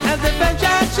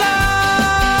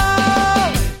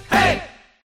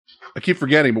keep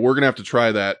forgetting, but we're going to have to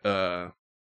try that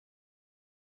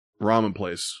ramen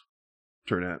place,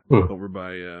 Turnat, over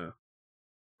by...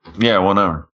 Yeah, 1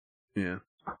 hour. Yeah.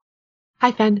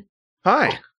 Hi, Fen.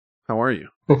 Hi. How are you?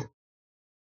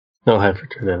 No, hi for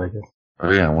Turnat, I guess.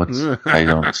 Oh, yeah, I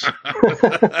don't...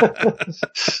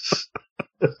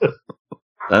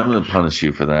 I'm going to punish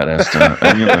you for that, Esther.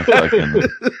 I'm going to fucking...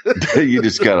 You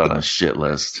just got on a shit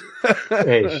list.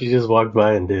 Hey, she just walked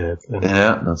by and did it. So.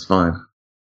 Yeah, that's fine.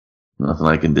 Nothing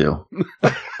I can do.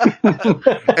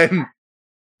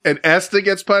 And Esther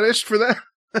gets punished for that?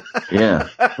 Yeah.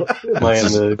 Am I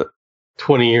on the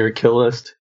 20-year kill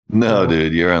list? No,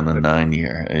 dude, you're on the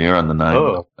 9-year. You're on the 9.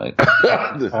 Oh.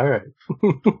 All right.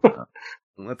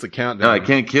 Well, that's a countdown. No, I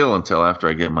can't kill until after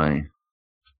I get my...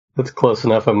 That's close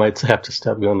enough. I might have to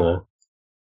stop going to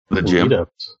The gym?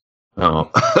 meetups.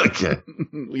 Oh, okay.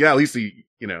 Yeah, at least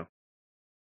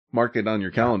mark it on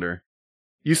your calendar.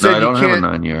 You said No, I don't you have a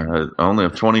can't. 9-year. I only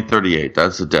have 2038.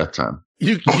 That's the death time.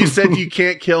 You said you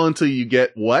can't kill until you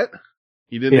get what?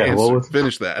 You didn't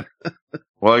finish that.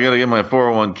 Well, I got to get my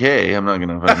 401k. I'm not going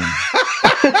to fucking...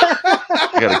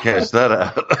 got to cash that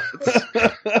out.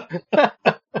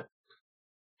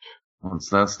 Once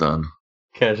that's done.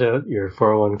 Cash out your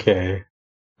 401k.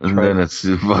 And then it's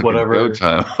fucking whatever. go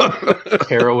time.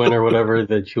 Heroin or whatever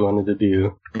that you wanted to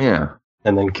do. Yeah.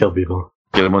 And then kill people.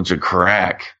 Get a bunch of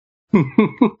crack.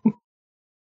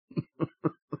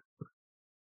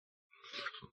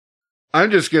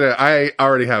 I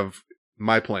already have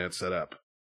my plan set up.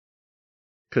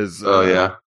 Cause, Oh,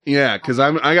 yeah? Yeah, cause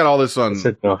I got all this I on.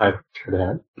 said no hi for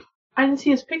that. I didn't see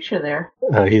his picture there.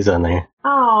 He's on there.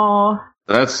 Oh.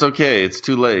 That's okay. It's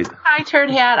too late. Hi, Turd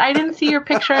Hat. I didn't see your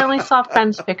picture. I only saw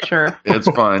Fen's picture. It's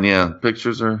fine. Yeah.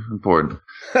 Pictures are important.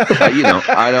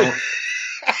 I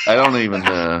don't even,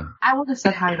 I would have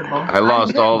said hi to both. I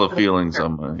lost all the feelings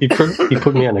on my... He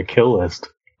put me on a kill list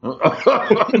for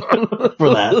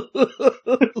that.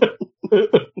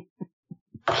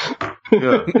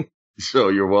 Yeah. So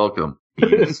you're welcome. You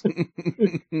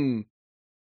can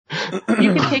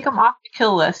take him off the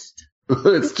kill list.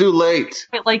 It's too late.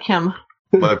 I like him.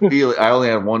 I only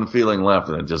had one feeling left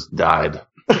and it just died.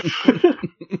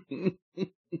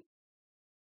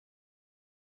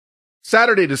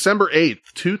 Saturday, December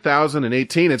 8th,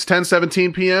 2018. It's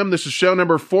 10:17 p.m. This is show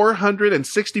number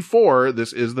 464.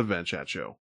 This is the Vent Chat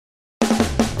Show.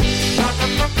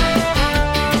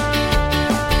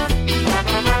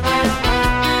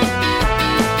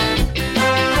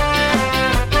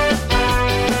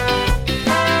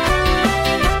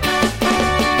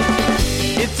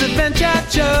 It's a Vent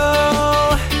Chat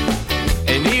Show,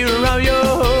 and here are your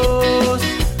hosts.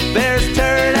 There's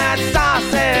Turd Hat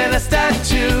Sauce and a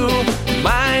statue.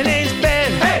 My name's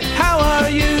Ben. Hey, how are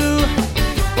you?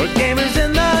 We're gamers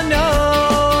in the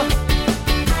know.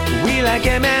 We like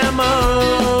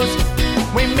MMOs.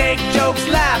 We make jokes,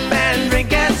 laugh, and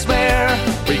drink and swear.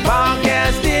 We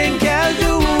podcasting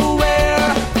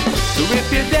casualware. So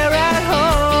if you're there at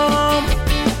home,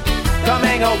 come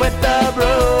hang out with the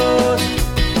bros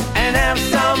and have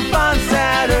some fun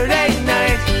Saturday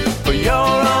night. For you're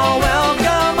all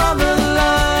welcome on the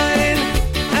line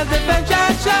at the Vent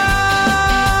Chat Show.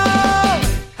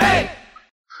 Hey!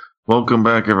 Welcome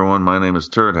back, everyone. My name is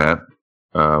Turd Hat.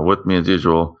 With me, as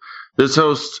usual, this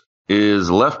host is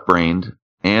left-brained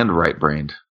and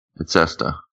right-brained. It's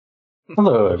Esta.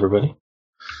 Hello, everybody.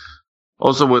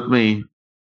 Also with me,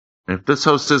 if this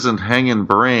host isn't hanging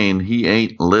brain, he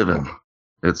ain't living.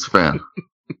 It's Fen.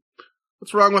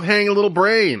 What's wrong with hanging a little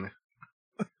brain?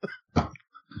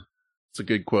 It's a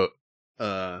good quote.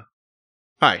 Hi.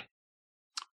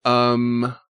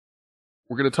 We're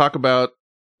going to talk about,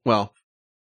 well,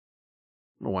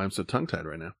 I don't know why I'm so tongue-tied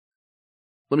right now.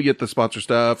 Let me get the sponsor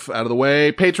stuff out of the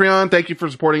way. Patreon. Thank you for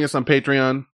supporting us on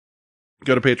Patreon.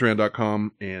 Go to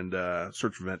patreon.com and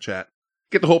search for Vent Chat.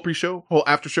 Get the whole pre-show, whole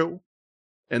after show.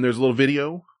 And there's a little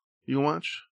video you can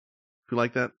watch if you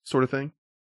like that sort of thing.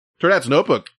 Turd Hat's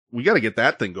Notebook. We got to get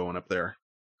that thing going up there.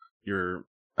 Your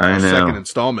second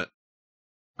installment.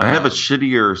 I have a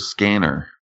shittier scanner.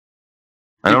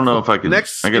 I don't know if I can.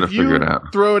 I got to figure it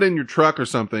out. Throw it in your truck or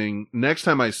something. Next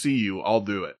time I see you, I'll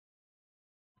do it.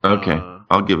 Okay.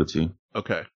 I'll give it to you.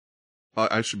 Okay.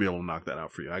 I should be able to knock that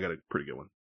out for you. I got a pretty good one.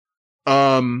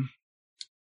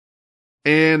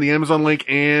 And the Amazon link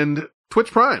and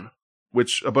Twitch Prime,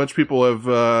 which a bunch of people have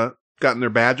gotten their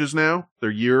badges now,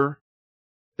 their year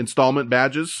installment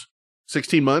badges.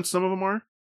 16 months, some of them are.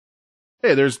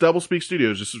 Hey, there's Doublespeak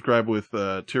Studios. Just subscribe with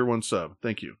tier 1 sub.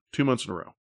 Thank you. 2 months in a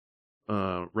row.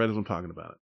 Right as I'm talking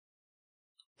about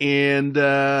it. And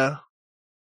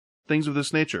things of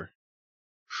this nature.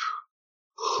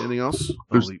 Anything else?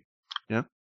 Yeah.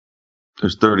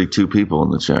 There's 32 people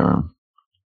in the chat room.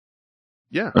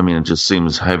 Yeah. I mean, it just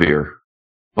seems heavier.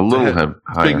 A little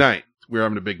higher. Big night. We're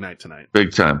having a big night tonight.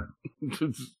 Big time.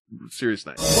 Serious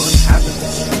night. What happened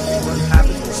this week? What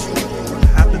happened this week? What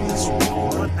happened this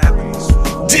week? What happened this week?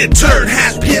 Did Turd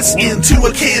Hat piss into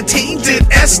a canteen? Did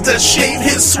Esther shave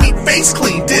his sweet face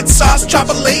clean? Did Sauce chop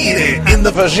a lady in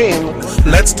the vagine?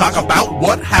 Let's talk about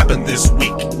what happened this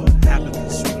week. What happened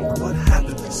this week? What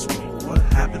happened this week? What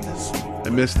happened this week? I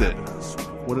missed it.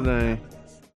 What did I?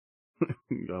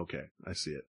 Okay, I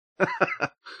see it.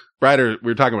 Ryder,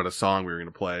 we were talking about a song we were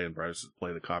going to play, and Ryder said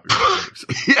play the copyright.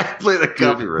 Yeah, play the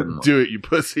copyright. Do it, you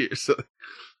pussy. Or something.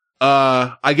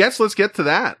 I guess let's get to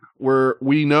that.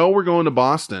 We know we're going to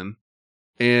Boston,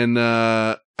 and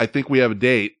I think we have a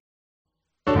date.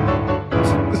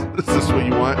 Is this what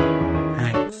you want?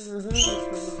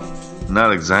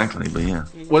 Not exactly, but yeah.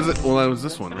 Was it? Well, that was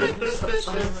this one, right?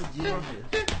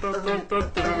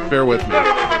 Bear with me.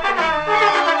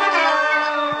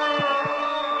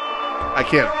 I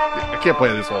can't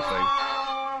play this whole thing.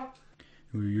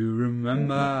 Will you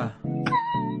remember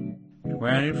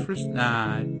 21st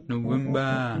night,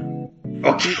 November?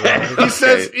 Okay.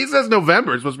 He says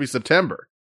November. It's supposed to be September.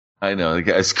 I know, the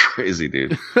guy's crazy,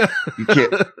 dude. You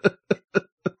can't.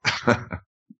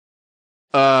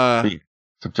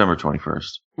 September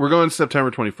 21st. We're going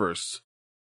September 21st.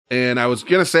 And I was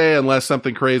going to say unless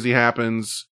something crazy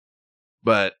happens,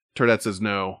 but Turdette says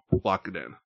no, lock it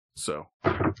in. So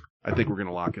I think we're going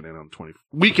to lock it in on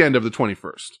weekend of the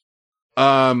 21st.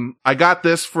 I got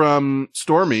this from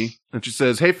Stormy, and she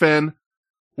says, "Hey, Finn,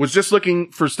 was just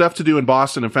looking for stuff to do in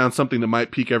Boston and found something that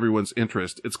might pique everyone's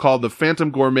interest. It's called the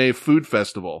Phantom Gourmet Food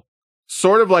Festival.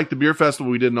 Sort of like the beer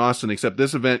festival we did in Austin, except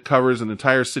this event covers an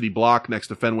entire city block next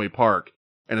to Fenway Park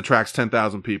and attracts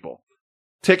 10,000 people.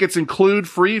 Tickets include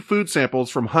free food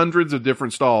samples from hundreds of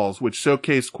different stalls, which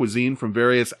showcase cuisine from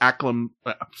various acclaimed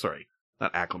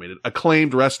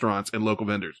restaurants and local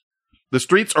vendors. The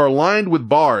streets are lined with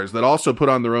bars that also put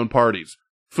on their own parties.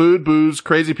 Food, booze,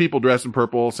 crazy people dressed in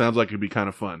purple. Sounds like it'd be kind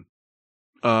of fun.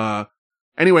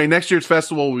 Anyway, next year's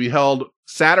festival will be held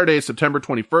Saturday, September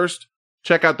 21st.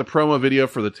 Check out the promo video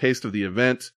for the taste of the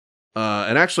event.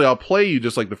 And actually, I'll play you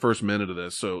just like the first minute of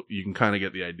this so you can kind of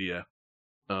get the idea.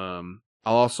 I'll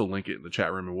also link it in the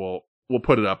chat room, and we'll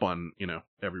put it up on,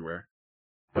 everywhere.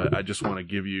 But I just want to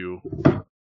give you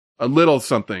a little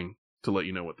something to let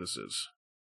you know what this is.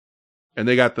 And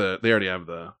they already have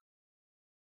the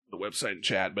website in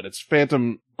chat, but it's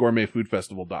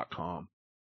phantomgourmetfoodfestival.com.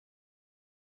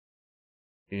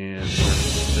 And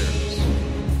there it is.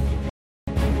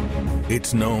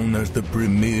 It's known as the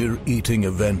premier eating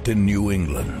event in New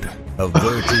England. A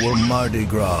virtual Mardi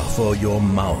Gras for your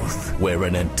mouth, where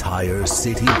an entire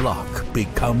city block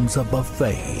becomes a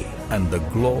buffet, and the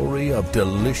glory of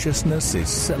deliciousness is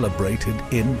celebrated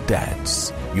in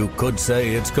dance. You could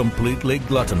say it's completely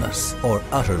gluttonous or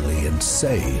utterly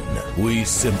insane. We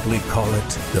simply call it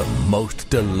the most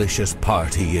delicious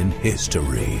party in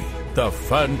history. The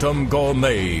Phantom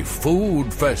Gourmet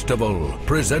Food Festival,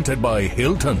 presented by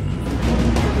Hilton.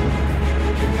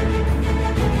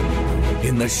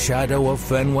 In the shadow of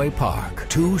Fenway Park,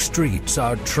 2 streets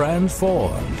are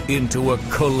transformed into a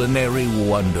culinary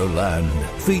wonderland,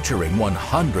 featuring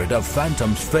 100 of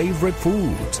Phantom's favorite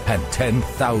foods and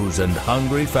 10,000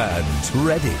 hungry fans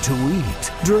ready to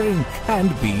eat, drink, and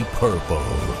be purple.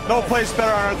 No place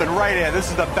better on earth than right here. This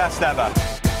is the best ever.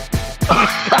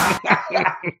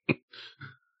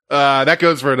 That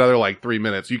goes for another 3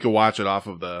 minutes. You can watch it off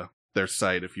of their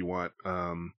site if you want.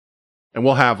 And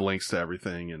we'll have links to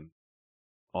everything and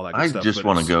all that good stuff. I just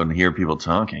want to go and hear people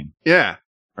talking. Yeah.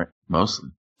 Right.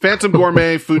 Mostly.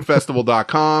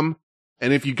 PhantomGourmetFoodFestival.com.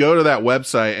 And if you go to that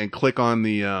website and click on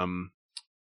the,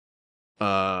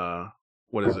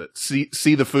 what is it?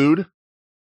 See the food.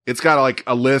 It's got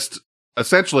a list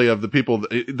essentially of the people.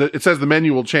 It says the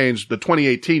menu will change. The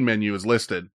 2018 menu is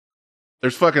listed.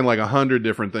 There's fucking 100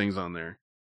 different things on there.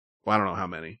 Well, I don't know how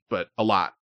many, but a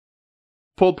lot.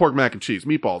 Pulled pork mac and cheese,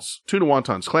 meatballs, tuna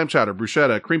wontons, clam chowder,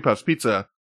 bruschetta, cream puffs, pizza,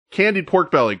 candied pork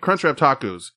belly, crunch wrap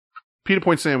tacos, pita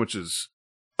point sandwiches,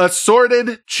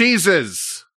 assorted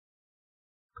cheeses,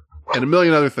 and a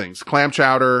million other things. Clam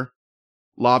chowder,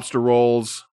 lobster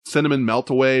rolls, cinnamon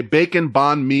melt-away, bacon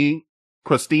banh mi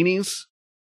crostinis.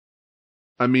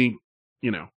 I mean,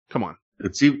 come on.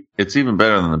 It's even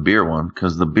better than the beer one,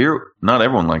 because the beer, not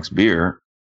everyone likes beer,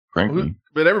 frankly.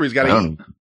 But everybody's got to eat.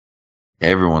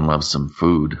 Everyone loves some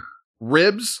food.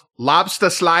 Ribs, lobster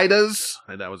sliders.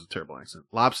 That was a terrible accent.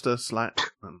 Lobster slide.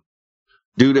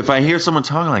 Dude, if I hear someone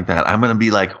talking like that, I'm going to be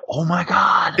like, oh my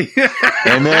God.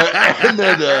 and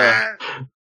then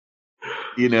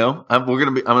You know, I'm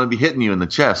gonna be hitting you in the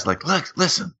chest. Like, look,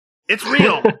 listen, It's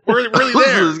real. We're really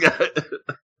listen there. to this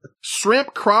guy.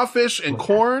 Shrimp, crawfish, and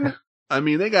corn. I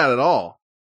mean, they got it all.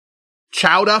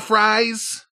 Chowder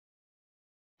fries.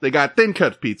 They got thin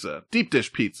cut pizza, deep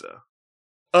dish pizza,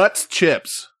 Utz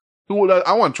chips. I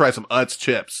want to try some Utz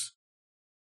chips.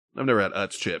 I've never had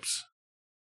Utz chips.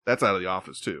 That's out of the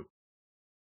office too.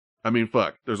 I mean,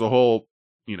 fuck. There's a whole,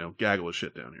 gaggle of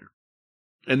shit down here.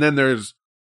 And then there's,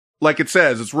 like it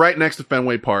says, it's right next to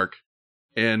Fenway Park,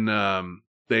 and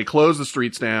they close the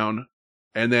streets down,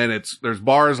 and then there's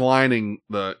bars lining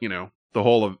the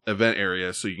whole event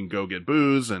area, so you can go get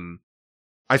booze, and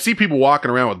I see people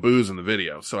walking around with booze in the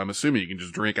video, so I'm assuming you can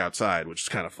just drink outside, which is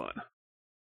kind of fun.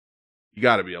 You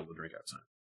got to be able to drink outside.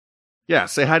 Yeah,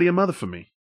 say hi to your mother for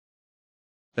me.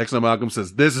 Exxon Malcolm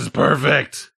says, this is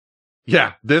perfect.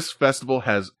 Yeah, this festival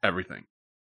has everything.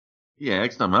 Yeah,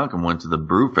 Exxon Malcolm went to the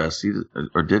Brew Fest,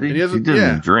 or did he? And He didn't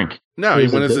even drink. No, he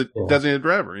He's went a as a good- designated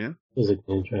driver, yeah. He's a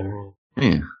good driver.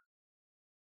 Yeah,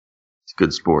 it's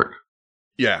good sport.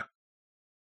 Yeah.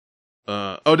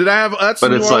 Did I have Utz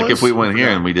But in it's New like if we Orleans? went here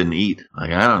Yeah. and we didn't eat.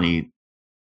 Like, I don't eat.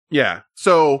 Yeah.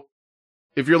 So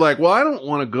if you're like, well, I don't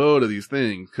want to go to these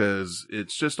things because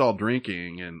it's just all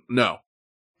drinking, and no,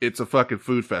 it's a fucking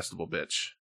food festival, bitch.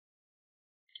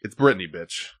 It's Brittany,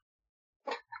 bitch.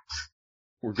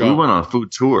 We're We going. went on a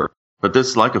food tour, but this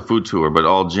is like a food tour, but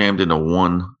all jammed into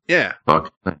one Yeah.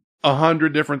 fucking thing.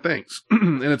 100 different things.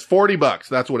 And it's $40.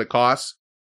 That's what it costs.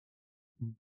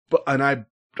 But, and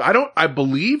I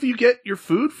believe you get your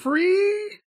food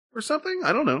free or something.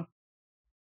 I don't know.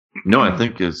 No, I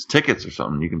think it's tickets or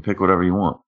something. You can pick whatever you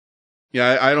want.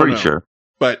 Yeah, I don't Pretty know. sure.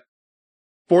 But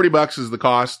 $40 is the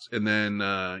cost, and then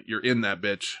you're in that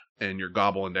bitch, and you're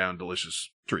gobbling down delicious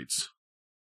treats.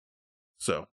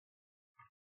 So,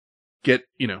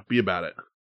 be about it.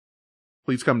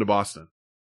 Please come to Boston.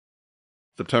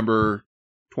 September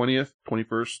 20th,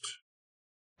 21st.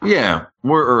 Yeah,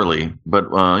 we're early, but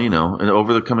and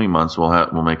over the coming months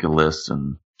we'll make a list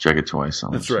and check it twice.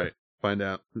 That's right. Find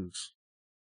out who's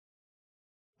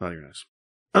not even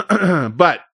nice.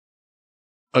 But,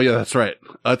 oh yeah, that's right.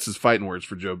 Utz is fighting words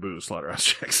for Joe Boo, Slaughterhouse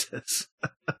Jack says.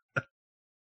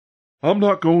 I'm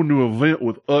not going to an event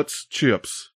with Utz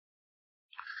chips.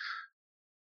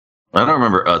 I don't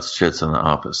remember Utz chits in the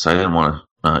office. I didn't want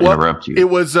to interrupt you. It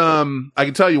was, I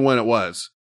can tell you when it was.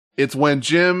 It's when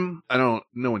Jim, no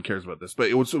one cares about this, but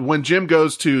it was when Jim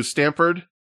goes to Stanford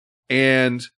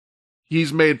and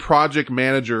he's made project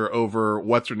manager over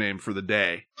what's her name for the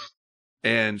day.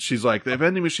 And she's like, the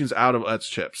vending machine's out of Utz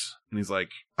chips. And he's like,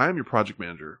 I am your project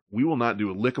manager. We will not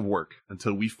do a lick of work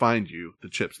until we find you the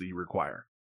chips that you require.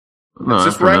 No, it's I'm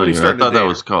just right when familiar. you start I thought to that date.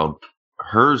 was called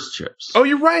Hers chips. Oh,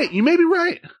 you're right. You may be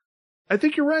right. I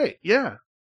think you're right. Yeah.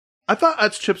 I thought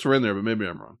Utz chips were in there, but maybe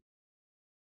I'm wrong.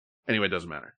 Anyway, it doesn't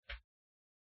matter.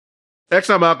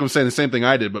 Exxon Malcolm's saying the same thing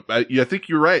I did, but I think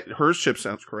you're right. Hers chip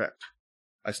sounds correct.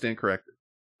 I stand corrected.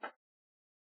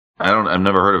 I've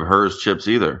never heard of Hers chips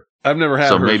either. I've never had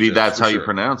So Hers maybe chips, that's for how you sure.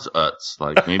 pronounce Utz.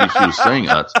 Like maybe she was saying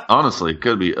Utz. Honestly, it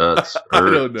could be Utz. I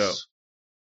don't Ertz. know.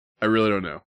 I really don't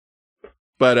know.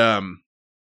 But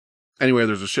anyway,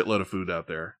 there's a shitload of food out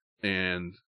there,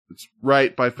 and it's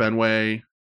right by Fenway.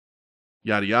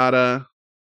 Yada yada.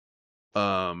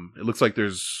 It looks like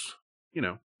there's,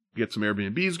 get some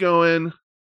Airbnbs going,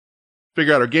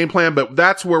 figure out our game plan, but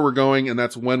that's where we're going, and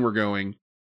that's when we're going,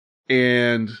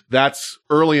 and that's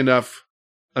early enough.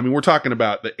 I mean, we're talking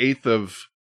about the 8th of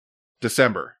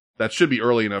December. That should be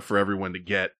early enough for everyone to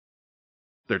get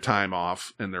their time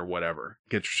off and their whatever.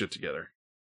 Get your shit together.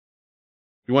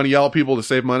 You want to yell at people to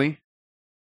save money?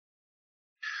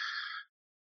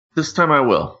 This time I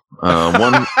will.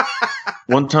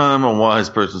 One time a wise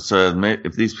person said,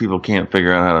 if these people can't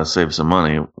figure out how to save some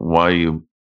money, why you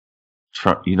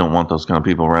don't want those kind of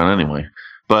people around anyway.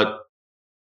 But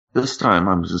this time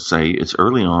I'm just saying it's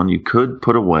early on. You could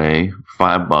put away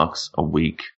 $5 a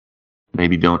week.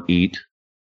 Maybe don't eat,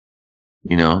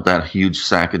 that huge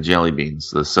sack of jelly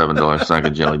beans, the $7 sack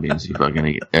of jelly beans you fucking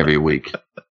eat every week.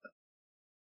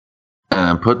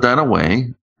 And put that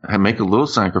away. And make a little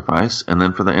sacrifice, and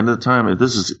then for the end of the time,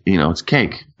 this is, it's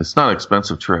cake. It's not an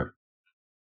expensive trip.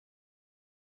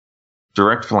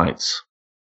 Direct flights.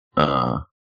 We're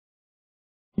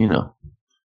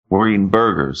eating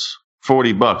burgers.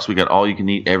 $40. We got all you can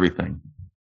eat everything.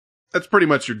 That's pretty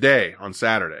much your day on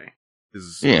Saturday.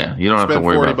 Yeah, you don't have to spend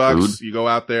worry $40, about food. you go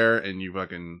out there and you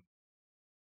fucking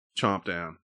chomp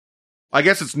down. I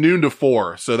guess it's noon to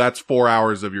 4, so that's 4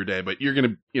 hours of your day, but you're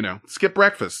going to, skip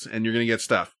breakfast and you're going to get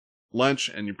stuff. Lunch,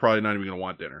 and you're probably not even going to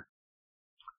want dinner.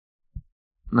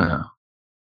 No.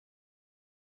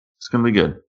 It's gonna be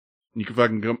good. You can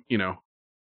fucking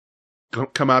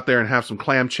come out there and have some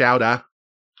clam chowder,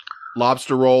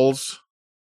 lobster rolls.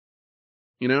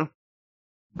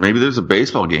 Maybe there's a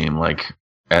baseball game like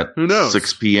at Who knows?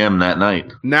 6 p.m. that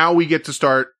night. Now we get to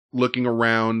start looking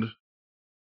around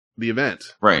the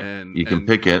event. Right. And You can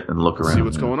pick it and look around. see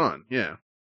what's going on. Yeah.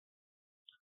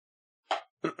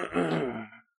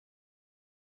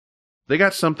 They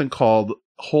got something called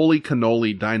Holy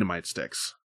Cannoli Dynamite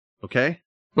Sticks. Okay?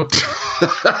 Sounds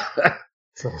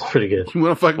pretty good. You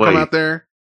want to fucking Wait. come out there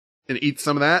and eat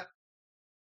some of that?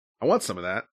 I want some of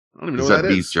that. I don't even know Is what that that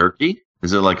beef is. jerky?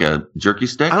 Is it like a jerky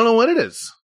stick? I don't know what it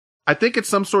is. I think it's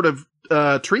some sort of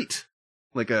treat.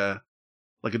 Like a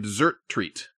dessert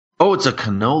treat. Oh, it's a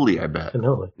cannoli, I bet.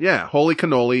 Cannoli. Yeah, Holy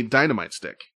Cannoli Dynamite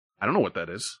Stick. I don't know what that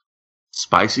is.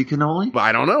 Spicy cannoli? But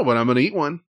I don't know, but I'm going to eat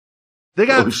one. They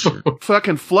got Oh, shit.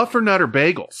 fucking Fluffernutter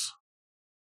bagels.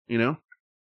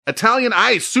 Italian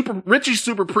ice. Richie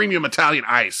Super Premium Italian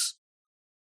ice.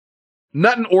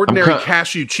 Nut and ordinary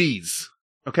cashew cheese.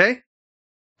 Okay?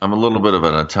 I'm a little bit of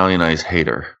an Italian ice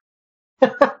hater.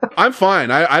 I'm fine.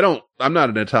 I'm not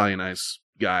an Italian ice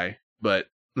guy, but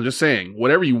I'm just saying,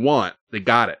 whatever you want, they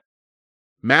got it.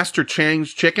 Master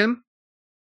Chang's chicken.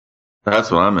 That's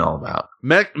what I'm all about.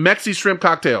 Mexi shrimp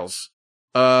cocktails.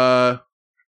 It's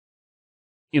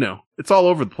all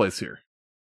over the place here.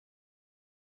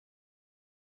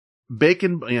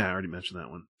 Bacon. Yeah, I already mentioned that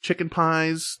one. Chicken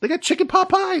pies. They got chicken pot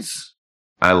pies.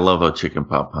 I love a chicken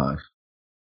pot pie.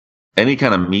 Any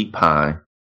kind of meat pie.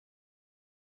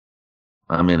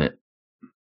 I'm in it.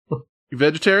 You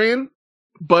vegetarian?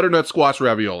 Butternut squash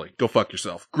ravioli. Go fuck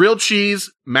yourself. Grilled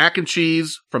cheese, mac and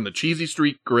cheese from the Cheesy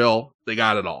Street Grill. They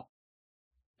got it all.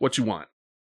 What you want?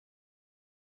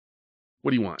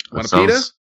 What do you want? Want a pita?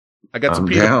 I got some I'm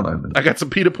pita. down. I got some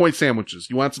pita point sandwiches.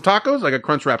 You want some tacos? I got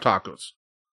crunch wrap tacos.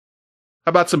 How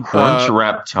about some Crunch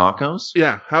wrap tacos?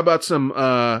 Yeah. How about some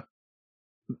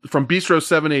from Bistro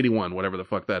 781, whatever the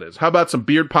fuck that is. How about some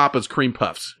Beard Papa's cream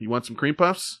puffs? You want some cream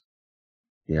puffs?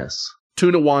 Yes.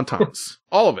 Tuna wontons.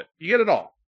 All of it. You get it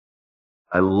all.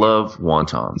 I love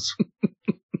wontons.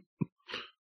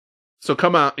 So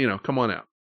come on out.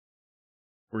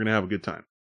 We're going to have a good time.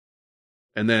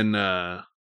 And then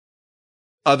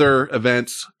other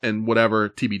events and whatever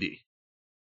TBD.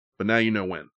 But now you know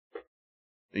when.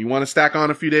 And you want to stack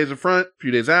on a few days in front, a few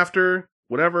days after,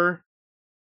 whatever.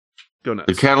 Go nuts.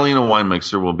 The Catalina wine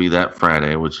mixer will be that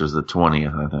Friday, which is the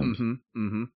 20th, I think. Mm-hmm.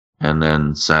 Mm-hmm. And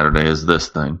then Saturday is this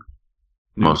thing.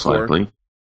 Most likely.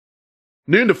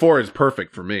 Noon to 4 is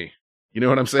perfect for me. You know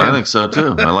what I'm saying? I think so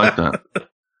too. I like that.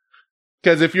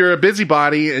 Because if you're a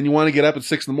busybody and you want to get up at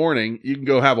 6 a.m, you can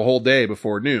go have a whole day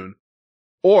before noon.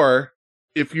 Or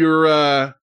if you're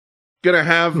going to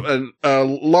have a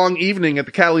long evening at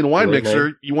the Catalina wine Late mixer,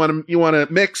 night. you want to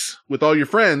mix with all your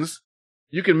friends,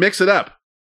 you can mix it up.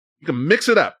 You can mix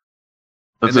it up.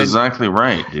 That's And then exactly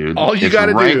right, dude. all you It's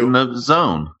gotta right do- in the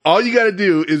zone. All you got to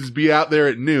do is be out there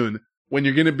at noon when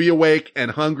you're going to be awake and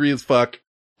hungry as fuck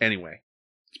anyway.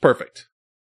 It's perfect.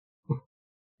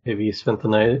 Maybe you spent the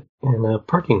night in a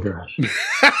parking garage.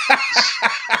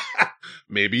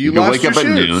 Maybe you You can lost wake up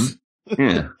your at shoes.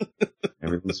 Yeah.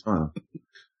 Everything's fine.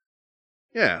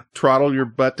 Yeah, throttle your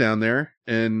butt down there,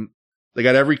 and they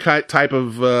got every type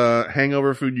of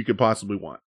hangover food you could possibly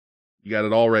want. You got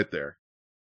it all right there,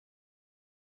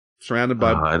 surrounded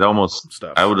by I'd almost,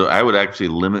 stuff. I would actually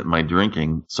limit my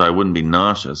drinking so I wouldn't be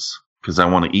nauseous because I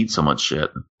want to eat so much shit.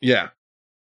 Yeah,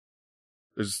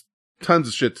 there's tons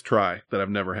of shit to try that I've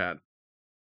never had.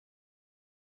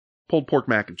 Pulled pork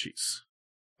mac and cheese.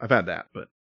 I've had that, but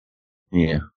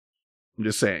Yeah. I'm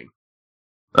just saying.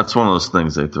 That's one of those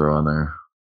things they throw in there.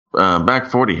 Back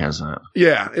 40 has that.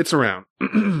 Yeah, it's around.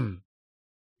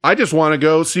 I just want to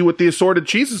go see what the assorted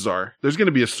cheeses are. There's going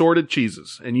to be assorted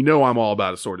cheeses, and you know I'm all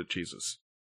about assorted cheeses.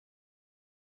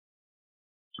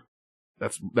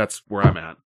 That's where I'm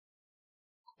at.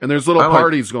 And there's little I like-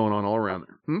 parties going on all around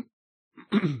there.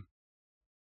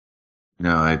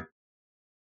 No, I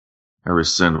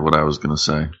rescind what I was going to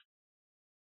say.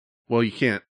 Well, you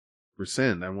can't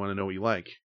rescind. I want to know what you like.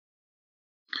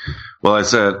 Well, I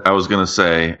said I was going to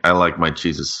say I like my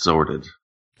cheeses sorted.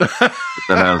 Then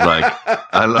I was like,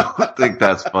 I don't think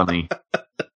that's funny.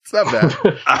 It's not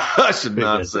bad. I should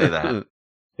not say that.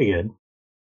 Pretty good.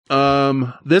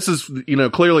 This is,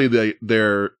 clearly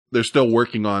they're still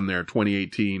working on their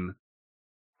 2018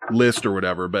 list or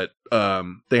whatever, but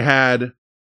they had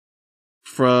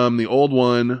from the old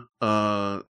one,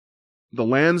 the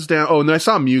Lansdowne. Oh, and I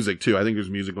saw music too. I think there's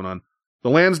music going on. The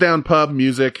Lansdowne Pub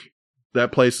Music.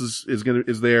 That place is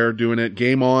there doing it.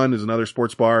 Game On is another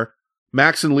sports bar.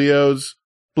 Max and Leo's,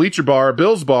 Bleacher Bar,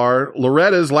 Bill's Bar,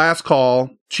 Loretta's Last Call,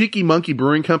 Cheeky Monkey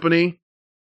Brewing Company.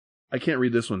 I can't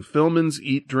read this one. Philman's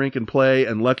Eat, Drink, and Play,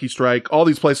 and Lucky Strike. All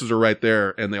these places are right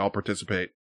there, and they all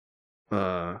participate.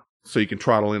 So you can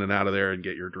trottle in and out of there and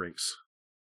get your drinks.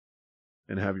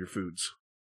 And have your foods.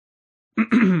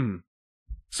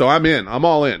 So I'm in. I'm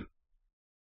all in.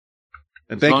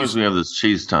 And As thank long you. as we have this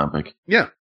cheese topic. Yeah.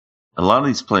 A lot of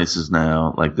these places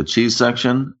now, like the cheese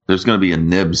section, there's going to be a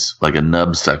nibs, like a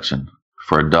nub section.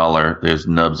 For $1, there's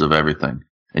nubs of everything.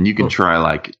 And you can try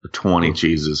like 20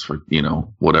 cheeses for,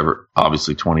 whatever,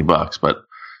 obviously $20, but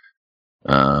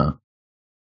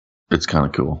it's kind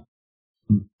of cool.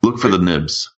 Look for the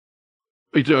nibs.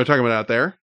 Are you talking about out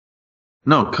there?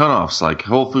 No, cutoffs like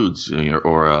Whole Foods or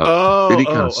any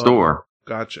kind of store.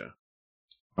 Gotcha.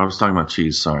 I was talking about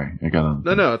cheese. Sorry.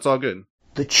 No, it's all good.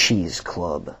 The Cheese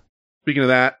Club. Speaking of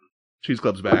that, Cheese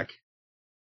Club's back.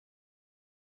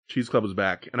 Cheese Club is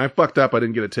back. And I fucked up. I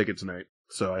didn't get a ticket tonight.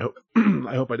 So I hope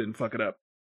I hope I didn't fuck it up.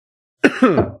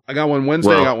 I got one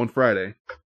Wednesday, I got one Friday.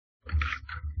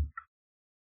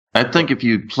 I think if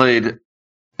you played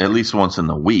at least once in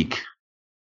the week.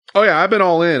 Oh yeah, I've been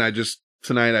all in.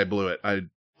 Tonight I blew it. I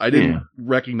didn't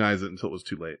recognize it until it was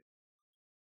too late.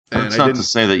 And it's not to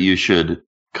say that you should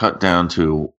cut down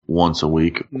to once a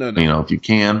week. No. If you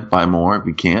can, buy more. If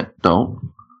you can't,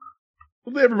 don't.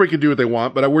 Well, everybody can do what they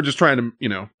want, but we're just trying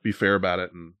to, be fair about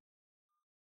it. And,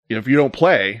 if you don't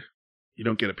play, you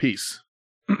don't get a piece.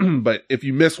 But if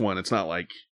you miss one, it's not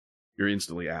like you're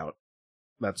instantly out.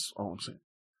 That's all I'm saying.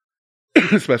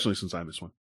 Especially since I missed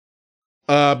one.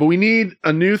 But we need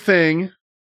a new thing,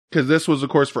 because this was, of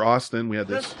course, for Austin. We had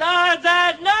this. The stars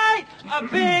at night are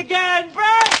big and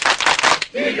bright.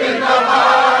 Deep in the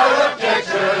heart of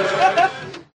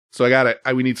Texas. So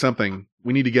we need something.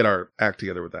 We need to get our act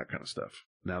together with that kind of stuff,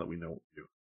 now that we know what we do.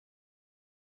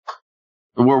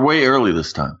 We're way early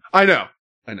this time. I know.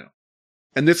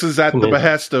 And this is at the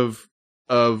behest of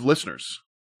listeners.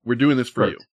 We're doing this for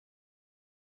you.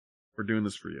 We're doing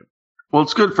this for you. Well,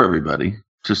 it's good for everybody,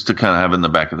 just to kind of have in the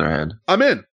back of their head. I'm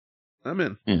in.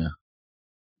 Yeah.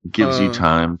 It gives you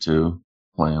time to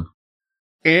plan.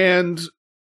 And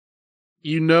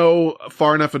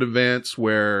far enough in advance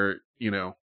where,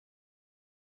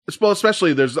 well,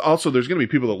 especially there's going to be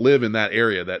people that live in that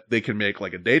area that they can make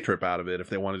like a day trip out of it if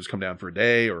they want to just come down for a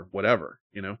day or whatever,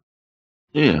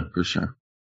 Yeah, for sure.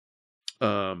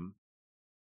 And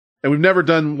we've never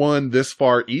done one this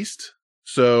far east.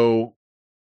 So,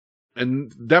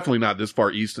 and definitely not this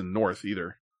far east and north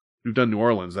either. We've done New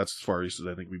Orleans. That's as far east as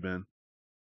I think we've been.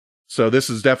 So this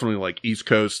is definitely like East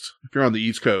Coast. If you're on the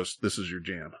East Coast, this is your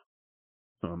jam.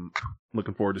 I'm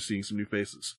looking forward to seeing some new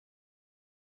faces.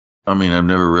 I mean, I've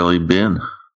never really been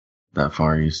that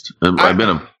far east. I've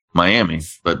been to Miami,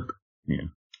 but yeah.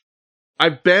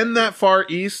 I've been that far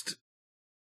east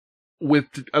with,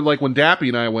 like when Dappy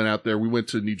and I went out there, we went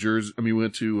to New Jersey. I mean, we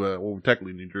went to,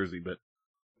 technically New Jersey, but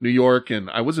New York, and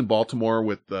I was in Baltimore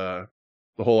with the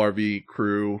whole RV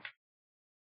crew,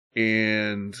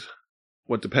 and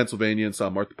went to Pennsylvania and saw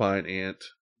Martha Pine Ant.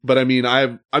 But I mean,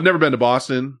 I've never been to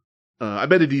Boston. I've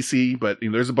been to DC, but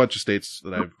there's a bunch of states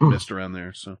that I've missed around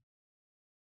there. So,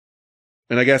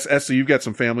 and I guess Esther, you've got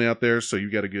some family out there, so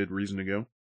you've got a good reason to go.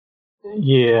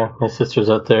 Yeah, my sister's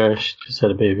out there. She just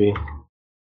had a baby.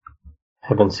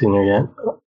 Haven't seen her yet.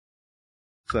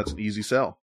 So that's an easy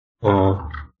sell.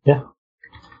 Yeah.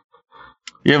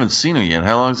 You haven't seen her yet.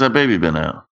 How long's that baby been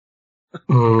out?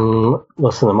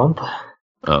 Less than a month.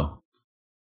 Oh.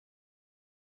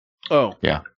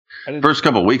 Yeah. First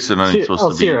couple of weeks they're not even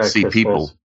supposed to see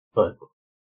people. But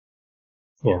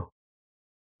yeah,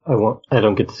 I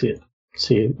don't get to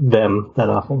see them that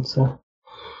often. So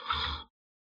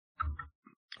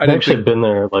I've actually been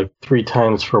there like 3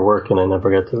 times for work, and I never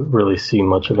got to really see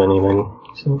much of anything.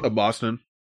 So. Of Boston.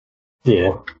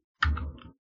 Yeah.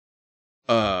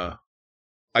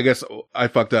 I guess I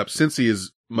fucked up. Cincy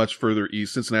is much further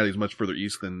east. Cincinnati is much further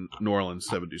east than New Orleans,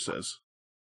 Sevendu says.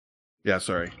 Yeah,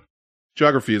 sorry.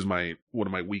 Geography is one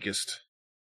of my weakest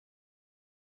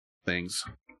things.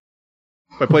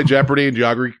 If I play Jeopardy and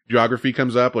geography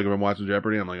comes up, like if I'm watching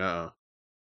Jeopardy, I'm like,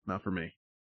 not for me.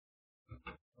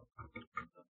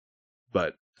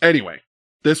 But anyway,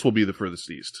 this will be the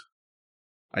furthest east.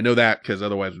 I know that because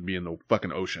otherwise we'd be in the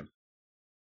fucking ocean.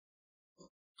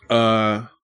 I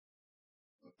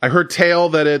heard tale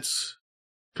that it's,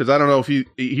 because I don't know if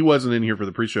he wasn't in here for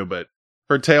the pre-show, but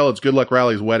heard tale it's Good Luck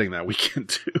Riley's wedding that weekend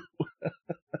too.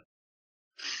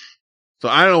 So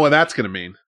I don't know what that's going to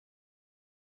mean.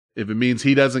 If it means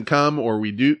he doesn't come, or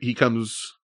he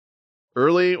comes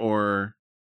early, or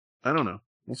I don't know.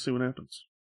 We'll see what happens.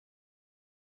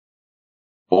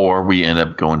 Or we end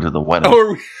up going to the wedding.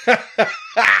 Or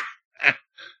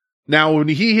now, when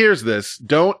he hears this,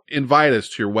 don't invite us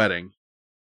to your wedding.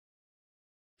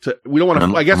 We don't want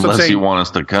to. I guess unless I'm saying you want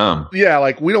us to come. Yeah,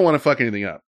 like we don't want to fuck anything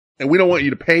up, and we don't want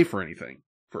you to pay for anything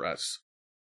for us.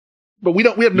 But we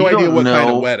have no idea what kind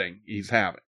of wedding he's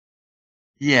having.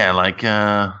 Yeah, like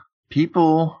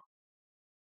people.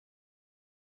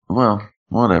 Well,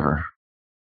 whatever.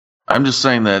 I'm just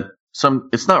saying that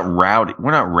it's not rowdy.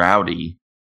 We're not rowdy,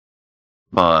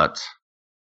 but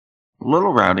a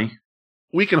little rowdy.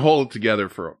 We can hold it together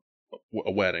for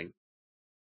a wedding.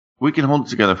 We can hold it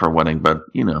together for a wedding, but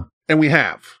you know. And we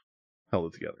have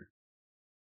held it together.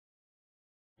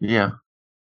 Yeah.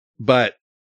 But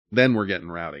then we're getting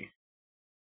rowdy.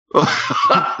 You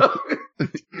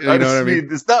know what I mean?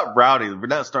 It's not rowdy. We're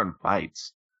not starting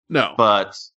fights. No.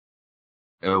 But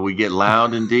we get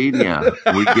loud indeed. Yeah.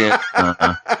 We get,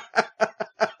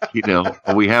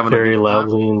 we have very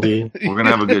loudly indeed. We're going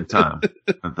to have a good time,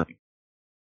 I think.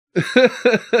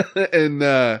 And,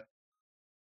 I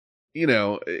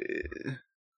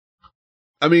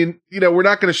mean, we're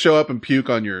not going to show up and puke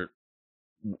on your.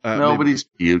 Nobody's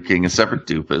puking except for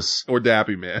Doofus. Or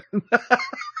Dappy Man.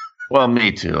 Well,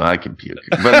 me too. I can puke.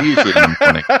 But usually in the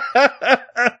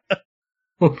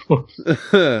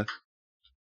morning.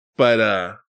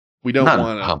 But, we don't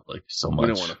want to. Public so much. We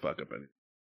don't want to fuck up anything.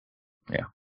 Yeah.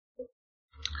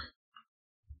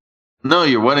 No,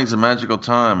 your wedding's a magical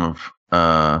time of,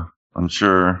 I'm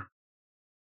sure.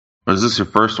 Was this your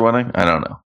first wedding? I don't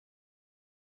know.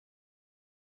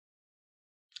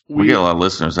 We get a lot of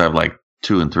listeners that have like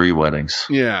 2 and 3 weddings.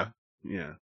 Yeah.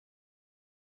 Yeah.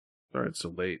 Sorry it's so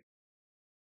late.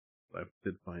 I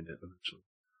did find it eventually.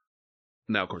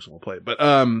 Now, of course, I won't play it, but,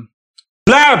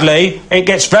 loudly, it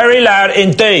gets very loud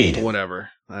indeed. Whatever.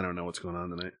 I don't know what's going on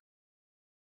tonight.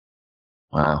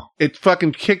 Wow. It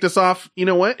fucking kicked us off. You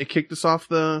know what? It kicked us off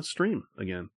the stream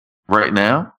again. Right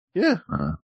now? Yeah.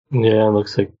 Yeah, it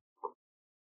looks like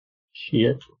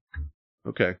shit.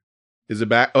 Okay. Is it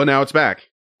back? Oh, now it's back,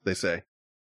 they say.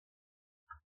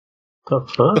 The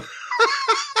fuck?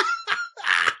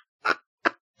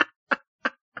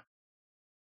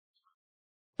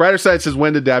 Brighter Side says,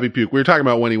 when did Dabby puke? We were talking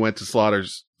about when he went to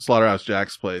Slaughterhouse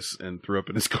Jack's place and threw up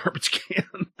in his garbage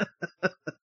can.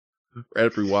 Right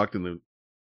after he walked in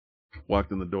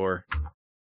the door.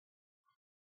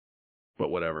 But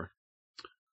whatever.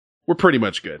 We're pretty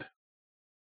much good.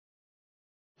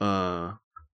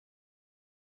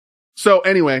 So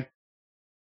anyway,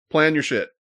 plan your shit.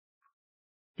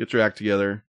 Get your act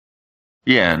together.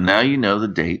 Yeah, now you know the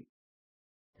date.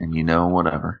 And you know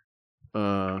whatever.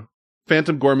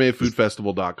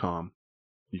 PhantomGourmetFoodFestival.com.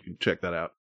 You can check that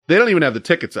out. They don't even have the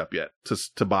tickets up yet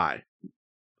to buy.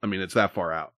 I mean, it's that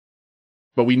far out.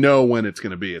 But we know when it's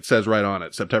going to be. It says right on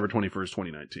it, September 21st,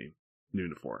 2019, noon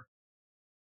to 4.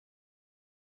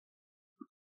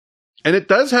 And it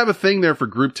does have a thing there for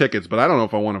group tickets, but I don't know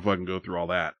if I want to fucking go through all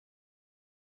that.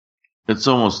 It's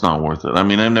almost not worth it. I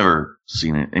mean, I've never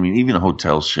seen it. I mean, even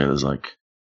hotel shit is like,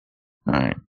 all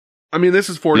right. I mean, this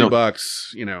is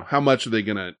 $40. How much are they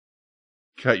going to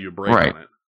cut you a break on it?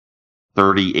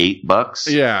 $38.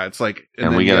 Yeah, it's like,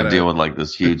 and we got to deal with like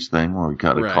this huge thing where we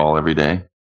got to call every day.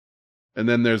 And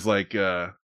then there's like,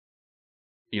 fucking,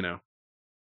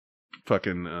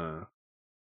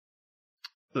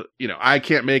 I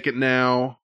can't make it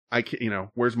now. I can't,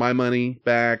 where's my money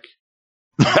back?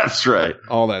 That's right.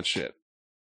 All that shit.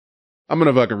 I'm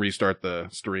gonna fucking restart the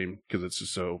stream because it's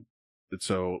just it's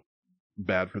so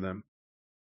bad for them.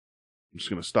 I'm just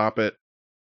gonna stop it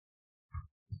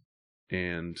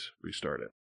and restart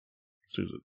it as soon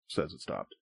as it says it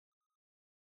stopped.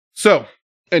 So,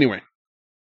 anyway,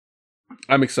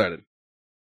 I'm excited.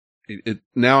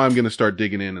 Now I'm gonna start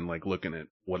digging in and like looking at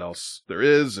what else there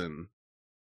is and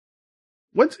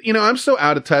I'm so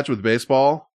out of touch with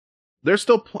baseball. There's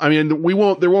still,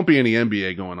 there won't be any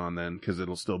NBA going on then because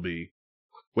it'll still be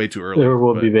way too early. There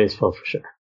will be baseball for sure.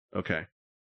 Okay.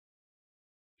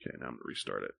 Okay, now I'm gonna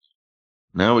restart it.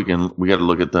 Now we got to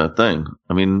look at that thing.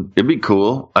 I mean, it'd be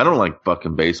cool. I don't like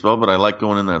fucking baseball, but I like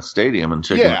going in that stadium and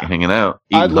hanging out.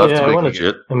 I want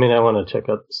to check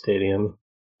out the stadium.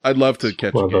 I'd love to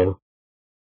catch one of the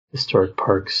historic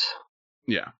parks.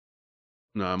 Yeah.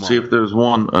 No, I'm see if there's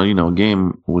one, a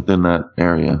game within that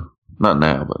area. Not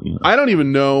now, but I don't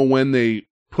even know when they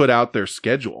put out their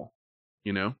schedule.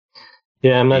 Yeah,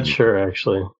 I'm not sure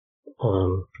actually.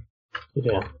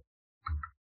 Yeah.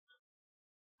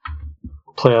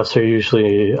 Playoffs are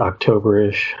usually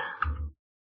October-ish.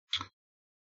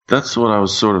 That's what I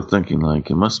was sort of thinking. Like,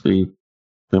 there must be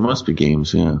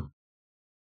games, yeah.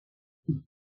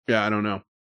 Yeah, I don't know.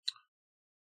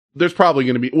 there's probably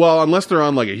going to be, well, unless they're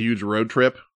on like a huge road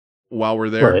trip while we're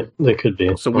there. Right, they could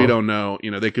be. So we don't know,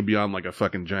 they could be on like a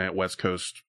fucking giant West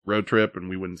Coast road trip and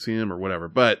we wouldn't see them or whatever,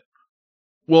 but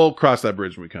we'll cross that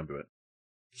bridge when we come to it.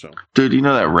 So, dude, you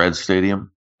know that Red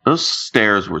Stadium? Those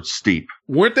stairs were steep.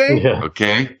 Weren't they? Yeah.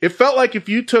 Okay. It felt like if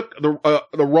you took the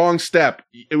wrong step,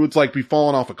 it would like be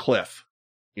falling off a cliff.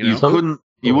 You wouldn't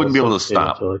be able to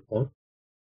stop. Like that.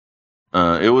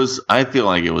 I feel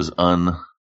like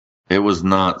it was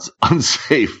not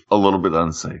unsafe, a little bit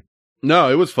unsafe. No,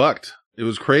 it was fucked. It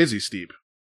was crazy steep.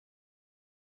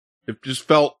 It just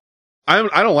felt, I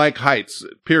don't like heights,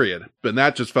 period, but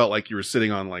that just felt like you were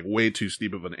sitting on like way too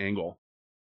steep of an angle.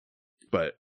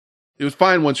 But it was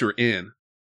fine once you were in.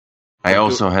 I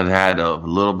also had a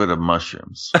little bit of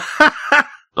mushrooms. So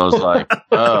I was like,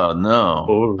 oh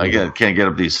no, I can't get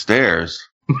up these stairs.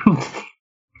 I'm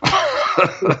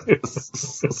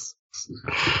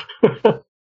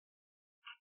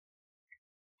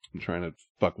trying to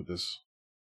fuck with this.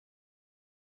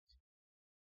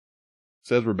 It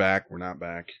says we're back. We're not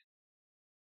back.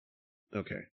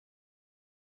 Okay.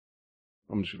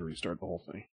 I'm just going to restart the whole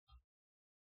thing.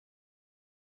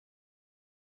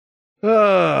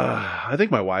 I think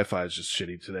my Wi-Fi is just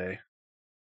shitty today.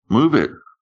 Move it.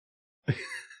 Let's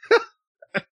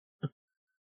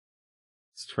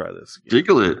try this again.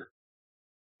 Jiggle it.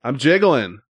 I'm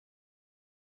jiggling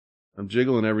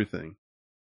everything.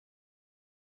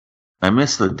 I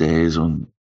miss the days when,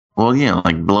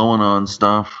 like blowing on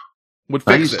stuff. Would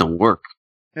fix I used to work.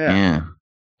 Yeah.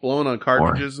 Blowing on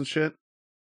cartridges and shit.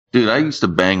 Dude, I used to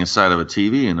bang a side of a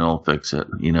TV and it'll fix it,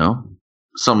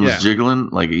 Something's jiggling,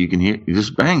 like you can hear, you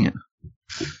just bang it.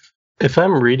 If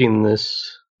I'm reading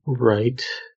this right, I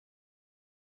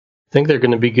think they're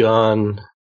going to be gone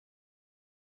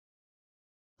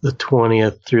the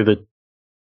 20th through the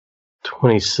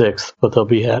 26th, but they'll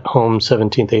be at home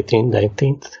 17th,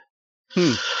 18th,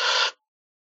 19th.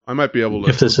 I might be able to.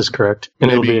 If this is correct. And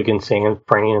it'll be against San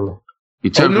Fran. You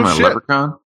talking about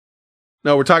Leprechaun?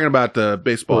 No, we're talking about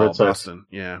baseball, Boston.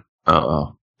 Yeah.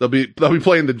 Uh-oh. They'll be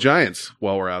playing the Giants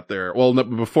while we're out there. Well, no,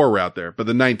 before we're out there, but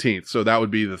the 19th. So that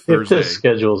would be the Thursday. If the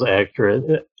schedule's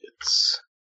accurate, it's...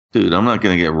 Dude, I'm not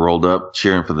going to get rolled up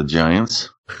cheering for the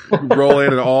Giants. Roll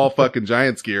in all fucking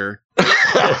Giants gear.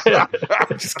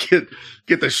 Just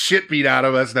get the shit beat out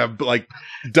of us and have like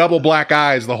double black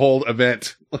eyes the whole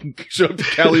event. Like show up to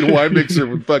Cali the wine mixer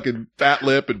with fucking fat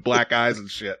lip and black eyes and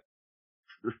shit.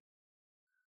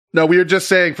 No, we were just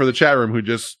saying for the chat room who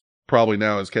just probably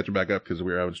now is catching back up because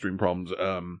we were having stream problems.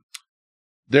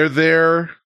 They're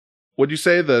there. What'd you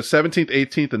say? The 17th,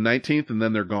 18th, and 19th, and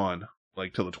then they're gone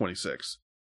like till the 26th.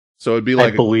 So it'd be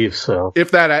like I believe so.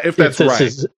 If that's this right.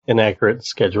 This is an accurate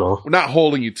schedule. We're not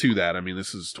holding you to that. I mean,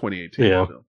 this is 2018. Yeah.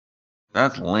 So.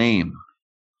 That's lame.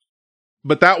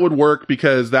 But that would work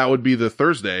because that would be the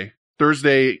Thursday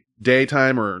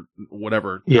daytime or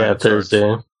whatever. Yeah,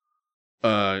 Thursday.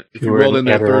 If you rolled in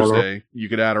there Thursday, you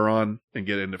could add her on and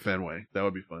get into Fenway. That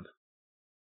would be fun.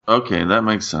 Okay, that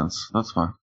makes sense. That's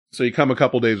fine. So you come a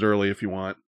couple days early if you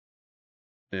want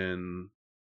and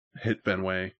hit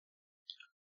Fenway.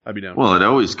 I'd be down. Well,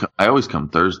 I always come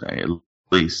Thursday at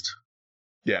least.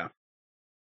 Yeah.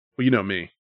 Well, you know me.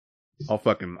 I'll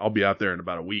be out there in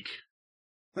about a week.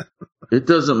 It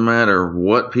doesn't matter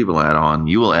what people add on.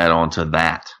 You will add on to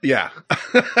that. Yeah.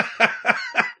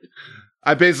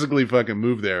 I basically fucking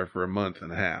moved there for a month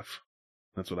and a half.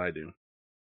 That's what I do.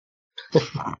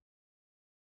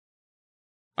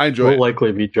 I enjoy it. We'll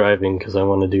likely be driving because I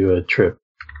want to do a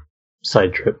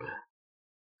side trip.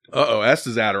 Uh-oh, S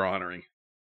is out or honoring.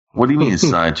 What do you mean a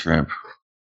side trip?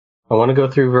 I want to go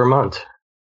through Vermont.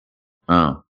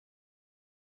 Oh.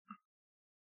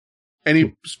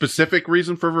 Any specific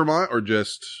reason for Vermont or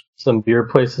just... Some beer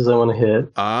places I want to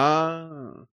hit.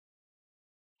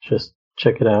 Just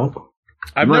check it out.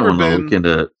 I've never been... Looking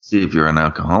to see if you're an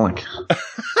alcoholic.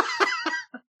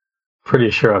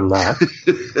 Pretty sure I'm not.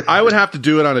 I would have to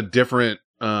do it on a different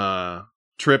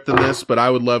trip than this, but I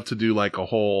would love to do like a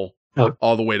whole...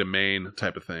 all the way to Maine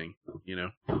type of thing,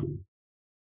 It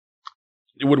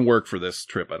wouldn't work for this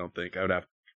trip, I don't think. I would have,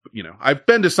 I've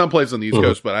been to some place on the East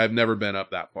Coast, but I've never been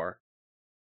up that far.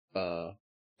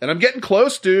 And I'm getting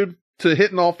close, dude, to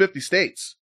hitting all 50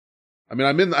 states. I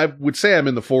mean, I would say I'm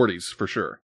in the 40s for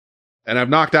sure. And I've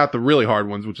knocked out the really hard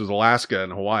ones, which is Alaska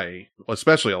and Hawaii,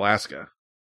 especially Alaska.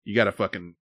 You gotta put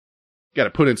in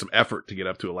some effort to get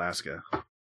up to Alaska.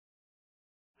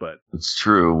 But it's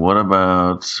true. What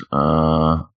about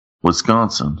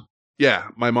Wisconsin? Yeah,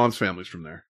 my mom's family's from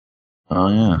there. Oh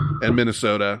yeah, and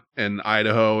Minnesota and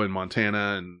Idaho and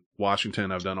Montana and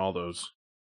Washington. I've done all those.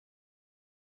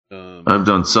 I've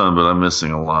done some, but I'm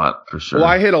missing a lot for sure. Well,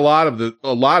 I hit a lot of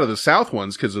the south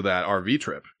ones because of that RV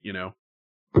trip, you know.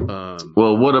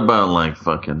 Well, what about like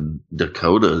fucking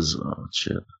Dakotas and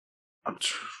shit? I'm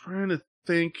trying to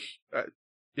think.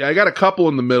 Yeah, I got a couple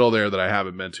in the middle there that I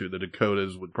haven't been to. The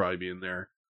Dakotas would probably be in there,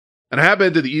 and I have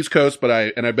been to the East Coast, but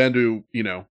I've been to, you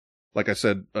know, like I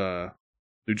said,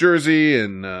 New Jersey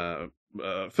and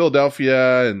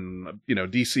Philadelphia and, you know,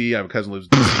 DC. I have a cousin who lives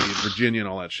in DC, Virginia, and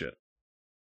all that shit.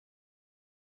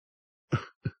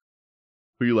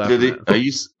 Who are you laughing at?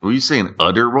 Were you saying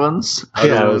other ones?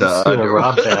 Yeah, it was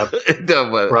Rob Tapp.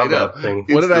 Rob Tapp thing.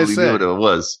 What did I say? Knew what it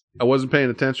was. I wasn't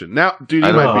paying attention. Now, dude,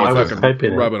 you might be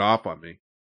fucking rubbing off on me.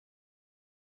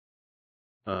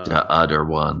 The other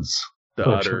ones. The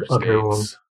other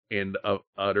ones. And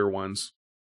other ones.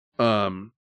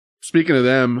 Speaking of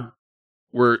them,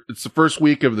 it's the first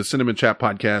week of the Cinnamon Chat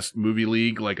Podcast Movie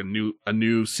League, like a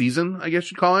new season, I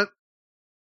guess you'd call it.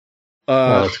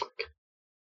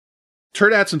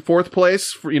 Turdats in fourth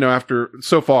place for, you know, after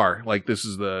so far, like this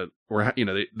is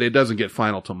it doesn't get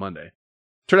final till Monday.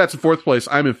 Turdats in fourth place.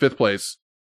 I'm in fifth place.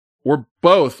 We're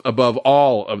both above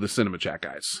all of the Cinema Chat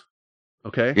guys.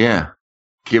 Okay. Yeah.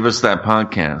 Give us that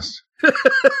podcast.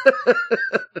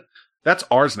 That's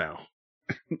ours now.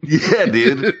 Yeah,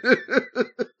 dude.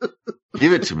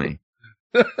 Give it to me.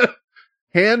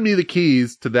 Hand me the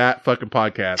keys to that fucking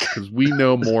podcast because we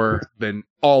know more than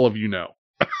all of you know.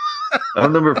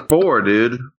 I'm number 4,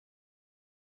 dude.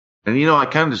 And you know, I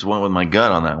kind of just went with my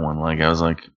gut on that one. Like, I was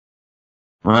like,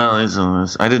 well,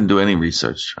 I didn't do any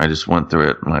research. I just went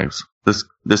through it and like,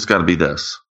 this got to be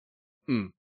this. Well,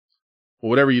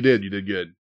 whatever you did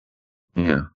good.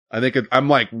 Yeah. I think I'm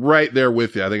like right there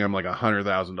with you. I think I'm like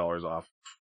 $100,000 off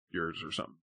yours or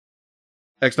something.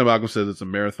 X Malcolm says it's a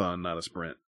marathon, not a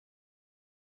sprint.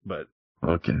 But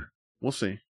okay, we'll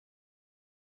see.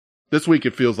 This week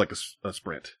it feels like a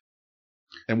sprint,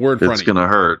 and we're in front of you. It's gonna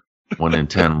hurt when in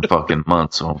 10 fucking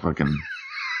months I'm fucking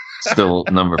still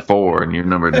number 4 and you're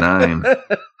number 9.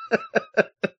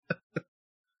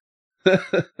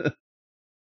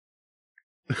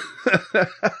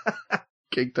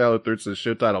 King Tyler Third says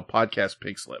show title podcast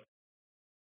Pink Slip.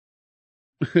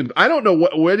 I don't know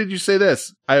where did you say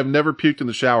this? I have never puked in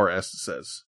the shower, Estes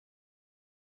says.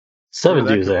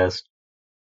 70's asked.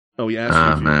 Oh, he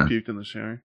asked you if you puked in the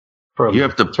shower? You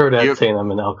have to Turdat saying I'm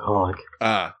an alcoholic.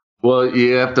 Well,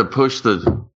 you have to push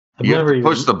the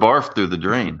the barf through the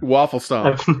drain. Waffle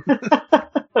stomp.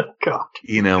 God.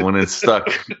 You know, when it's stuck,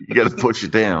 you got to push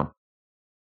it down. I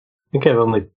think I've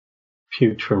only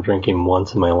puked from drinking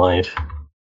once in my life.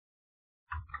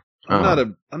 I'm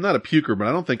not a puker, but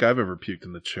I don't think I've ever puked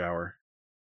in the shower.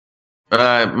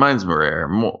 Mine's rare.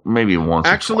 Maybe once.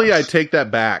 Actually, I take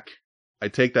that back.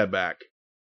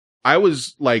 I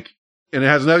was like, and it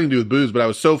has nothing to do with booze, but I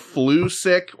was so flu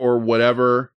sick or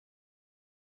whatever.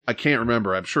 I can't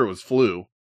remember. I'm sure it was flu,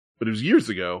 but it was years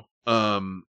ago.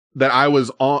 That I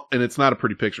was on, and it's not a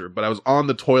pretty picture, but I was on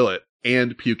the toilet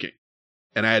and puking,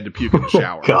 and I had to puke in the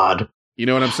shower. God, you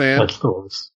know what I'm saying? That's the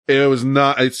worst. It was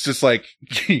not. It's just like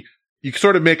you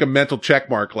sort of make a mental check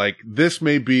mark. Like, this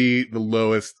may be the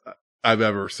lowest I've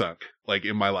ever sunk, like,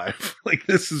 in my life. Like,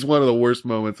 this is one of the worst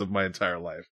moments of my entire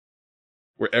life,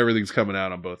 where everything's coming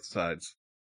out on both sides.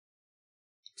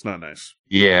 It's not nice.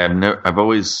 Yeah, I've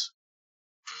always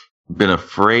been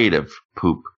afraid of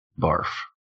barfing.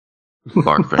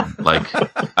 Like,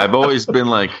 I've always been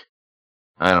like,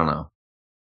 I don't know.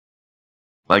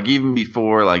 Like, even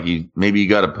before, like, maybe you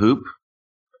got to poop,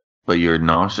 but you're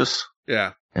nauseous.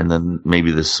 Yeah. And then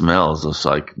maybe the smell is just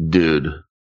like, dude,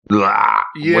 blah,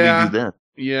 yeah. What do you do then?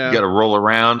 Yeah. You got to roll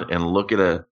around and look at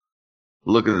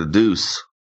the deuce.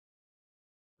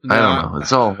 No, I don't know.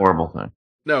 It's all a horrible thing.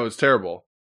 No, it's terrible.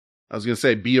 I was going to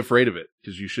say, be afraid of it,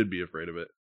 because you should be afraid of it.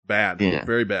 Bad. Yeah.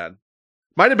 Very bad.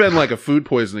 Might have been like a food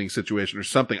poisoning situation or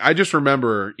something. I just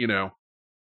remember, you know,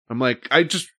 I'm like, I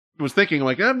just was thinking,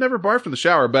 like, I've never barfed in the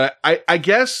shower, but I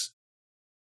guess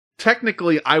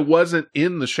technically I wasn't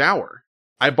in the shower.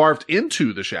 I barfed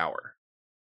into the shower,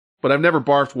 but I've never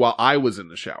barfed while I was in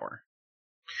the shower.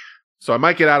 So I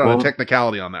might get out on a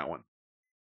technicality on that one.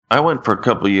 I went for a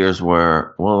couple of years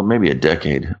where, well, maybe a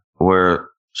decade, where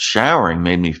showering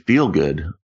made me feel good.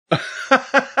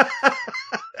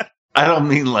 I don't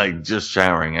mean like just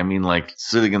showering. I mean like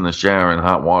sitting in the shower in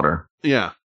hot water.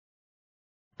 Yeah.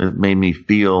 It made me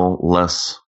feel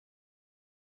less,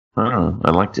 I don't know,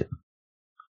 I liked it.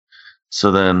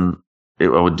 So then I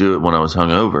would do it when I was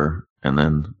hungover, and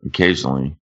then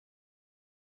occasionally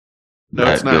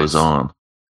that goes on.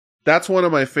 That's one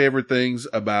of my favorite things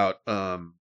about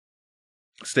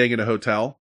staying in a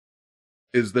hotel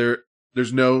is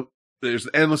there's no there's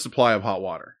an endless supply of hot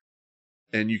water.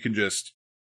 And you can just,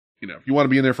 if you want to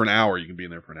be in there for an hour, you can be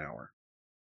in there for an hour.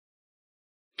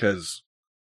 Because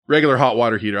regular hot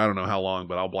water heater, I don't know how long,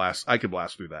 but I could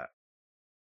blast through that.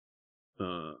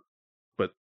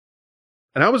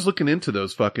 And I was looking into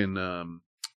those fucking,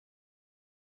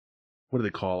 what do they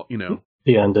call,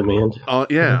 The on-demand.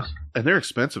 Yeah. And they're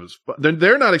expensive as fuck.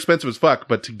 They're not expensive as fuck,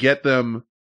 but to get them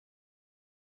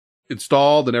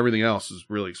installed and everything else is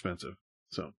really expensive.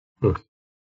 So.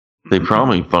 They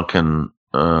probably fucking,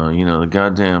 the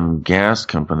goddamn gas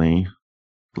company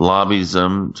lobbies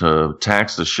them to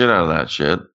tax the shit out of that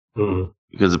shit.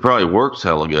 Because it probably works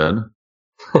hella good.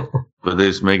 But they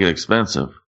just make it expensive.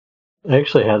 I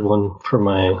actually had one for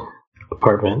my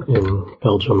apartment in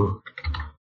Belgium.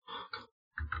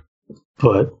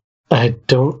 But I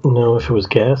don't know if it was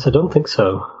gas. I don't think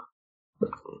so.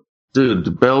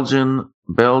 Dude, Belgium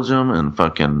and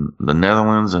fucking the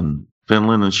Netherlands and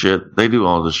Finland and shit, they do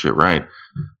all this shit right.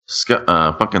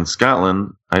 Fucking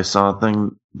Scotland, I saw a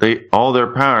thing, all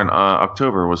their power in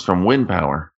October was from wind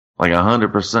power. Like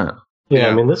 100%. Yeah,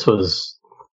 I mean, this was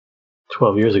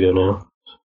 12 years ago now.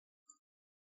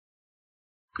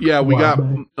 Yeah, we got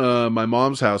my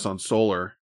mom's house on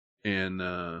solar, and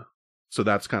so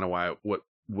that's kind of why what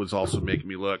was also making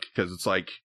me look, because it's like,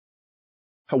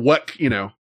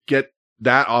 get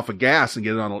that off of gas and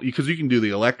get it on, because you can do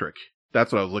the electric.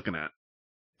 That's what I was looking at,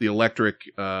 the electric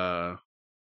on-demand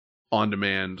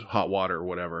hot water or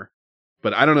whatever.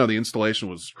 But I don't know, the installation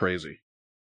was crazy.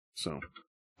 So,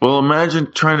 well,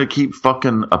 imagine trying to keep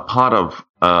fucking a pot of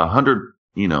 100.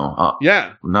 Not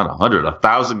 100,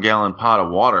 1,000-gallon pot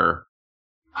of water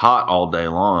hot all day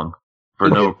long for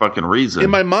no fucking reason. In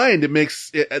my mind,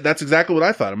 that's exactly what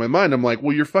I thought. In my mind, I'm like,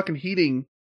 well, you're fucking heating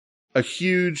a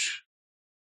huge,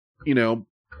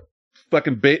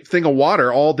 fucking thing of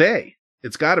water all day.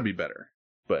 It's got to be better,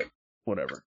 but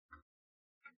whatever.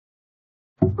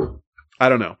 I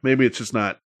don't know. Maybe it's just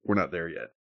we're not there yet.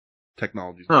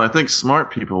 Technology. No, I think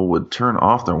smart people would turn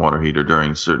off their water heater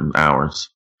during certain hours.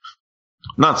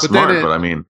 Not smart, but I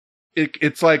mean,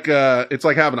 it's like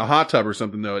having a hot tub or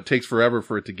something. Though it takes forever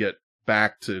for it to get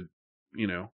back to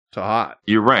to hot.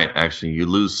 You're right. Actually, you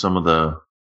lose some of the.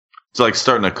 It's like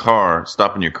stopping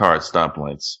your car at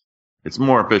stoplights. It's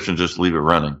more efficient just to leave it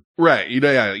running. Right.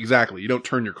 Yeah, exactly. You don't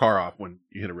turn your car off when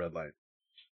you hit a red light.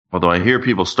 Although I hear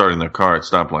people starting their car at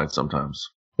stoplights sometimes.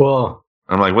 Well,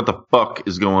 I'm like, what the fuck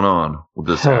is going on with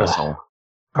this asshole?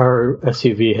 Our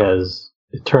SUV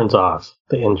it turns off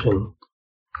the engine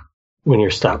when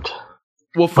you're stopped.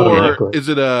 Well, it's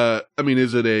a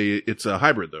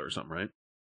hybrid though or something, right?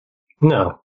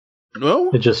 No.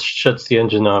 No? It just shuts the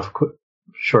engine off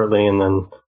shortly and then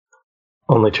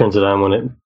only turns it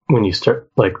on when you start,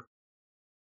 like,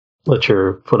 let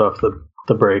your foot off the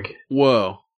brake.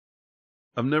 Whoa.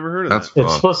 I've never heard of that.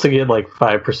 It's supposed to get like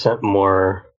 5%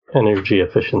 more energy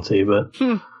efficiency, but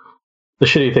the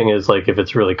shitty thing is, like, if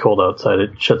it's really cold outside,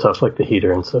 it shuts off like the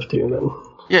heater and stuff too. Then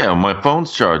yeah, my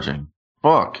phone's charging.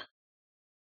 Fuck.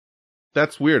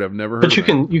 That's weird. I've never heard. But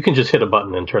you can just hit a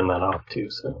button and turn that off too,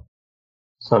 so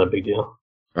it's not a big deal.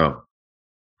 Oh,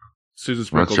 Susan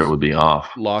Sprinkles would be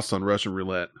off. Lost on Russian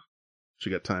roulette. She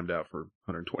got timed out for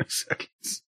 120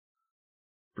 seconds.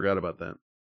 Forgot about that.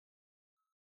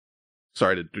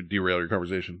 Sorry to derail your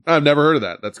conversation. I've never heard of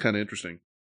that. That's kind of interesting.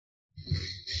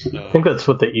 I think that's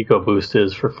what the EcoBoost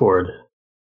is for Ford.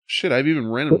 Shit, I've even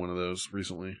rented one of those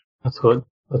recently. That's what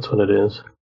it is.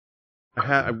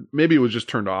 Maybe it was just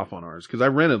turned off on ours, because I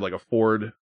rented like a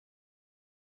Ford.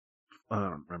 I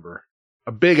don't remember.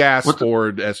 A big ass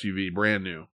Ford SUV, brand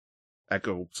new,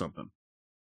 Echo something.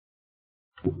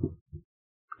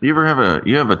 You have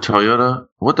a Toyota?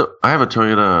 I have a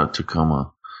Toyota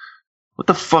Tacoma. What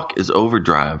the fuck is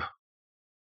overdrive?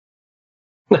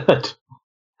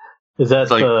 Is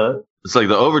that it's like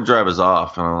the overdrive is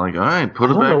off, and I'm like, all right, put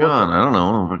it back on. I don't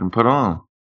know if I can put on.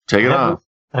 Take it off.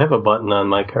 I have a button on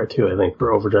my car too, I think,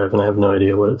 for overdrive, and I have no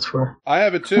idea what it's for. I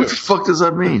have it too. What the fuck does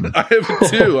that mean? I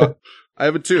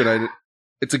have it too. And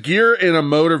it's a gear in a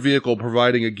motor vehicle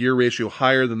providing a gear ratio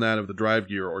higher than that of the drive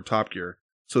gear or top gear,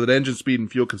 so that engine speed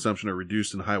and fuel consumption are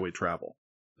reduced in highway travel.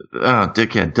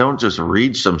 Dickhead, don't just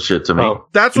read some shit to me. Oh,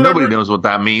 that's what nobody knows what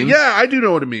that means. Yeah, I do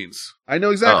know what it means. I know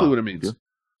exactly what it means. Yeah.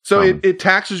 So it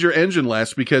taxes your engine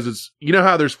less, because it's,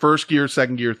 how there's first gear,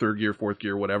 second gear, third gear, fourth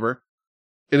gear, whatever.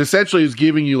 It essentially is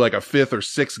giving you like a fifth or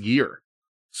sixth gear.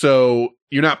 So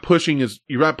you're not pushing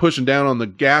down on the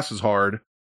gas as hard.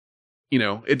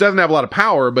 It doesn't have a lot of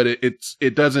power, but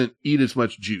it doesn't eat as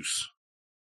much juice.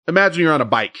 Imagine you're on a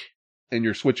bike and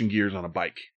you're switching gears on a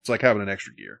bike. It's like having an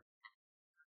extra gear.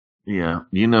 Yeah.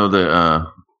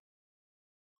 The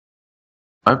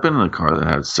I've been in a car that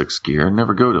had 6 gear. I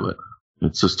never go to it.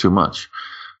 It's just too much.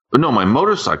 But no, my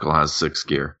motorcycle has 6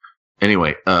 gear.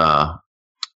 Anyway,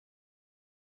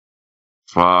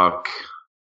 fuck.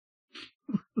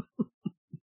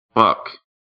 What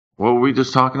were we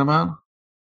just talking about?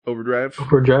 Overdrive.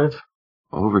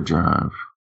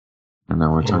 And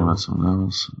now we're talking about something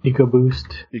else.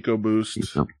 EcoBoost.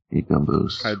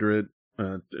 EcoBoost. Hydrant.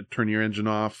 Turn your engine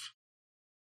off.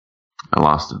 I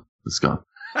lost it. It's gone.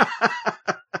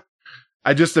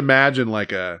 I just imagine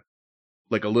like a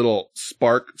little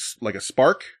spark, like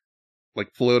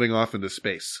floating off into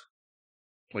space,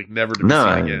 like never to be seen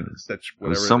again. That's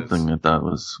whatever it was something that thought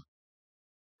was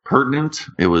pertinent.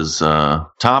 It was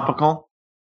topical,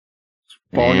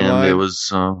 and it was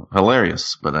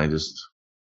hilarious. But I just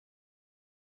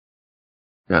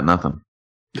got nothing.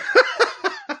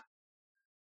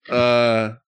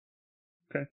 Okay.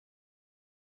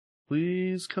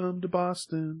 Please come to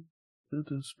Boston.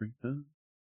 To Springtown.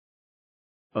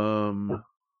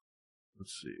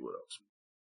 Let's see what else.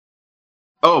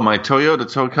 Oh, my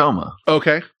Toyota Tacoma.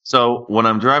 Okay. So when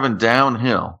I'm driving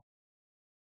downhill,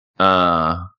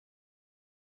 and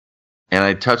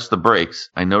I touch the brakes,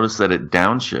 I notice that it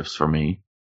downshifts for me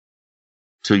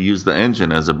to use the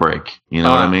engine as a brake. You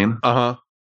know what I mean? Uh-huh.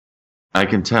 I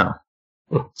can tell.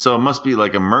 So it must be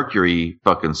like a mercury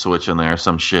fucking switch in there,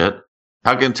 some shit.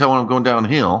 How can I tell when I'm going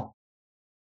downhill?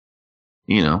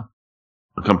 You know,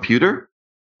 a computer?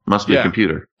 Must be a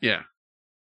computer. Yeah.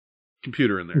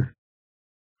 Computer in there.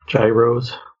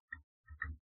 Gyros.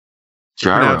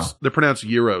 Gyro. They're pronounced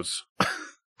gyros.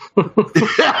 Thought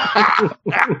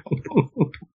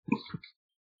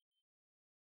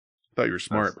you were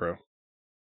smart, bro.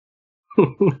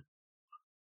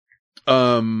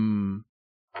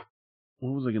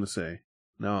 What was I going to say?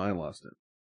 No, I lost it.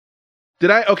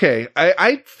 Did I? Okay.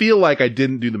 I feel like I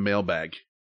didn't do the mailbag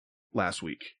last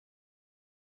week.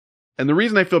 And the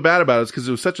reason I feel bad about it is because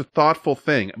it was such a thoughtful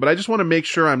thing. But I just want to make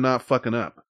sure I'm not fucking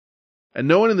up. And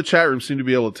no one in the chat room seemed to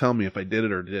be able to tell me if I did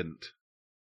it or didn't.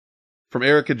 From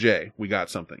Erica J, we got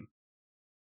something.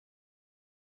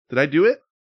 Did I do it?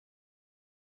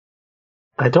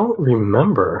 I don't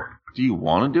remember. Do you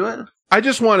want to do it? I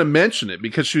just want to mention it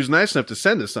because she was nice enough to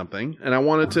send us something, and I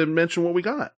wanted to mention what we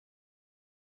got.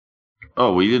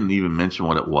 Oh, we didn't even mention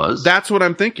what it was? That's what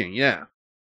I'm thinking, yeah.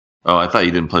 Oh, I thought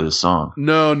you didn't play the song.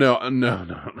 No.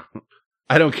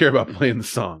 I don't care about playing the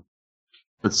song.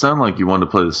 It sounded like you wanted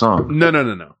to play the song.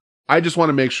 No. I just want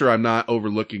to make sure I'm not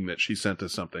overlooking that she sent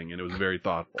us something, and it was very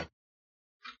thoughtful.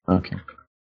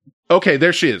 Okay,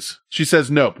 there she is. She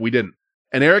says, nope, we didn't.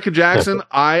 And Erica Jackson,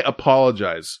 I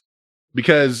apologize.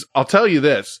 Because I'll tell you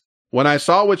this. When I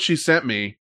saw what she sent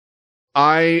me,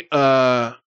 I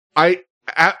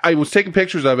was taking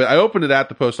pictures of it. I opened it at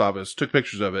the post office, took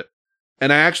pictures of it.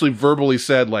 And I actually verbally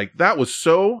said, like, that was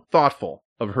so thoughtful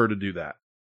of her to do that.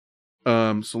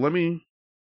 So let me...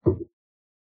 Are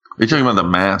you talking about the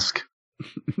mask?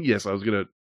 Yes, I was going to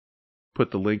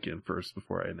put the link in first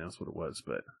before I announce what it was,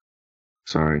 but...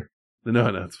 Sorry. No,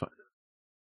 it's fine.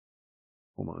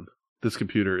 Hold on. This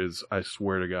computer is, I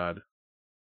swear to God.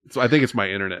 I think it's my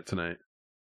internet tonight.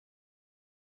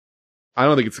 I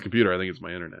don't think it's the computer. I think it's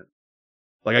my internet.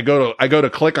 Like I go to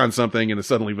click on something and it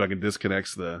suddenly fucking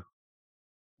disconnects the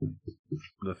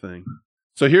thing.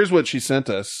 So here's what she sent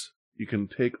us. You can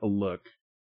take a look.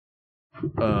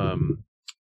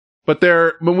 But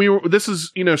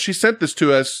she sent this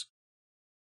to us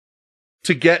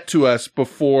to get to us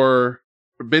before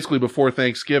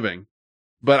Thanksgiving.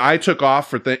 But I took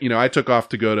off I took off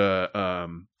to go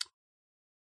to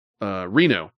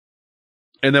Reno.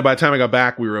 And then by the time I got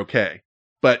back, we were okay.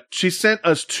 But she sent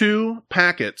us 2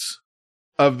 packets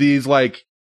of these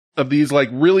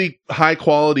really high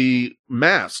quality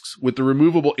masks with the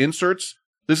removable inserts.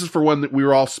 This is for when we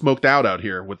were all smoked out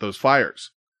here with those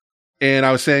fires. And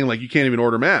I was saying, like, you can't even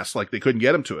order masks. Like, they couldn't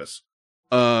get them to us.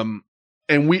 And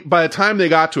by the time they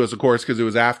got to us, of course, because it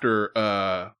was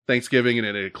after Thanksgiving and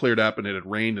it had cleared up and it had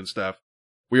rained and stuff,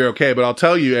 we were okay. But I'll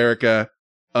tell you, Erica,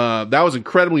 that was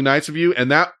incredibly nice of you.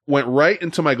 And that went right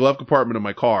into my glove compartment of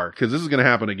my car because this is going to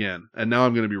happen again. And now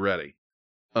I'm going to be ready.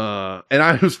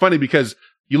 It was funny because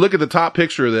you look at the top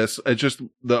picture of this, it's just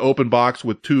the open box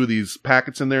with 2 of these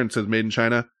packets in there and it says made in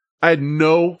China. I had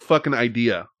no fucking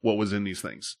idea what was in these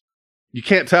things. You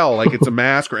can't tell like it's a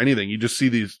mask or anything. You just see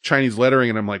these Chinese lettering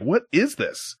and I'm like, what is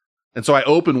this? And so I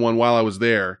opened one while I was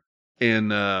there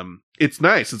and, it's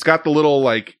nice. It's got the little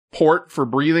like port for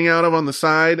breathing out of on the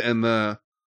side and the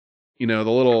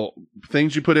little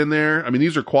things you put in there. I mean,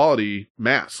 these are quality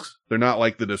masks. They're not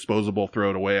like the disposable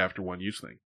throw it away after one use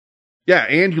thing. Yeah.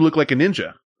 And you look like a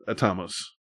ninja, Atamos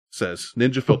says.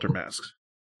 Ninja filter masks.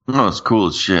 No, it's cool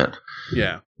as shit.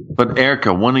 Yeah. But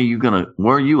Erica, where are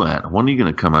you at? When are you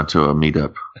gonna come out to a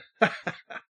meetup?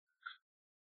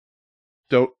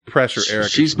 Don't pressure Erica.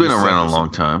 She's been around a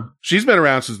long time. She's been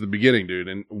around since the beginning, dude.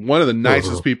 And one of the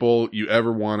nicest people you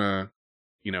ever want to,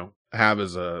 have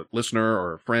as a listener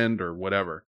or a friend or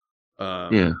whatever.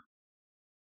 Yeah.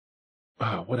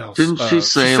 Oh, what else? Didn't she say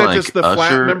she sent like us the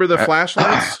Usher? remember the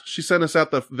flashlights? She sent us out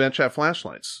the vent chat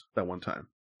flashlights that one time.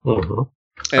 Mm-hmm.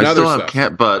 And I other still have stuff.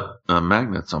 cat butt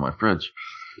magnets on my fridge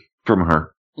from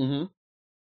her. Mm-hmm.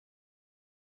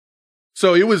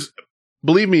 So it was,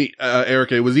 believe me,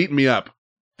 Erica, it was eating me up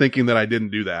thinking that I didn't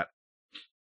do that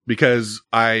because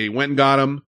I went and got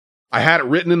them. I had it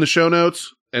written in the show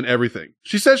notes and everything.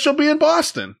 She says she'll be in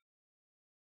Boston.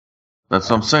 That's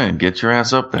what I'm saying. Get your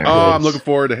ass up there. Oh, I'm looking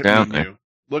forward to Down meeting there. you.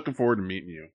 Looking forward to meeting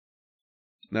you.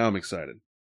 Now I'm excited.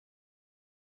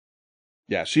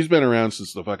 Yeah, she's been around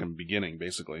since the fucking beginning,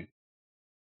 basically.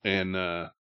 And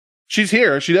she's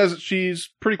here. She's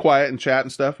pretty quiet and chat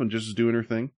and stuff and just doing her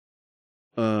thing.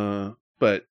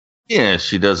 But yeah,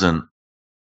 she doesn't.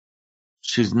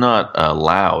 She's not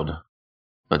loud,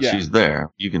 but Yeah. she's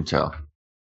there. You can tell.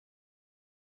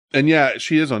 and yeah,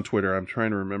 she is on Twitter. I'm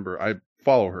trying to remember. I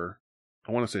follow her.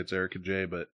 I want to say it's Erica J,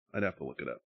 but I'd have to look it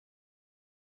up.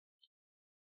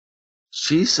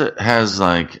 She has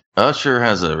like Usher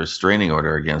has a restraining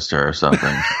order against her or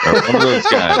something. Or one of those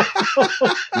guys.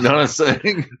 You know what I'm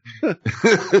saying?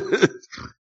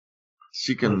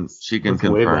 she can That's way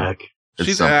confirm. back. It's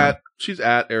She's something.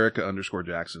 at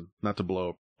Erica_Jackson. Not to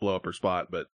blow up her spot,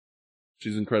 but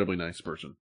she's an incredibly nice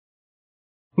person.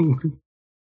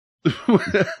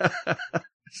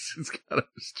 She's got a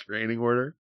restraining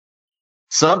order.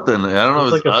 Something. I don't know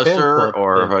if It's it's like a fan Usher club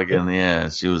or thing. fucking yeah.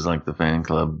 She was like the fan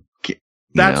club.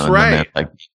 That's and then right. like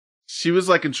She was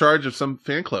like in charge of some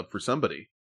fan club for somebody,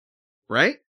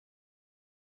 right?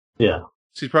 Yeah.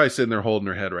 She's probably sitting there holding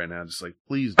her head right now, just like,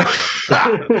 please don't fucking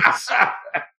talk about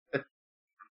this.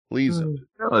 Please don't.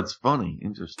 no, it's funny,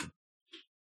 interesting.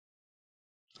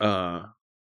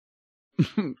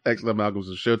 Excellent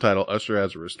Malcolm's show title, Usher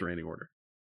has a restraining order.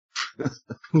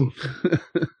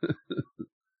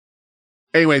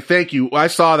 Anyway, thank you. I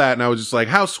saw that and I was just like,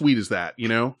 how sweet is that? You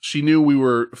know, she knew we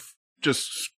were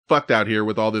just fucked out here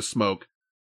with all this smoke.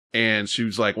 And she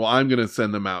was like, well, I'm going to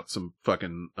send them out some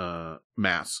fucking,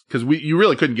 masks. Cause you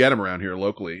really couldn't get them around here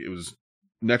locally. It was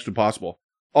next to impossible.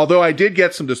 Although I did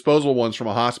get some disposable ones from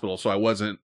a hospital. So I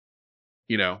wasn't,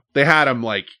 they had them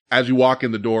like, as you walk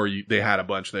in the door, they had a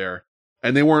bunch there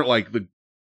and they weren't like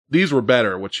these were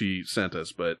better, what she sent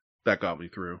us, but that got me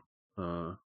through.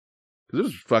 Cause it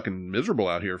was fucking miserable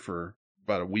out here for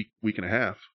about a week and a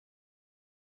half.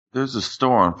 There's a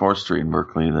store on 4th Street in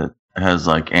Berkeley that has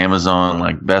like Amazon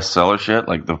like bestseller shit,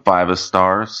 like the 5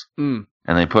 stars, and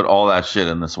they put all that shit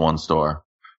in this one store.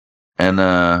 And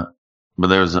but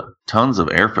there's tons of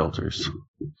air filters,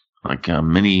 like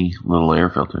mini little air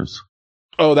filters.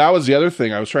 Oh, that was the other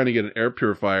thing. I was trying to get an air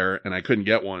purifier and I couldn't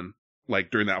get one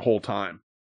like during that whole time.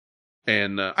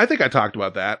 And I think I talked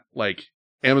about that. Like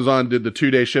Amazon did the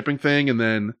 2-day shipping thing and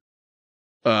then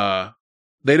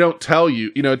they don't tell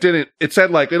you, it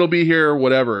said like it'll be here or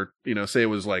whatever, say it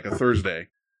was like a Thursday.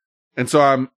 And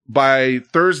so by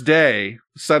Thursday,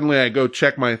 suddenly I go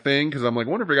check my thing because I'm like,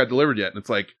 I wonder if it got delivered yet. And it's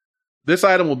like, this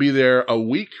item will be there a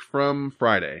week from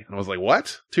Friday. And I was like,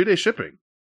 what? 2-day shipping.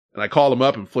 And I called them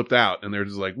up and flipped out. And they're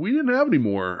just like, we didn't have any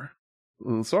more.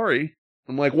 Sorry.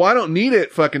 I'm like, well, I don't need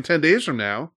it fucking 10 days from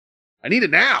now. I need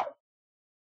it now.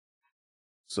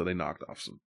 So they knocked off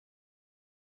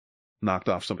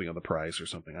something on the price or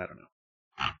something. I don't know.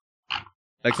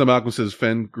 XM Malcolm says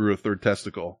Fenn grew a 3rd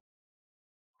testicle.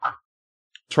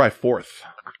 Try 4th.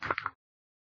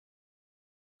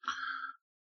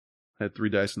 I had 3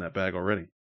 dice in that bag already.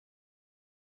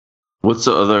 What's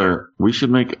the other? I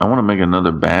want to make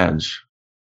another badge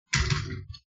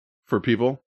For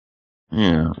people?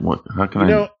 Yeah. How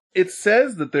can I? It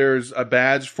says that there's a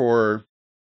badge for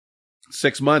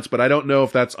 6 months, but I don't know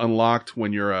if that's unlocked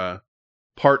when you're a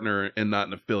partner and not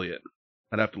an affiliate.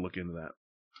 I'd have to look into that.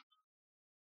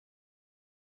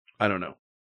 I don't know.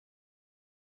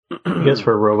 I guess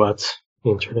for robots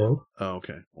being turned out. Oh,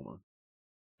 okay. Hold on.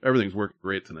 Everything's working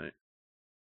great tonight.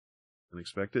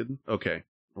 Unexpected? Okay.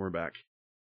 We're back.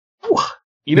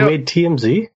 You made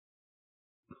TMZ?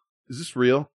 Is this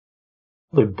real?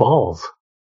 Holy balls.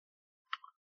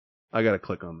 I gotta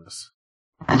click on this.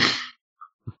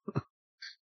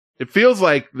 It feels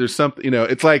like there's something,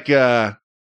 it's like when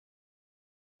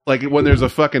there's a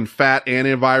fucking fat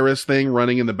antivirus thing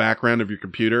running in the background of your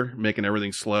computer, making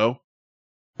everything slow.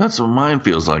 That's what mine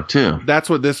feels like too. That's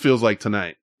what this feels like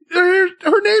tonight.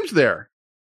 Her name's there.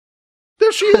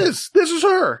 There she is. This is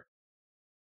her.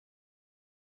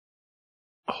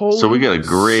 Holy So we got a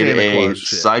grade Santa A Claus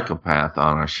shit. psychopath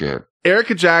on our shit.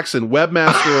 Erica Jackson,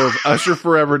 webmaster of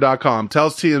UsherForever.com,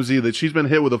 tells TMZ that she's been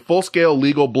hit with a full-scale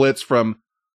legal blitz from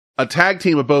a tag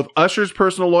team of both Usher's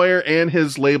personal lawyer and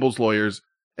his label's lawyers,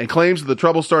 and claims that the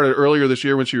trouble started earlier this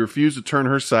year when she refused to turn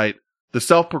her site, the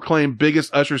self-proclaimed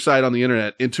biggest Usher site on the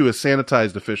internet, into a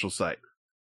sanitized official site.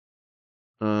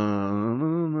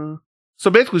 So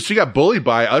basically, she got bullied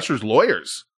by Usher's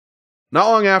lawyers. Not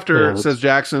long after, says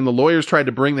Jackson, the lawyers tried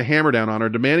to bring the hammer down on her,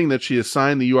 demanding that she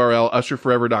assign the URL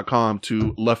UsherForever.com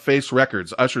to LaFace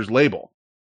Records, Usher's label,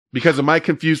 because it might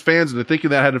confuse fans into thinking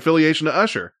that had an affiliation to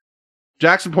Usher.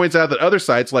 Jackson points out that other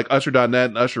sites like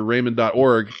Usher.net and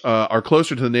UsherRaymond.org are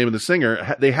closer to the name of the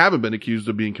singer. They haven't been accused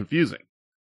of being confusing.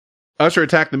 Usher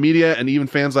attacked the media and even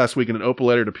fans last week in an open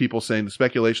letter to people saying the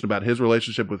speculation about his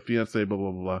relationship with fiancé, blah,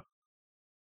 blah, blah, blah.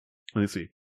 Let me see.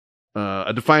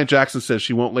 A defiant Jackson says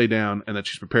she won't lay down and that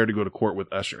she's prepared to go to court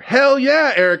with Usher. Hell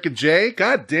yeah, Erica J.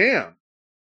 God damn.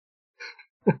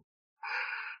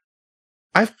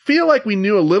 I feel like we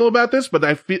knew a little about this, but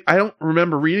I don't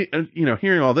remember reading,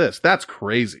 hearing all this. That's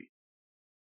crazy.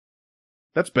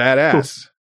 That's badass.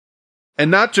 And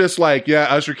not just like, yeah,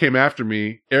 Usher came after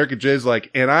me. Erica J's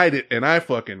like, and I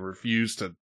fucking refused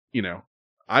to,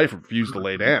 I refused to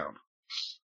lay down.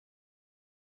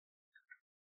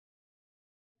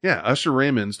 Yeah, Usher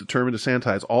Raymond's determined to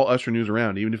sanitize all Usher news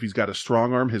around, even if he's got to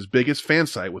strong-arm his biggest fan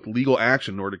site with legal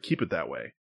action in order to keep it that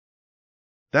way.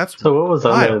 That's so what was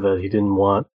on wild. there that he didn't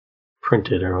want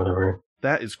printed or whatever?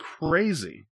 That is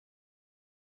crazy.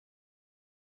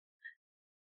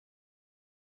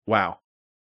 Wow.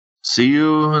 See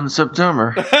you in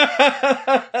September.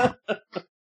 I'm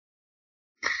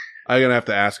gonna have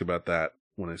to ask about that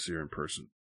when I see her in person.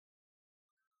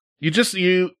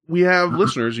 We have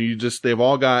listeners and they've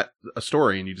all got a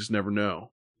story and you just never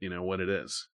know, what it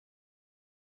is.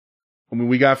 I mean,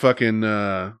 we got fucking,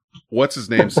 what's his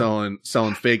name selling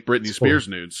fake Britney Spears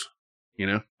nudes,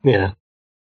 Yeah.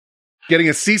 Getting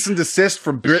a cease and desist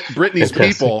from Britney's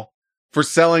people for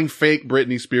selling fake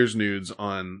Britney Spears nudes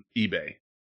on eBay.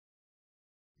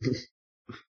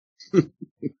 And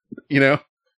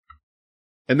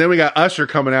then we got Usher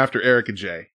coming after Erica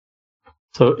J.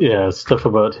 So, yeah, stuff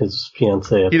about his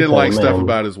fiancée. He didn't like stuff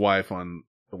about his wife on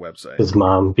the website. His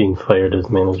mom being fired as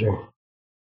manager.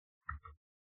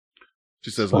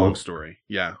 She says, long story.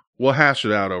 Yeah. We'll hash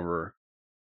it out over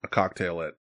a cocktail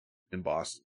in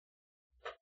Boston.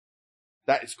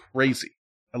 That is crazy.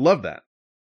 I love that.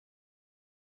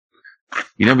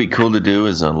 It'd be cool to do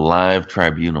is a live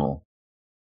tribunal.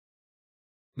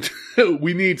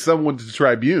 We need someone to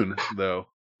tribune, though.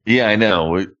 Yeah, I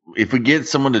know. If we get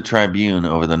someone to tribune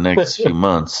over the next few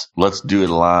months, let's do it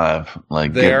live.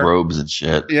 Like, get robes and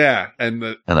shit. Yeah. And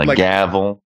a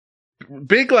gavel.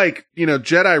 Big,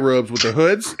 Jedi robes with the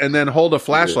hoods, and then hold a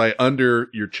flashlight under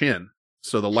your chin.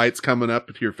 So the light's coming up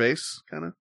to your face, kind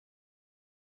of.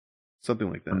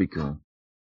 Something like that. That'd be cool.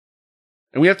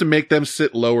 And we have to make them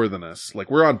sit lower than us.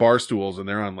 Like, we're on bar stools, and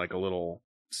they're on, a little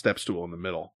step stool in the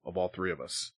middle of all three of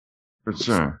us. For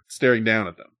sure. Staring down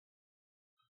at them.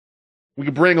 We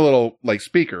could bring a little,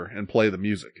 speaker and play the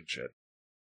music and shit.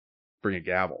 Bring a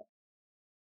gavel.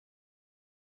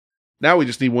 Now we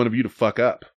just need one of you to fuck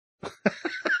up.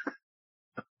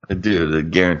 Dude, I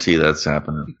guarantee that's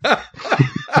happening.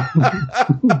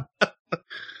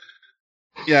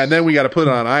 Yeah, and then we got to put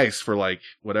it on ice for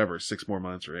 6 more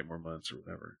months or 8 more months or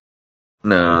whatever.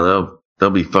 No,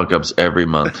 there'll be fuck ups every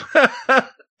month.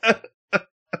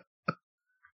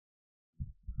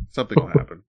 Something will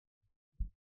happen.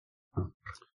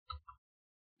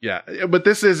 Yeah, but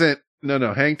this isn't,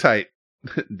 no, hang tight,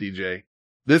 DJ.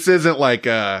 This isn't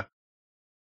a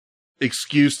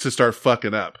excuse to start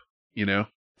fucking up, to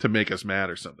make us mad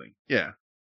or something. Yeah.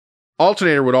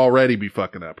 Alternator would already be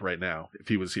fucking up right now if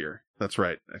he was here. That's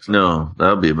right. Excellent. No, that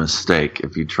would be a mistake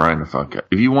if you're trying to fuck up.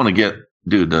 If you want to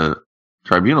the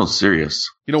tribunal's serious.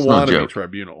 You don't want to be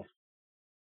tribunal.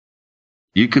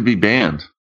 You could be banned.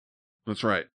 That's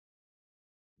right.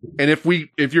 And if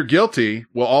you're guilty,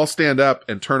 we'll all stand up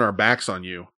and turn our backs on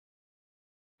you,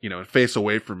 and face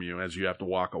away from you as you have to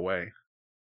walk away.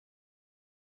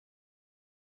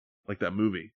 Like that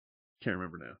movie. Can't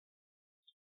remember now.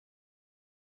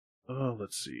 Oh,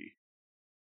 let's see.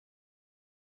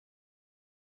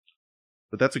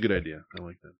 But that's a good idea. I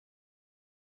like that.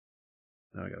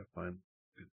 Now I gotta find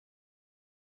a good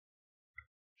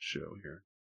show here.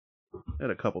 I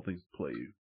had a couple things to play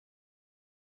you.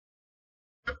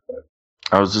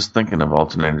 I was just thinking of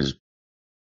alternators.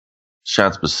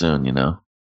 Shots bassoon,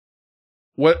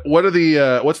 What are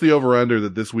the what's the over under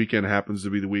that this weekend happens to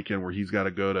be the weekend where he's got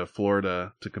to go to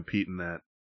Florida to compete in that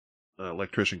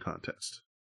electrician contest?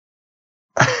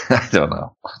 I don't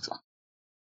know. I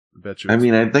bet you. I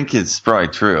mean, I think it's probably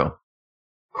true.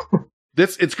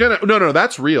 It's gonna no,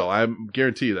 that's real. I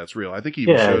guarantee you that's real. I think he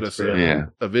even showed us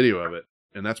a video of it,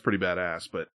 and that's pretty badass.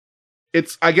 But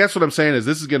I guess what I'm saying is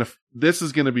this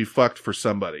is gonna be fucked for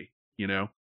somebody, you know?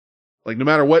 Like no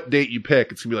matter what date you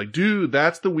pick, it's gonna be like, dude,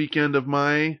 that's the weekend of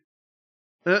my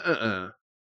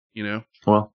you know?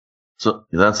 Well, so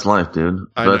that's life, dude.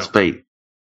 That's fate.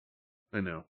 I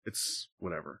know. It's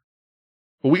whatever.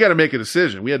 But we got to make a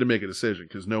decision. We had to make a decision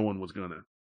because no one was gonna.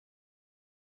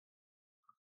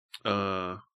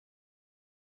 Let's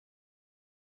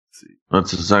see.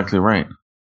 That's exactly right.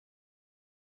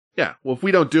 Yeah. Well, if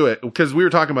we don't do it, because we were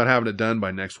talking about having it done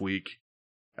by next week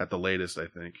at the latest, I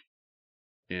think.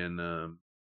 And,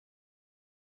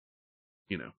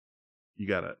 you know,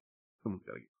 someone's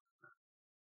gotta get.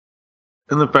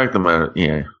 And the fact of the matter,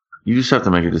 yeah, you just have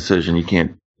to make a decision. You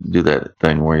can't do that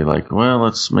thing where you're like, well,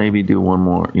 let's maybe do one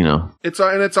more, you know. It's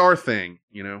our thing,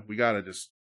 you know. We gotta just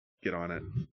get on it.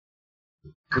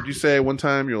 What'd you say one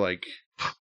time? You're like, you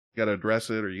gotta address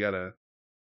it, or you gotta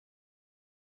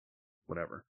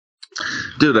whatever.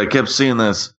 Dude, I kept seeing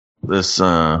this. You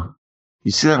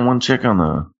see that one chick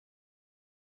on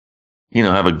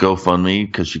have a GoFundMe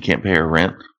because she can't pay her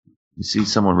rent? You see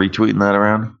someone retweeting that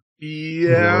around?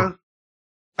 Yeah.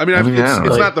 I mean,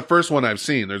 it's not the first one I've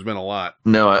seen. There's been a lot.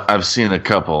 No, I've seen a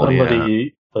couple.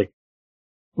 Somebody, like,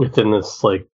 within this,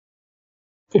 like,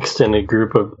 extended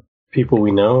group of people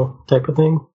we know type of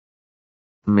thing?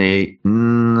 I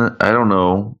don't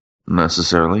know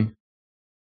necessarily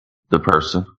the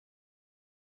person.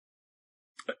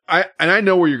 I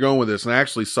know where you're going with this, and I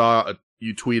actually saw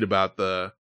you tweet about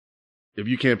if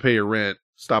you can't pay your rent,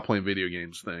 stop playing video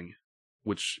games thing.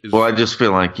 Which is I just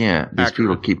feel like, these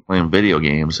people keep playing video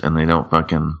games and they don't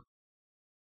fucking.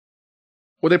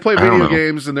 Well, they play video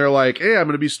games and they're like, hey, I'm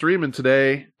going to be streaming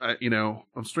today.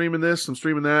 I'm streaming this, I'm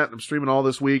streaming that, I'm streaming all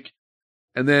this week.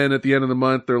 And then at the end of the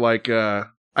month, they're like, I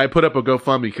put up a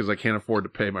GoFundMe because I can't afford to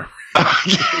pay my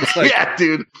rent. Like, yeah,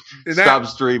 dude. Stop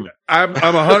streaming. I'm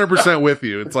 100% with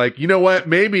you. It's like, you know what?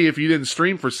 Maybe if you didn't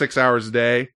stream for 6 hours a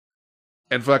day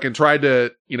and fucking tried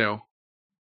to,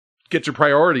 get your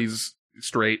priorities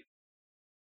straight.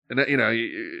 And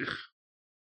it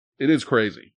is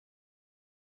crazy.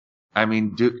 I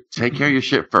mean, take care of your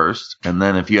shit first, and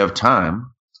then if you have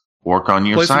time, work on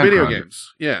your side video project.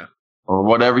 Games. Yeah. Or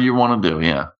whatever you want to do,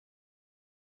 yeah.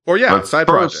 Or but side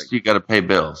first, project. You got to pay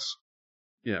bills.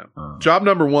 Yeah. Job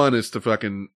number one is to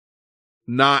fucking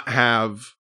not have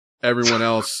everyone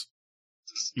else,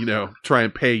 try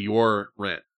and pay your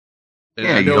rent.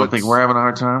 And you don't think we're having a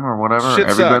hard time or whatever? Shit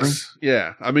everybody? Sucks.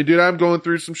 Yeah. I mean, dude, I'm going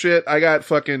through some shit. I got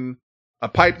fucking a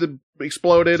pipe that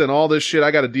exploded and all this shit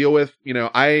I got to deal with.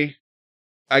 I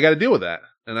got to deal with that.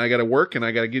 And I got to work and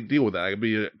I got to deal with that. I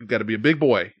got to be a big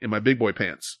boy in my big boy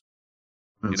pants.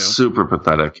 It's super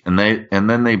pathetic. And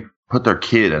then they put their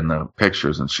kid in the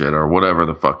pictures and shit or whatever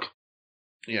the fuck.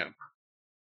 Yeah.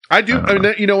 I do. I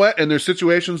mean, you know what? And there's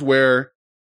situations where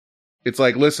it's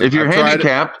like, listen, if you're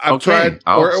handicapped, I'll send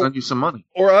you some money.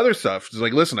 Or other stuff. It's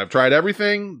like, listen, I've tried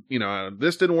everything.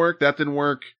 This didn't work. That didn't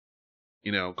work.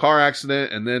 Car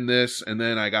accident and then this and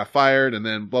then I got fired and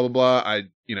then blah, blah, blah.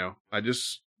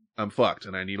 I'm fucked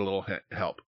and I need a little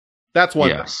help. That's one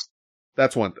thing.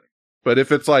 That's one thing. But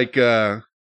if it's like, I'm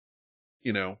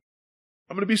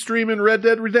going to be streaming Red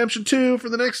Dead Redemption 2 for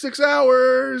the next 6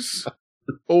 hours.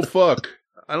 Oh, fuck.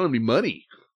 I don't have any money.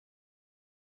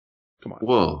 Come on.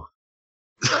 Whoa.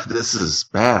 This is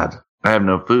bad. I have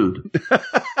no food.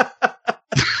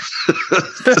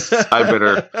 I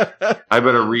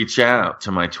better reach out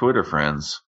to my Twitter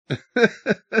friends.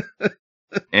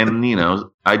 And,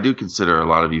 I do consider a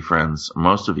lot of you friends,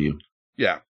 most of you.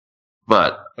 Yeah.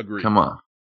 But, agreed. Come on.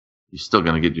 You're still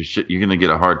going to get your shit. You're going to get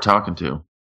a hard talking to.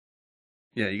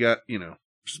 Yeah, you got,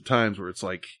 some times where it's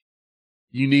like,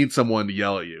 you need someone to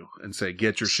yell at you and say,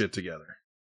 get your shit together.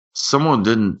 Someone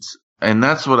didn't, and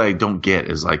that's what I don't get,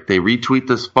 is like, they retweet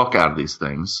this fuck out of these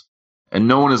things, and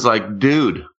no one is like,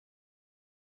 dude,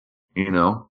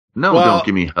 don't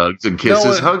give me hugs and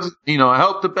kisses. Hugs, I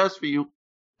hope the best for you.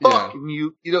 Yeah. Fucking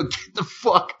you, get the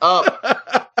fuck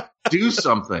up. Do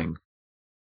something.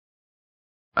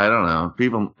 I don't know.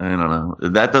 I don't know.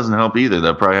 That doesn't help either.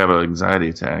 They'll probably have an anxiety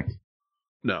attack.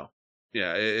 No.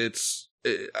 Yeah,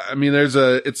 I mean, there's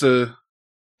a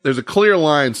clear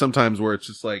line sometimes where it's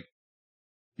just like,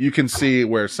 you can see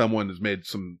where someone has made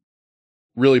some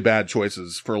really bad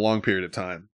choices for a long period of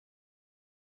time.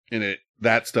 And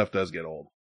that stuff does get old.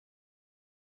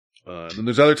 And then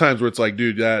there's other times where it's like,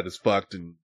 dude, that is fucked,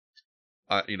 and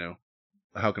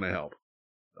how can I help?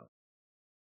 So.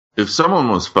 If someone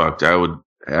was fucked, I would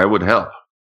help.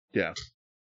 Yeah.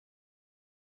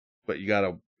 But you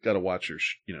gotta watch your,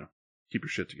 keep your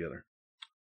shit together.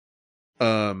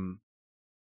 Anyway,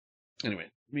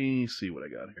 let me see what I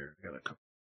got here. I got a couple.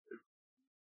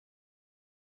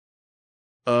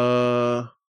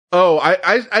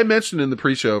 I mentioned in the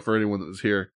pre-show for anyone that was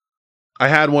here, I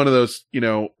had one of those,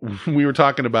 we were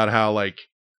talking about how the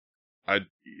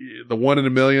 1 in a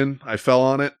million, I fell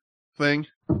on it thing.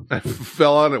 I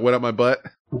fell on it, went up my butt.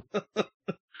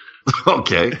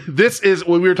 Okay. This is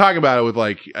when we were talking about it with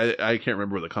I can't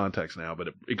remember the context now, but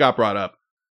it got brought up.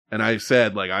 And I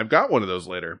said, I've got one of those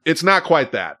later. It's not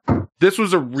quite that. This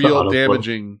was a real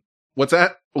damaging. What's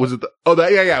that? Was it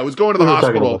yeah. I was going to the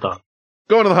hospital.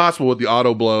 Going to the hospital with the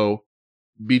auto blow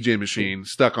BJ machine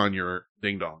stuck on your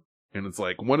ding dong. And it's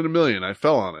 1 in a million. I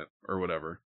fell on it or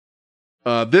whatever.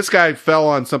 This guy fell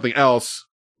on something else,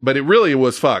 but it really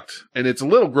was fucked. And it's a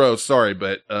little gross. Sorry,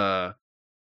 but,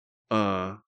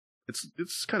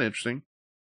 it's kind of interesting.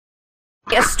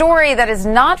 A story that is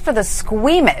not for the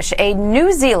squeamish. A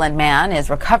New Zealand man is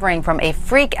recovering from a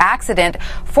freak accident.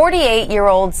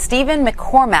 48-year-old Stephen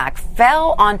McCormack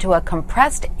fell onto a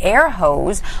compressed air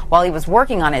hose while he was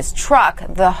working on his truck.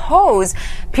 The hose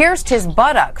pierced his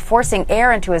buttock, forcing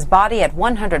air into his body at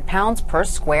 100 pounds per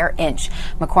square inch.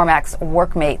 McCormack's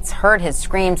workmates heard his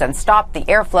screams and stopped the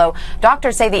airflow.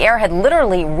 Doctors say the air had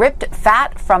literally ripped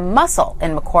fat from muscle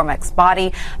in McCormack's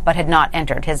body, but had not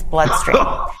entered his bloodstream.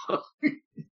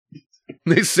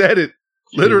 They said it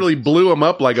literally blew him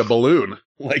up like a balloon.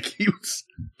 He was.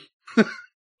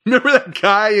 Remember that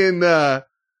guy in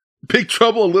Big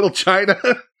Trouble in Little China?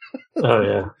 Oh,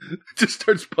 yeah. Just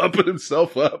starts pumping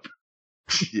himself up.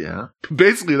 Yeah.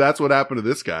 Basically, that's what happened to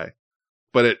this guy.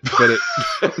 But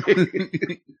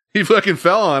he fucking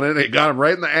fell on it and it got him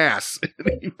right in the ass.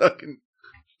 And he fucking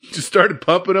just started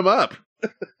pumping him up.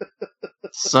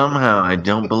 Somehow, I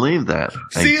don't believe that.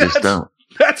 See, I just don't.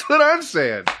 That's what I'm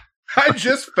saying. I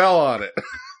just fell on it.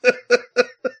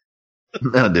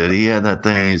 No, dude, he had that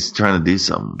thing. He's trying to do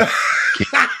something.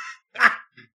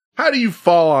 How do you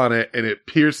fall on it and it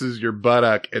pierces your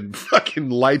buttock and fucking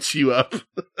lights you up?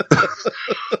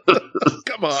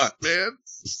 Come on, man.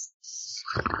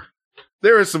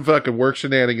 There is some fucking work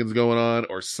shenanigans going on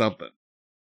or something.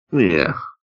 Yeah.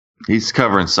 He's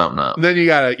covering something up. And then you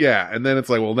gotta, and then it's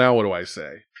well, now what do I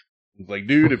say? It's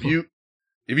dude, if you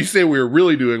say we're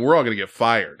really doing, we're all gonna get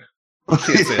fired. You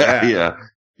can't say that. Yeah.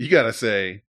 You gotta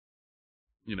say,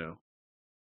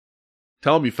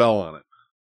 tell him you fell on it.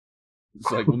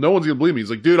 It's well, no one's gonna believe me.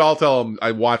 He's dude, I'll tell him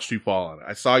I watched you fall on it.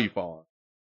 I saw you fall on it.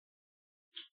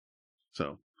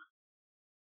 So,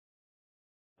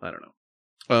 I don't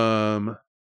know.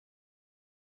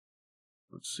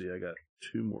 Let's see. I got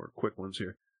 2 more quick ones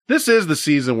here. This is the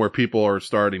season where people are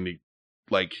starting to,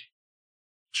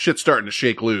 shit's starting to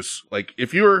shake loose.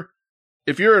 If you're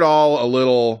at all a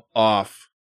little off,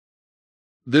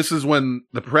 this is when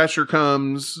the pressure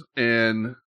comes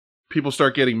and people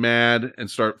start getting mad and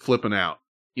start flipping out.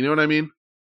 You know what I mean?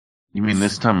 You mean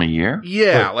this time of year?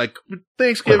 Yeah,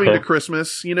 Thanksgiving to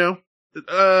Christmas, Sure.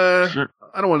 I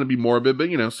don't want to be morbid, but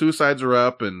suicides are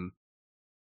up and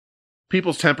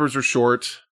people's tempers are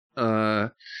short.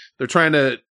 They're trying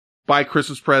to buy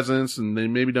Christmas presents and they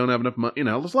maybe don't have enough money.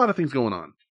 There's a lot of things going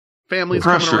on. Families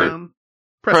coming around.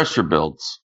 Pressure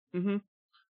builds. Mm-hmm.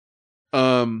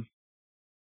 And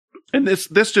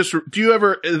this just, do you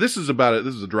ever, this is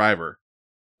a driver,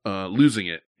 losing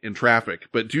it in traffic,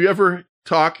 but do you ever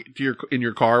talk to in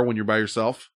your car when you're by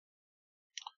yourself?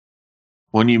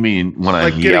 What do you mean when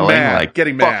I'm getting yelling? Mad,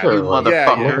 getting mad. You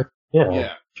motherfucker.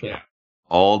 Yeah.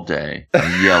 All day.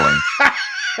 I'm yelling.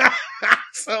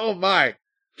 So am I.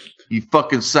 You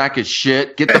fucking sack of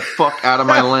shit. Get the fuck out of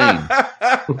my lane.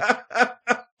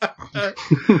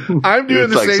 I'm doing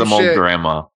the same some shit old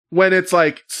grandma. when it's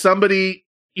somebody,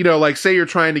 say you're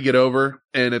trying to get over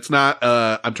and it's not,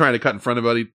 I'm trying to cut in front of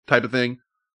anybody type of thing,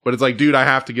 but it's dude, I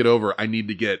have to get over. I need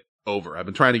to get over. I've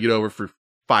been trying to get over for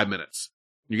 5 minutes.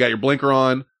 You got your blinker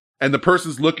on and the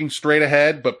person's looking straight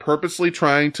ahead, but purposely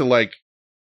trying to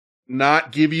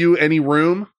not give you any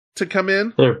room to come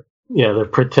in. They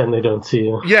pretend they don't see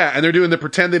you. Yeah, and they're doing the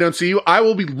pretend they don't see you. I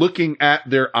will be looking at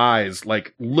their eyes,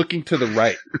 looking to the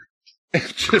right, and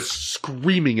just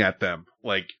screaming at them,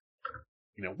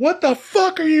 what the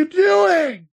fuck are you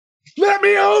doing? Let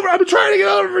me over! I've been trying to get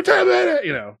over for 10 minutes,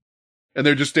 And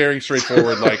they're just staring straight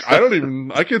forward,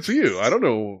 I can't see you. I don't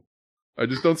know. I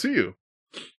just don't see you.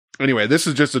 Anyway, this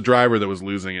is just a driver that was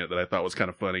losing it that I thought was kind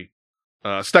of funny.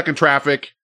 Stuck in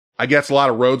traffic. I guess a lot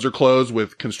of roads are closed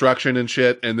with construction and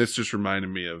shit. And this just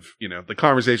reminded me of, you know, the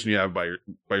conversation you have by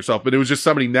yourself, but it was just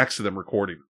somebody next to them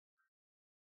recording.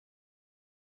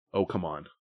 Oh, come on.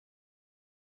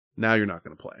 Now you're not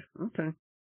going to play. Okay.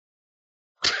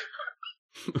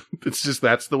 It's just,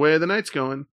 that's the way the night's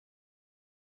going.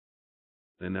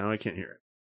 And now I can't hear it.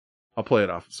 I'll play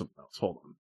it off of something else. Hold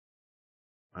on.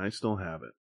 I still have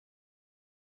it.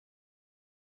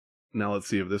 Now let's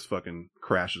see if this fucking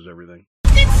crashes everything.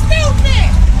 It's stupid!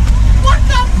 What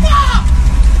the fuck?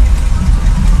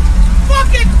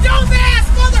 Fucking dumbass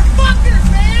motherfuckers,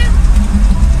 man!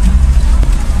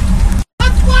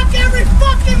 Let's walk every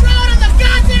fucking road on the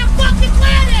goddamn fucking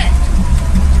planet!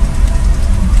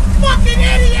 Fucking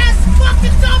idiot!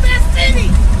 Fucking dumbass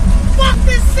city! Fuck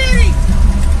this city!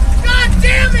 God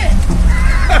damn it!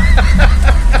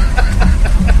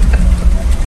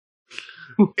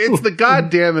 It's the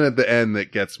goddamn it at the end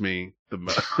that gets me the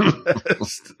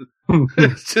most.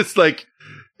 It's just like,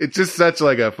 it's just such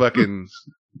like a fucking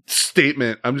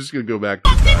statement. I'm just gonna go back.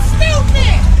 Fucking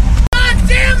stupid! God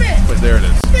damn it! But there it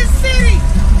is. This city!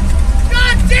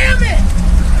 God damn it!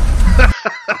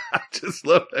 I just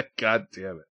love that. God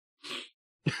damn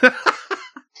it.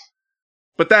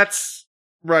 But that's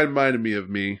reminded me of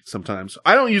me sometimes.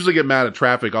 I don't usually get mad at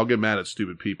traffic. I'll get mad at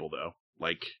stupid people though.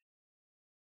 Like,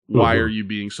 why are you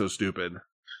being so stupid?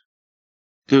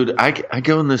 Dude, I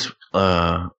go in this,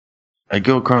 I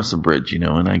go across the bridge, you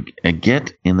know, and I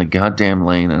get in the goddamn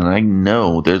lane, and I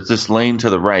know there's this lane to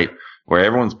the right where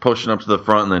everyone's pushing up to the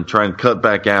front and then try and cut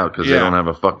back out because they don't have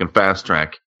a fucking fast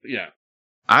track. Yeah.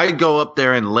 I go up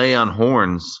there and lay on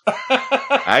horns.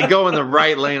 I go in the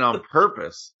right lane on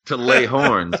purpose to lay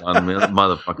horns on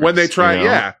motherfuckers. When they try, you know?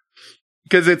 yeah.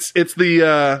 Because it's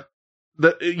the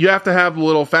you have to have a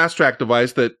little fast track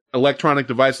device, that electronic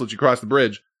device lets you cross the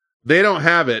bridge. They don't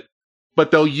have it,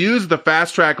 but they'll use the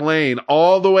fast track lane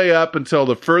all the way up until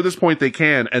the furthest point they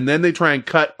can, and then they try and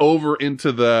cut over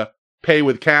into the pay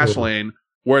with cash lane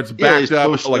where it's backed up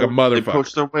like a motherfucker. They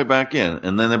push their way back in,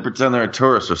 and then they pretend they're a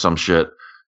tourist or some shit.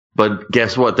 But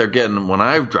guess what? They're getting, when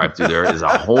I drive through there, is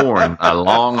a horn, a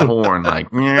long horn, like,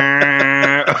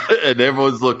 and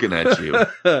everyone's looking at you.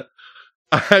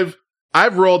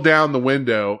 I've rolled down the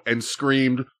window and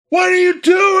screamed, "What are you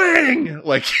doing?"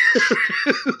 Like,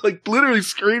 like literally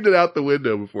screamed it out the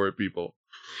window before people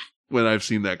when I've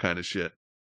seen that kind of shit.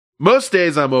 Most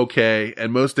days I'm okay,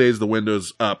 and most days the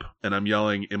window's up and I'm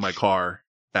yelling in my car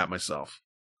at myself.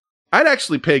 I'd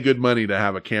actually pay good money to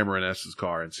have a camera in S's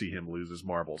car and see him lose his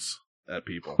marbles at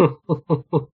people.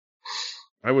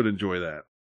 I would enjoy that.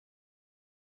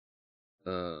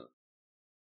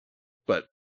 But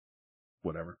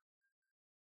whatever.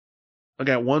 I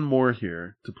got one more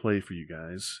here to play for you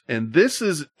guys. And this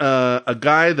is a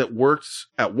guy that works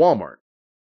at Walmart.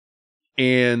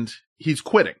 And he's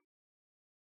quitting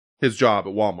his job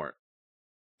at Walmart.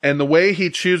 And the way he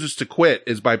chooses to quit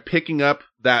is by picking up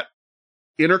that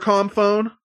intercom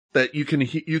phone that you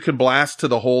can blast to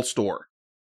the whole store.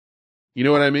 You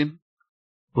know what I mean?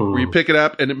 Where you pick it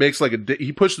up and it makes like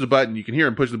he pushes the button, you can hear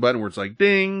him push the button where it's like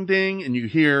ding, ding, and you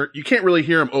can't really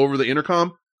hear him over the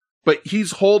intercom, but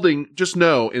he's holding, just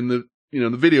know in the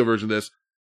video version of this,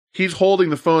 he's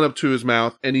holding the phone up to his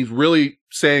mouth and he's really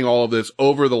saying all of this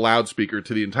over the loudspeaker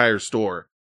to the entire store.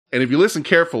 And if you listen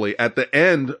carefully, at the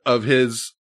end of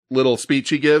his little speech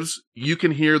he gives, you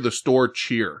can hear the store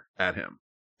cheer at him.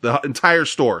 The entire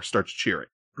store starts cheering.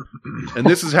 And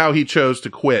this is how he chose to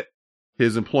quit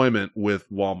his employment with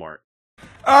Walmart.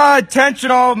 Attention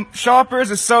all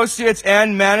shoppers, associates,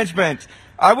 and management.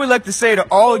 I would like to say to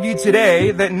all of you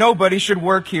today that nobody should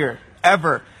work here,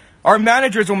 ever. Our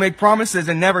managers will make promises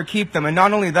and never keep them, and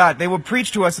not only that, they will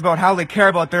preach to us about how they care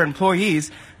about their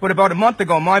employees, but about a month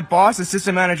ago, my boss,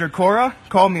 assistant manager Cora,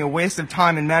 called me a waste of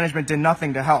time and management did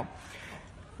nothing to help.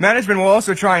 Management will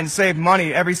also try and save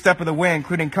money every step of the way,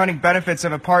 including cutting benefits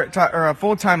of a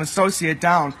full-time associate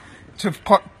down to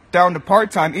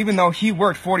part-time, even though he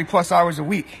worked 40-plus hours a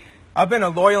week. I've been a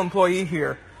loyal employee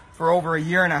here for over a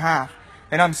year and a half,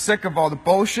 and I'm sick of all the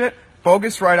bullshit,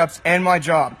 bogus write-ups, and my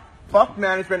job. Fuck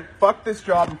management, fuck this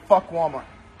job, and fuck Walmart.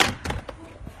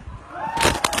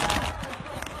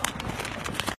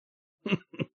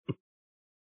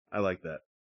 I like that.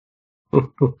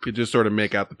 Could just sort of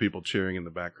make out the people cheering in the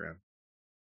background.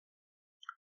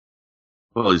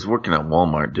 Well, he's working at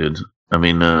Walmart, dude. I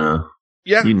mean,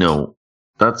 yeah, you know,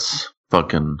 that's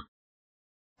fucking.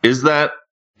 Is that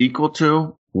equal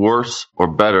to, worse, or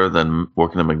better than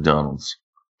working at McDonald's?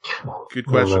 Good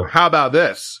question. How about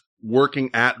this? Working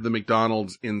at the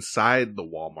McDonald's inside the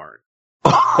Walmart.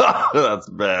 That's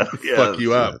bad. Yeah, Fuck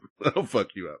you up. That'll fuck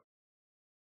you up.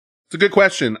 It's a good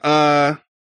question. I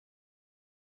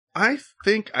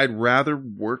think I'd rather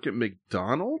work at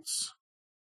McDonald's.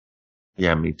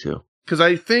 Yeah, me too. Because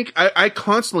I think I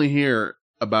constantly hear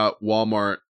about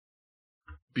Walmart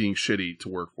being shitty to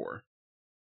work for.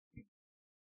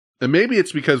 And maybe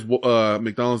it's because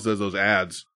McDonald's does those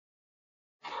ads.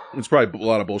 It's probably a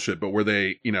lot of bullshit, but where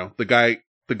they, the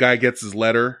guy gets his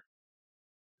letter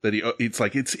that it's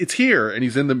like, it's here, and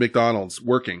he's in the McDonald's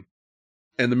working.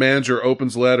 And the manager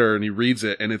opens the letter and he reads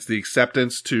it, and it's the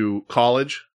acceptance to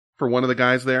college for one of the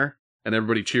guys there, and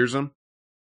everybody cheers him.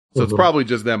 So it's probably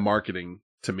just them marketing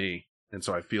to me. And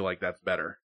so I feel like that's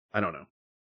better. I don't know.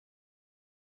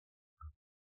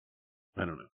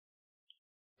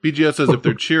 BGS says, if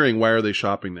they're cheering, why are they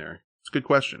shopping there? It's a good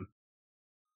question.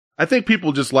 I think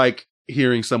people just like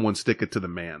hearing someone stick it to the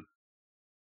man.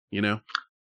 Yeah,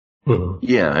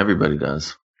 everybody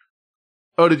does.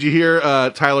 Oh, did you hear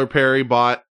Tyler Perry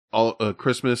bought all the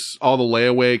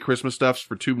layaway Christmas stuffs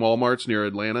for 2 Walmarts near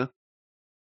Atlanta?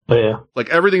 Oh, yeah. Like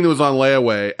everything that was on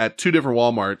layaway at 2 different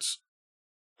Walmarts.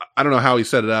 I don't know how he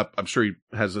set it up. I'm sure he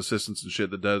has assistants and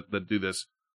shit that do this.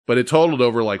 But it totaled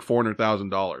over like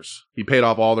 $400,000. He paid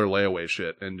off all their layaway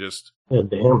shit and just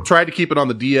tried to keep it on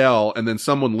the DL, and then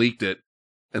someone leaked it.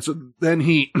 And so then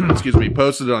he,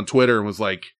 posted it on Twitter and was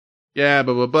like, yeah,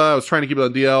 blah, blah, blah. I was trying to keep it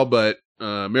on DL, but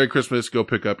Merry Christmas, go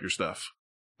pick up your stuff.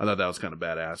 I thought that was kind of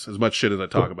badass. As much shit as I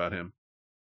talk about him.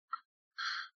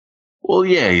 Well,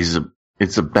 yeah, he's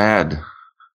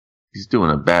doing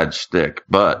a bad shtick,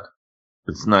 but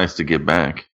it's nice to get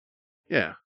back.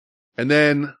 Yeah. And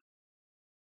then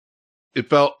it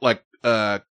felt like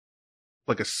a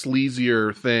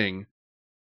sleazier thing,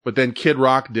 but then Kid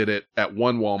Rock did it at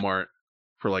one Walmart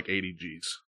for like 80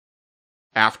 G's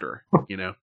after,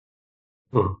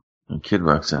 Kid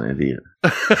Rock's an idiot.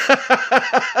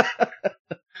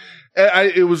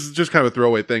 It was just kind of a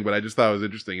throwaway thing, but I just thought it was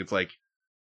interesting. It's like,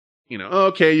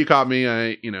 okay, you caught me.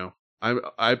 I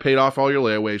paid off all your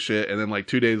layaway shit. And then like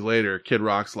 2 days later, Kid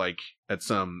Rock's like at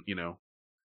some,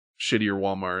 shittier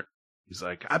Walmart. He's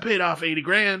like, I paid off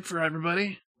 $80,000 for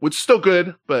everybody, which is still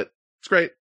good, but it's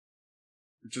great.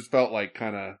 It just felt like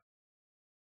kind of,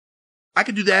 I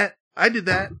could do that. I did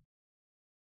that.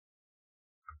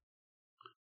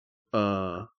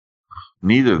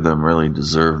 Neither of them really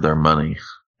deserve their money.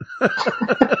 I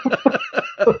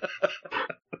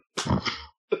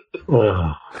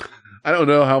don't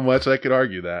know how much I could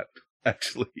argue that,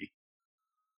 actually.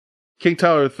 King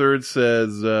Tyler III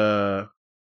says,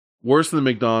 worse than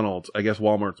McDonald's. I guess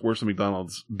Walmart's worse than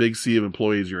McDonald's. Big sea of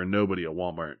employees, you're a nobody at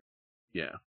Walmart.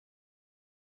 Yeah.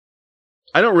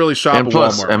 I don't really shop at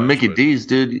Walmart. And Mickey D's,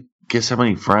 dude, guess how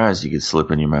many fries you could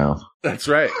slip in your mouth? That's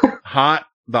right.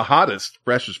 The hottest,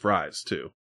 freshest fries,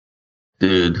 too.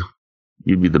 Dude,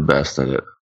 you'd be the best at it.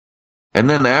 And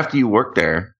then after you work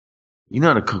there, you know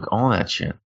how to cook all that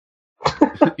shit.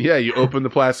 Yeah, you open the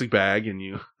plastic bag and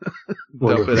you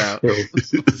dump it out.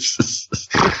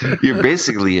 You're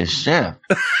basically a chef.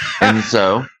 And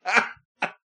so,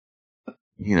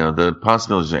 the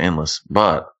possibilities are endless.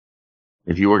 But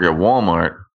if you work at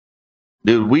Walmart,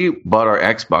 dude, we bought our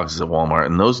Xboxes at Walmart,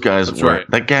 and those guys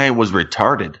that guy was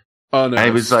retarded. Oh, no. And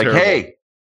he was like, terrible. Hey,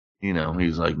 he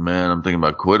was like, man, I'm thinking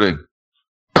about quitting.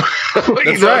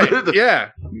 That's right. Yeah.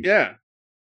 Yeah.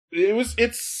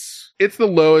 It's the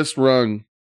lowest rung,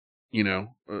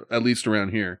 at least around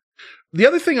here. The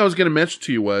other thing I was going to mention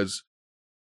to you was,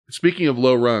 speaking of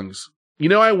low rungs,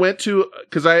 I went to,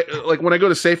 cause when I go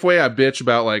to Safeway, I bitch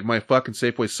about like my fucking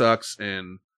Safeway sucks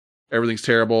and everything's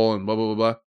terrible and blah, blah, blah,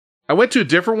 blah. I went to a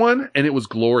different one and it was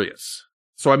glorious.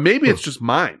 So maybe it's just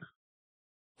mine.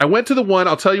 I went to the one,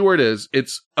 I'll tell you where it is.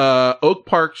 It's, Oak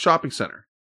Park Shopping Center.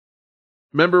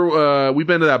 Remember, we've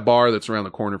been to that bar that's around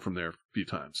the corner from there a few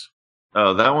times.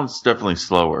 Oh, that one's definitely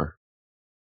slower.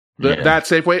 That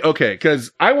Safeway? Okay,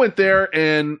 because I went there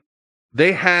and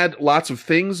they had lots of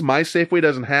things my Safeway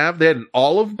doesn't have. They had an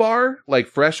olive bar, like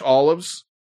fresh olives.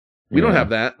 We don't have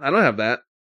that. I don't have that.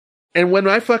 And when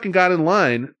I fucking got in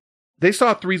line, they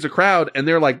saw Three's a Crowd and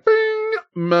they're like, bing,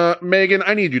 Megan,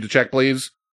 I need you to check,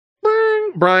 please.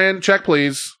 Bing, Brian, check,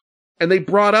 please. And they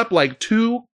brought up like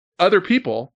 2 other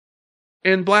people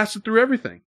and blasted through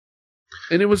everything.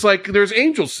 And it was like, there's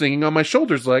angels singing on my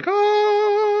shoulders, like,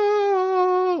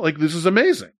 oh, like, this is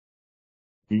amazing.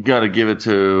 You got to give it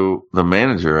to the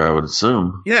manager, I would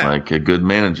assume. Yeah. Like, a good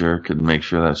manager could make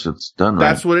sure that shit's done right.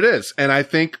 That's what it is. And I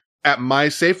think at my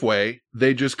Safeway,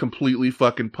 they just completely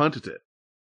fucking punted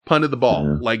the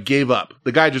ball, like, gave up.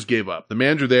 The guy just gave up. The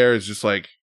manager there is just like,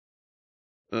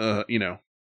 locked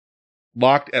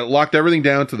everything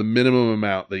down to the minimum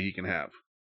amount that he can have.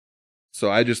 So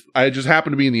I just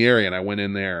happened to be in the area and I went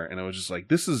in there and I was just like,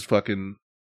 this is fucking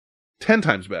 10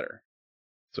 times better.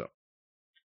 So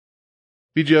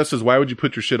BGO says, why would you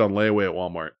put your shit on layaway at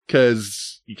Walmart?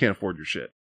 Because you can't afford your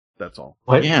shit. That's all.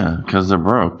 What? Yeah, because they're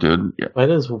broke, dude. Yeah. Why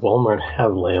does Walmart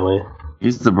have layaway?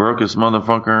 He's the brokest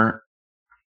motherfucker.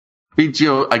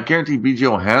 BGO, I guarantee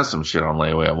BGO has some shit on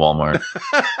layaway at Walmart.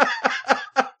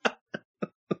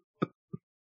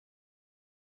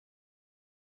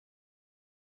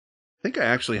 I think I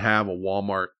actually have a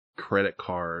Walmart credit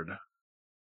card.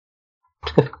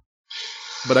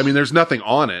 But I mean, there's nothing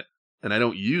on it, and I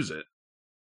don't use it.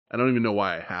 I don't even know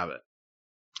why I have it.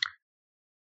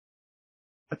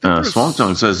 Swamp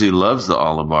Tongue says he loves the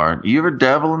Olive Bar. You ever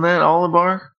dabble in that Olive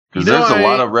Bar? Because You know,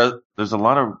 there's a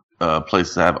lot of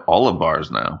places that have Olive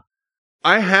Bars now.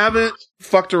 I haven't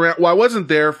fucked around. Well, I wasn't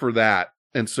there for that,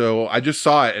 and so I just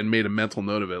saw it and made a mental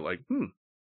note of it. Like,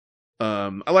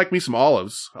 I like me some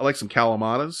olives. I like some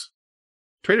Kalamatas.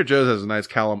 Trader Joe's has a nice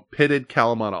pitted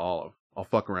Kalamata olive. I'll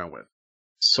fuck around with.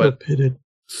 Pitted.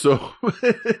 So,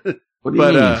 What do you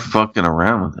mean you fucking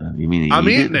around with that? You mean I'm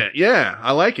eating it? Yeah,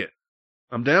 I like it.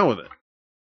 I'm down with it.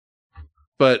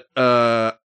 But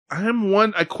I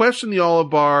question the Olive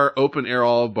Bar, open air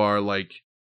Olive Bar. Like,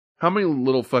 how many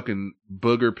little fucking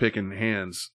booger picking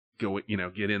hands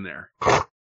get in there?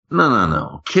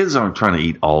 No. Kids aren't trying to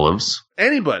eat olives.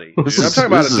 Anybody. Dude. I'm talking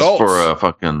about adults.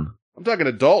 I'm talking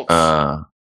adults.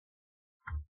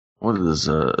 What is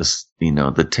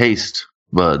the taste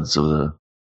buds of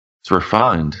it's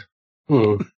refined.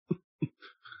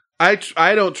 I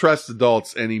don't trust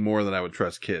adults any more than I would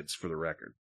trust kids, for the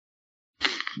record.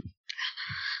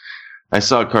 I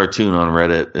saw a cartoon on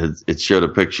Reddit. It showed a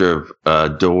picture of a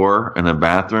door in a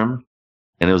bathroom.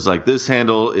 And it was like this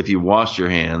handle if you wash your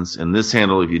hands, and this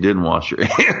handle if you didn't wash your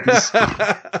hands.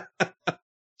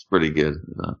 It's pretty good.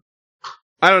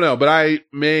 I don't know, but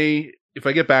if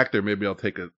I get back there, maybe I'll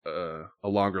take a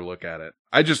longer look at it.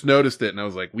 I just noticed it, and I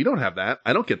was like, we don't have that.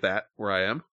 I don't get that where I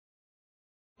am.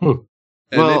 Well,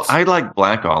 I like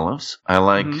black olives. I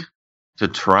like to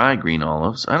try green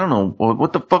olives. I don't know.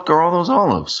 What the fuck are all those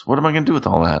olives? What am I going to do with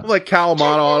all that? Like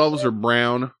Kalamata olives are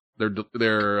brown.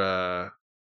 They're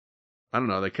I don't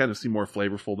know. They kind of seem more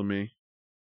flavorful to me.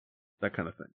 That kind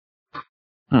of thing.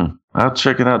 I'll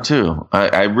check it out too.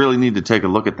 I really need to take a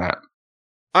look at that.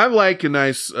 I like a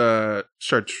nice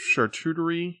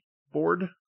charcuterie board.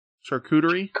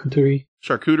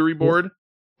 Charcuterie board.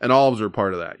 And olives are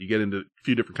part of that. You get into a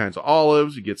few different kinds of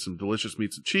olives. You get some delicious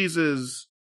meats and cheeses.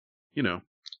 You know.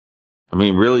 I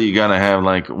mean, really, you gotta have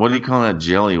what do you call that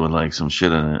jelly with some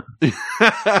shit in it?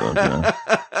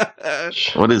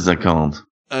 What is that called?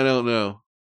 I don't know.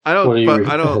 I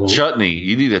don't. Chutney.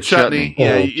 You need a chutney.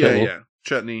 Yeah.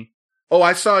 Chutney. Oh,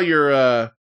 I saw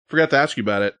your, forgot to ask you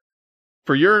about it.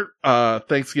 For your,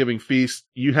 Thanksgiving feast,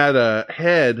 you had a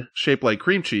head shaped like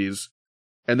cream cheese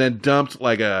and then dumped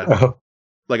like a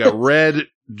red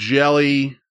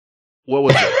jelly. What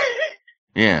was it?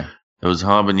 Yeah. It was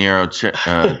habanero,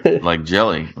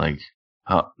 jelly, like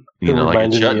a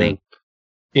chutney.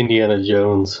 Indiana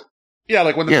Jones. Yeah,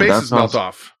 like when the faces melt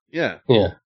off. Yeah.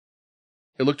 Yeah.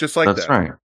 It looked just like that. That's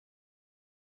right.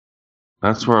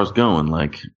 That's where I was going.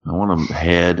 I want a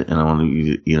head, and I want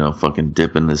to, fucking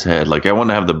dip in this head. I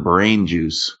want to have the brain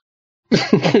juice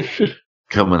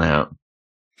coming out.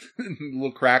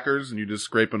 Little crackers, and you're just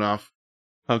scraping off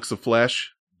hunks of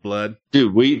flesh, blood.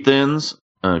 Dude, wheat thins,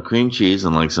 cream cheese,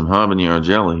 and some habanero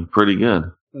jelly. Pretty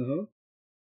good. Mm-hmm.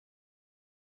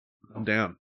 I'm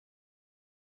down.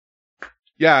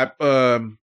 Yeah,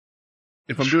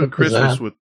 if I'm doing Christmas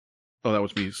with... Oh, that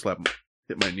was me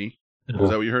hit my knee.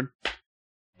 Was that what you heard?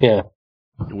 Yeah.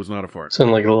 It was not a fart.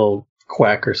 Sounded like a little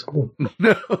quack or something.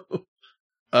 No.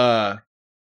 Yeah,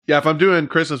 if I'm doing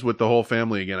Christmas with the whole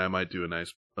family again, I might do a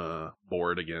nice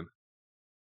board again.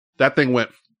 That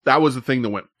was the thing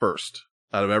that went first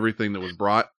out of everything that was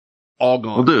brought. All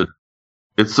gone. Well, dude,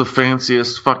 it's the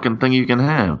fanciest fucking thing you can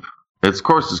have. Of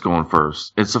course it's going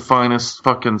first. It's the finest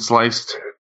fucking sliced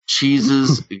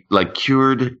cheeses,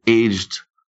 cured, aged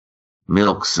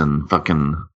milks and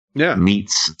fucking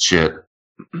meats and shit.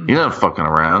 You're not fucking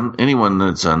around. Anyone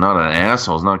that's not an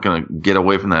asshole is not going to get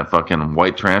away from that fucking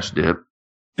white trash dip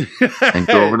and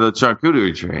go over to the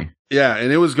charcuterie tray. Yeah,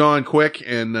 and it was gone quick,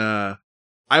 and I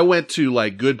went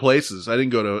to good places. I didn't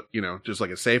go to, just a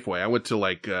Safeway. I went to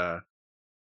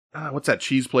what's that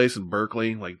cheese place in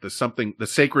Berkeley? The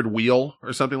Sacred Wheel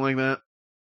or something like that.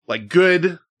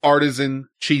 Good artisan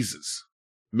cheeses.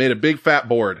 Made a big fat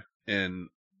board, and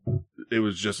it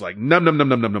was just num num num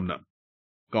num num num num.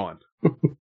 Gone.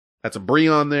 Had some brie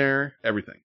on there,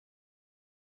 everything.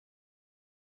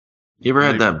 You ever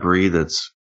had that brie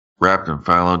that's wrapped in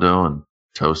phyllo dough and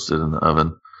toasted in the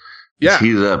oven? Yeah. It's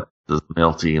heated up, the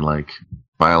melty, like,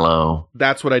 phyllo.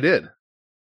 That's what I did.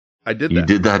 I did that. You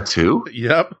did that too?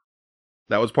 Yep.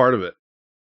 That was part of it.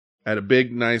 I had a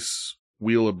big, nice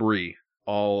wheel of brie,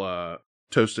 all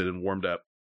toasted and warmed up.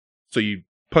 So you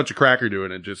punch a cracker to it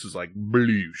and it just is like,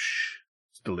 bloosh.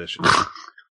 It's delicious.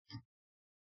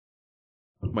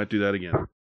 Might do that again.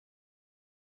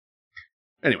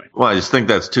 Anyway. Well, I just think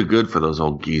that's too good for those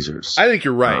old geezers. I think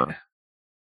you're right.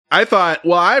 I thought,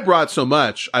 well, I brought so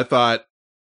much, I thought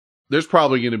there's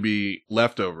probably going to be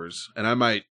leftovers, and I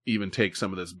might even take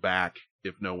some of this back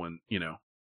if no one,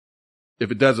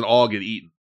 if it doesn't all get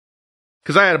eaten.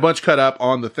 Because I had a bunch cut up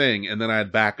on the thing, and then I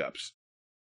had backups.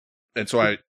 And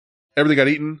so everything got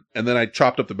eaten, and then I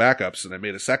chopped up the backups, and I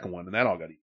made a second one, and that all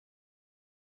got eaten.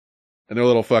 And their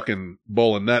little fucking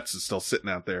bowl of nuts is still sitting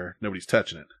out there. Nobody's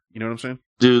touching it. You know what I'm saying?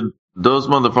 Dude, those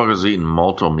motherfuckers eating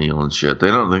multi-meal and shit. They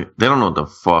don't know what the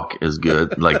fuck is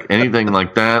good. Like anything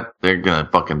like that, they're gonna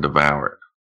fucking devour it.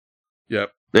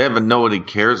 Yep. They haven't know what he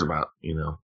cares about,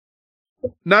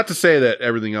 Not to say that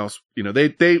everything else,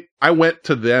 I went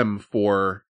to them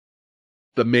for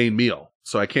the main meal,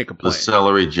 so I can't complain. The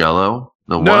celery jello?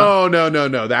 No.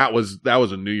 That was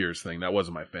a New Year's thing. That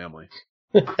wasn't my family.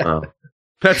 Oh.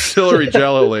 That celery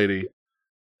jello lady.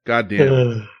 God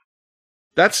damn.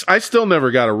 I still never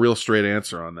got a real straight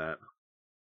answer on that.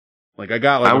 Like I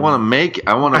want to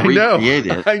recreate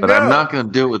it, but I'm not going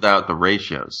to do it without the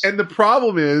ratios. And the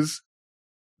problem is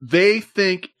they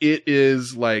think it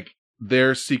is like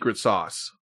their secret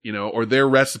sauce, or their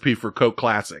recipe for Coke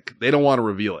Classic. They don't want to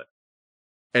reveal it.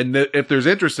 And if there's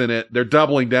interest in it, they're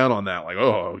doubling down on that. Like,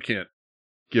 oh, we can't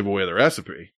give away the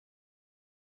recipe.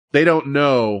 They don't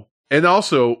know. And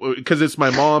also, because it's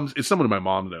someone my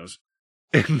mom knows.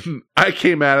 And I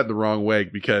came at it the wrong way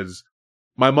because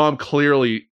my mom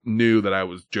clearly knew that I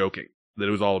was joking, that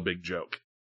it was all a big joke.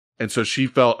 And so she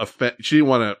felt she didn't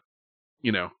want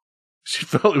to, she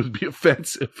felt it would be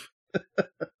offensive.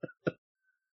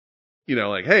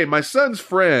 Like, hey, my son's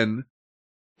friend,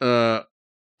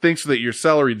 thinks that your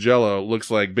celery jello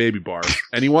looks like baby bars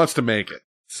and he wants to make it.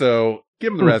 So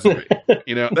give him the recipe.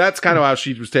 That's kind of how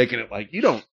she was taking it. Like, you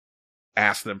don't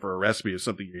ask them for a recipe of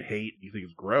something you hate and you think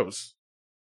is gross.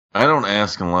 I don't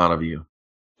ask a lot of you.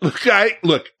 Look, I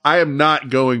am not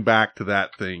going back to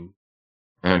that thing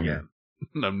again.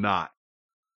 I'm not.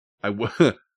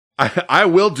 I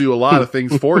will do a lot of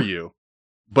things for you,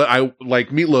 but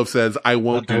like Meatloaf says, I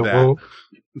won't do that.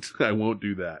 I won't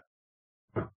do that.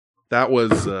 That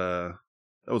was a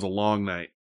long night.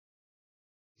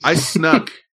 I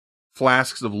snuck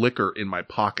flasks of liquor in my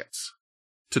pockets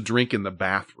to drink in the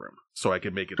bathroom so I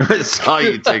could make it. I saw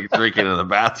you drinking in the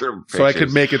bathroom. So I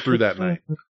could make it through that night.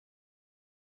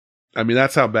 I mean,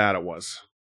 that's how bad it was.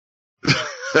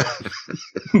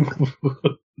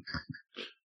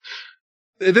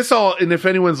 And if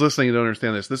anyone's listening and don't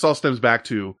understand this all stems back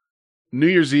to New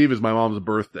Year's Eve is my mom's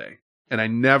birthday. And I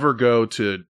never go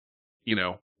to,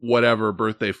 whatever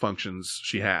birthday functions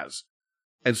she has.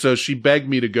 And so she begged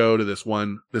me to go to this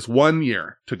one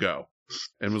year to go.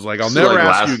 And was like, I'll never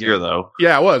ask you again. Last year, though.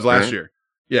 Yeah, it was last year.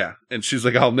 Yeah. And she's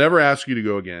like, I'll never ask you to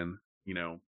go again.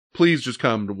 Please just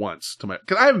come to once to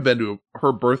cause I haven't been to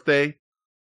her birthday.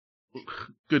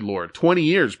 Good Lord. 20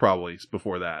 years probably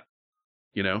before that,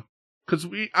 cause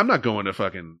I'm not going to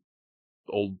fucking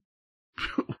old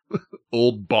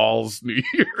balls New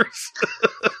Year's.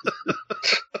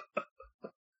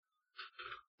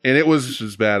 And it was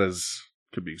as bad as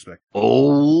could be expected.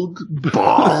 Old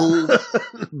balls.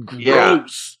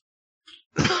 Gross.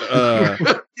 You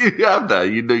have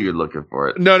that. You knew you're looking for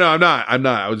it. No, I'm not.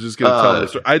 I was just going to tell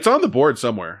this. It's on the board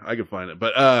somewhere. I can find it.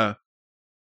 But, yeah,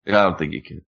 I don't think you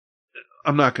can.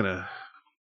 I'm not going to.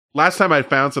 Last time I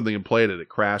found something and played it, it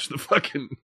crashed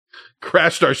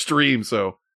crashed our stream.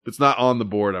 So if it's not on the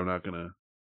board, I'm not going to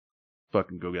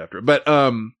fucking go after it. But,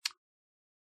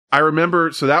 I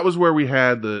remember, so that was where we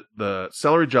had the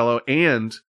celery jello,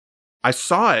 and I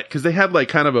saw it because they had like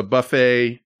kind of a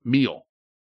buffet meal.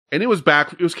 And it was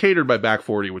catered by Back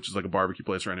 40, which is like a barbecue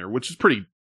place around here, which is pretty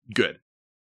good.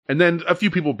 And then a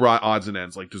few people brought odds and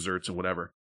ends, like desserts and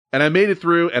whatever. And I made it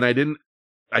through, and I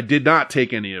did not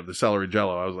take any of the celery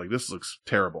jello. I was like, this looks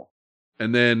terrible.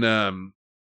 And then,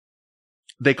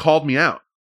 they called me out.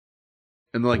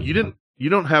 And they're like, you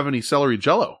don't have any celery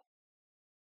jello.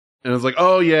 And I was like,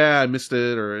 oh yeah, I missed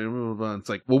it. Or it's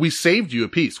like, well, we saved you a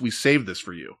piece. We saved this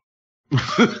for you.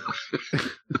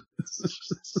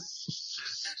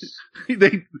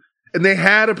 They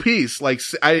had a piece. Like,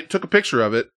 I took a picture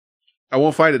of it. I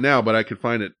won't find it now, but I could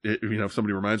find it, if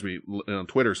somebody reminds me on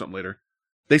Twitter or something later.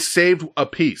 They saved a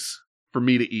piece for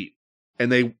me to eat,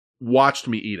 and they watched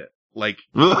me eat it. Like,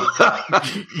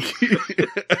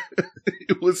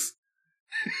 it was,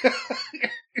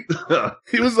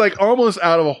 it was like almost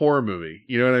out of a horror movie.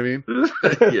 You know what I mean?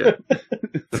 Yeah.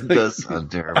 It does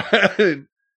sound terrible.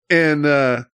 And,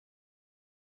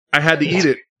 I had to eat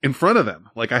it in front of them.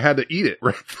 Like, I had to eat it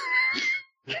right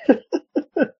there.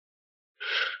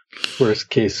 Worst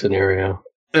case scenario.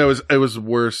 It was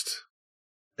worst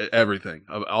at everything,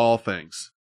 of all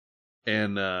things.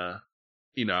 And,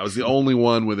 you know, I was the only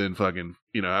one within fucking,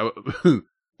 you know,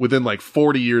 within like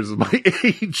 40 years of my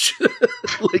age.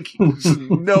 Like,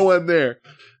 no one there.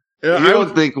 You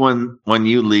don't think when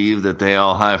you leave that they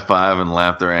all high five and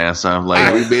laugh their ass off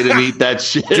like we made him eat that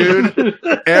shit, dude?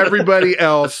 Everybody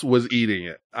else was eating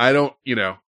it. I don't, you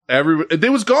know,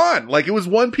 it was gone. Like, it was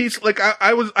one piece. Like,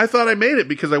 I thought I made it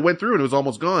because I went through and it was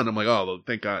almost gone. I'm like, oh,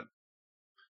 thank God.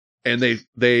 And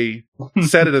they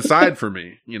set it aside for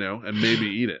me, you know, and made me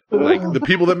eat it. Like, the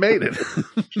people that made it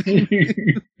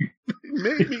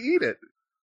made me eat it.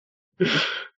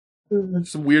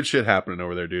 Some weird shit happening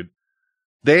over there, dude.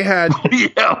 They had,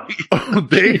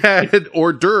 they had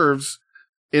hors d'oeuvres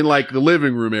in like the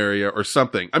living room area or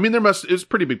something. I mean, it was a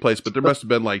pretty big place, but there must have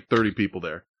been like 30 people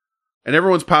there, and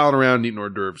everyone's piling around and eating hors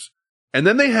d'oeuvres. And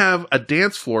then they have a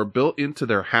dance floor built into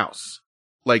their house,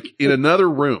 like in another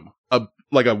room,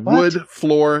 like a wood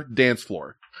floor dance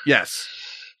floor. Yes.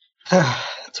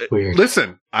 That's weird.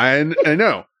 Listen, I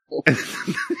know. And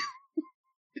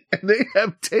they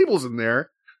have tables in there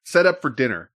set up for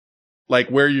dinner, like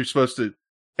where you're supposed to.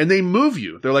 And they move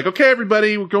you. They're like, okay,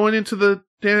 everybody, we're going into the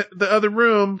other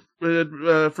room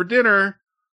for dinner.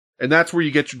 And that's where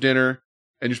you get your dinner.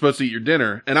 And you're supposed to eat your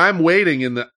dinner. And I'm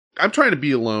waiting I'm trying to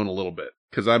be alone a little bit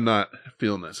because I'm not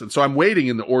feeling this. And so I'm waiting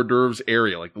in the hors d'oeuvres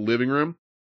area, like the living room.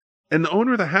 And the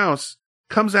owner of the house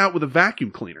comes out with a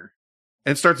vacuum cleaner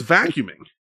and starts vacuuming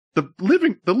the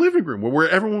living room where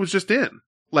everyone was just in.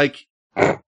 Like,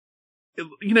 you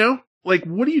know, like,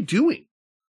 what are you doing?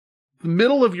 The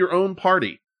middle of your own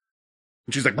party.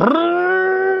 And she's like,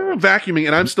 vacuuming,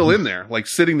 and I'm still in there, like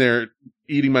sitting there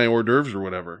eating my hors d'oeuvres or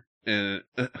whatever. And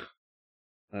I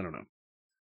don't know.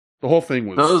 The whole thing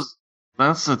was.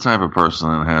 That's the type of person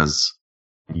that has,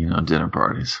 you know, dinner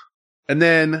parties. And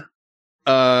then,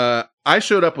 I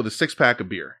showed up with a 6-pack of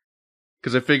beer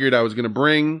because I figured I was going to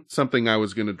bring something I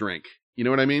was going to drink. You know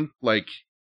what I mean? Like,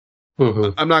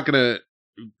 I'm not going to,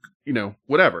 you know,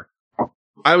 whatever.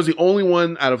 I was the only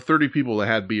one out of 30 people that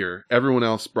had beer. Everyone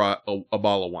else brought a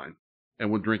bottle of wine and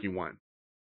was drinking wine.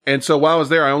 And so while I was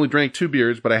there, I only drank 2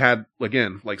 beers, but I had,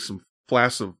 again, like some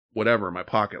flasks of whatever in my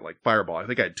pocket, like Fireball. I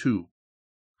think I had 2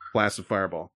 flasks of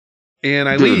Fireball. And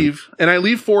I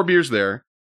leave 4 beers there.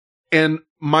 And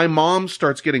my mom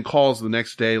starts getting calls the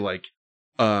next day like,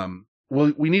 well,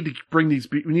 we need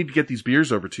to get these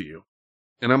beers over to you.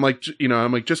 And I'm like, you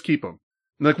know, just keep them.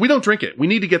 And like, we don't drink it. We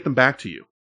need to get them back to you.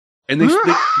 And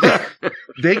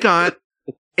they got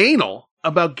anal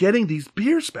about getting these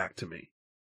beers back to me.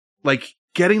 Like,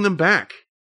 getting them back.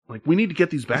 Like, we need to get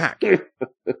these back.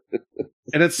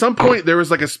 And at some point, there was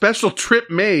like a special trip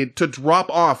made to drop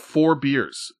off 4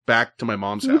 beers back to my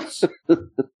mom's house.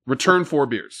 Return 4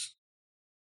 beers.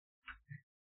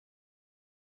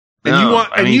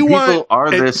 And people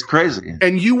are this crazy.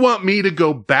 And you want me to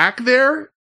go back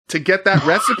there to get that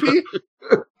recipe?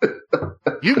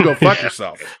 You can go fuck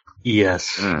yourself.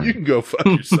 Yes. You can go fuck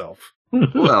yourself.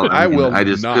 Well, I will. I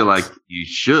just feel like you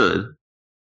should.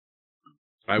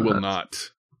 I will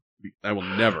not. I will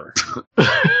never.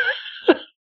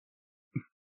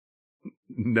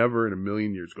 Never in a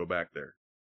million years go back there.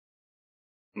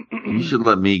 You should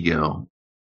let me go.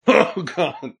 Oh,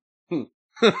 God.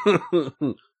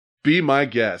 Be my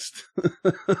guest.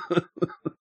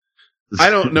 I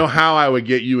don't know how I would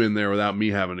get you in there without me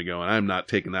having to go, and I'm not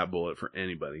taking that bullet for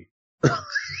anybody.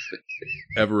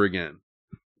 Ever again.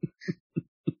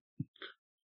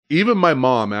 Even my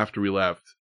mom, after we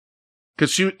left,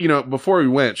 because she, you know, before we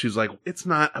went, she's like, it's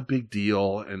not a big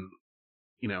deal, and,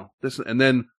 you know, this, and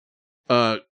then,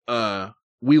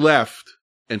 we left,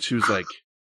 and she was like,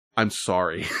 I'm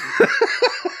sorry.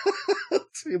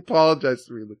 She apologized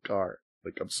to me in the car.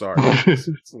 Like, I'm sorry.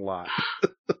 It's a lot.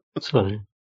 That's funny.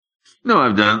 No,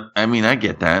 I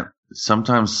get that.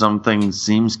 Sometimes something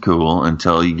seems cool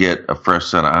until you get a fresh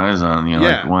set of eyes on it, and you're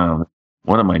like, wow,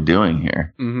 what am I doing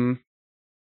here? Mm-hmm.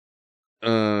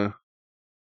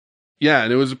 Yeah,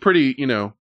 and it was a pretty, you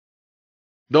know,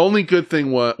 the only good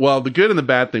thing was, well, the good and the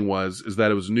bad thing is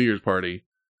that it was a New Year's party.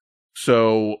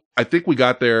 So I think we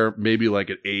got there maybe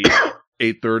like at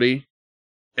 8:30.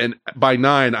 And by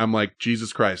 9, I'm like,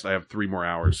 Jesus Christ, I have 3 more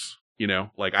hours. You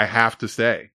know, like I have to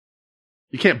stay.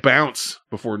 You can't bounce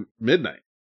before midnight.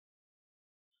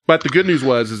 But the good news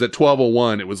is at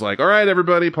 12:01, it was like, all right,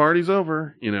 everybody, party's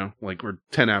over. You know, like we're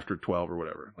 10 after 12 or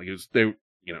whatever. Like they're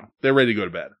ready to go to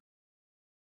bed.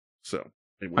 So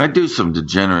I do some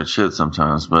degenerate shit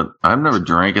sometimes, but I've never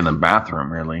drank in the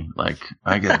bathroom really. Like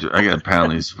I got to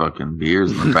pound these fucking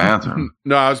beers in the bathroom.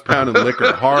 No, I was pounding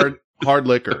liquor, hard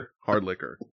liquor.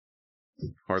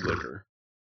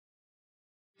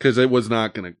 Because I was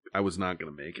not gonna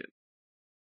make it.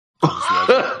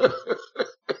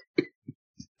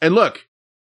 And look,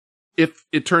 if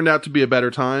it turned out to be a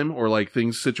better time or like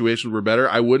situations were better,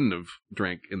 I wouldn't have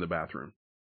drank in the bathroom.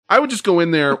 I would just go in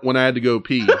there when I had to go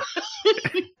pee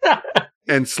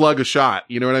and slug a shot.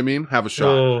 You know what I mean? Have a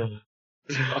shot.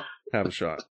 Have a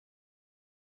shot.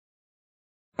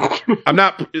 I'm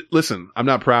not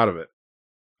proud of it.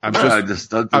 I'm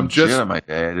just shit on my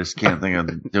day. I just can't think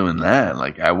of doing that.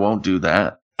 Like I won't do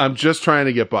that. I'm just trying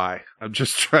to get by. I'm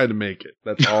just trying to make it.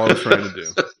 That's all I was trying to do.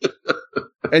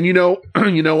 And you know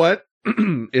what?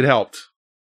 It helped.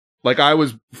 Like I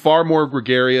was far more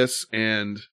gregarious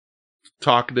and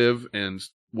talkative and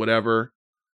whatever,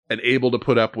 and able to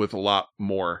put up with a lot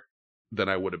more than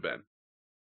I would have been.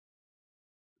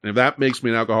 And if that makes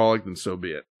me an alcoholic, then so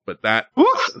be it. But that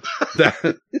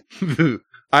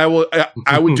I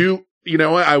would do, you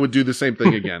know what? I would do the same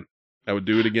thing again. I would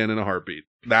do it again in a heartbeat.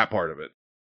 That part of it.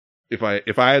 If I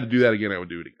had to do that again, I would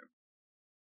do it again.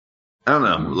 I don't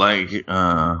know. Like,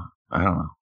 I don't know.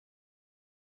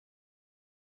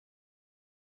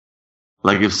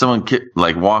 Like if someone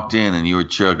walked in and you were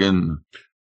chugging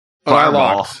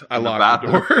Fireball. I locked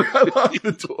the door. I locked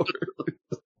the door.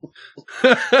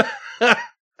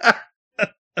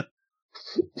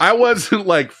 I wasn't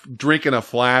like drinking a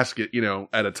flask at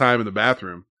a time in the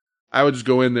bathroom. I would just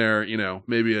go in there,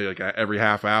 maybe like every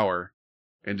half hour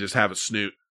and just have a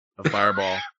snoot of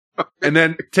Fireball and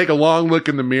then take a long look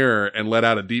in the mirror and let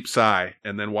out a deep sigh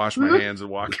and then wash my hands and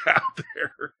walk out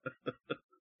there.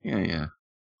 Yeah.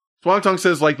 Swang Tong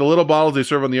says like the little bottles they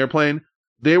serve on the airplane,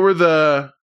 they were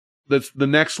the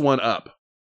next one up.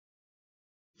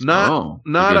 Not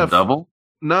a double?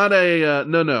 Not a,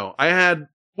 no. I had,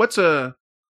 what's a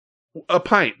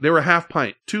pint? They were half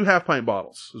pint. 2 half-pint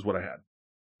bottles is what I had.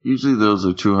 Usually those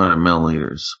are 200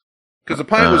 milliliters. Because a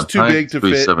pint was too big to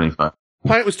fit. $3.75.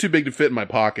 Pint was too big to fit in my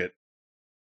pocket.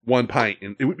 1 pint.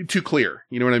 And it would be too clear.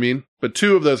 You know what I mean? But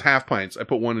 2 of those half pints, I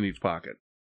put 1 in each pocket.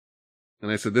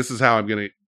 And I said, this is how I'm going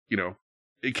to,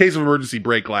 in case of emergency,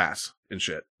 break glass and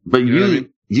shit. But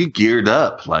you geared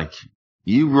up. Like,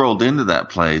 you rolled into that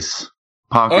place,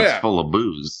 pockets full of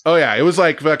booze. Oh, yeah. It was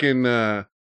like fucking a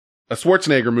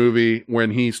Schwarzenegger movie when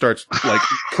he starts, like,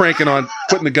 cranking on,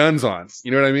 putting the guns on.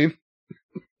 You know what I mean?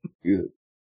 Good.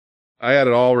 I had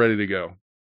it all ready to go.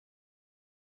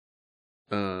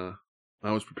 I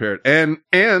was prepared. And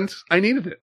I needed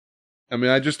it. I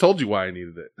mean, I just told you why I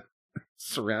needed it.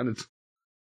 Surrounded.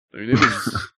 I mean, it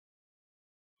was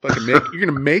fucking you're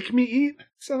gonna make me eat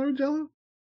celery jello?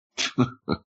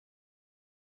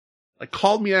 Like,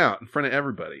 called me out in front of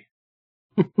everybody.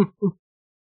 It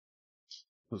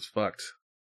was fucked.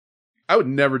 I would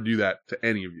never do that to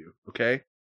any of you, okay?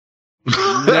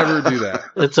 Never do that.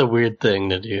 It's a weird thing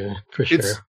to do, for sure.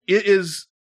 It is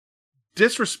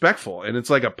disrespectful, and it's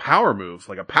like a power move,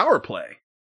 like a power play.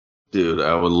 Dude,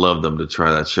 I would love them to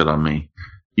try that shit on me.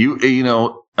 You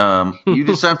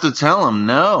just have to tell them,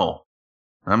 no,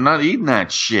 I'm not eating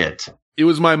that shit. It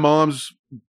was my mom's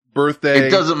birthday. It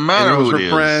doesn't matter who it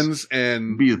is. Friends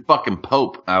and be the fucking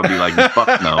Pope. I would be like,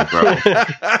 fuck no, bro.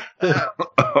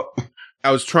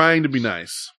 I was trying to be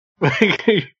nice.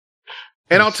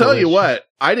 And I'll tell you what,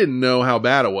 I didn't know how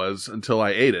bad it was until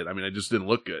I ate it. I mean, it just didn't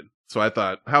look good. So I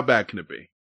thought, how bad can it be?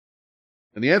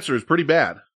 And the answer is pretty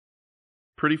bad.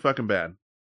 Pretty fucking bad.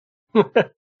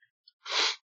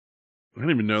 I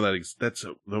didn't even know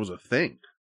that was a thing.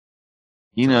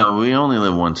 We only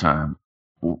live one time.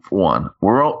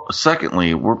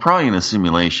 Secondly, we're probably in a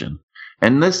simulation.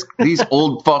 And these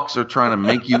old fucks are trying to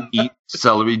make you eat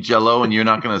celery jello, and you're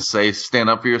not going to stand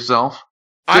up for yourself.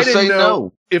 Just say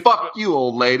no. Fuck you,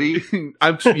 old lady.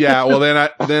 Well,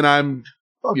 then I'm,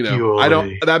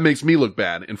 that makes me look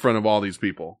bad in front of all these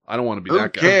people. I don't want to be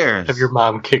that guy. Who cares? Have your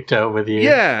mom kicked out with you?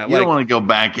 Yeah. You don't want to go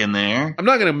back in there. I'm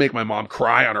not going to make my mom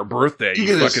cry on her birthday,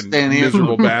 you fucking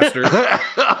miserable bastard.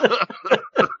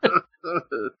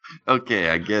 Okay,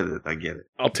 I get it.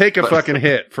 I'll take a fucking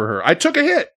hit for her. I took a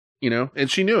hit, and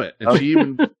she knew it.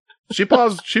 And she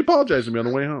apologized to me on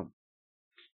the way home.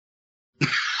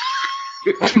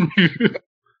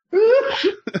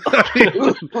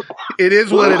 It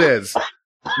is what it is.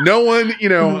 No one,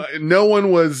 no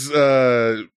one was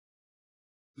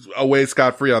away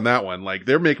scot-free on that one. Like,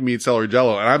 they're making me eat celery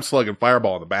Jello, and I'm slugging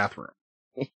Fireball in the bathroom.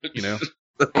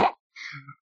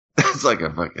 It's like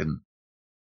a fucking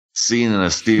scene in a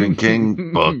Stephen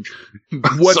King book.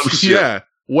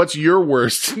 What's your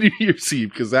worst New Year's Eve?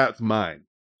 Because that's mine.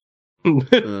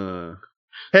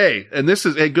 Hey, and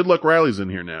Good Luck Riley's in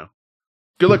here now.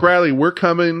 Good Luck Riley, we're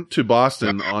coming to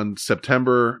Boston on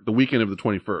the weekend of the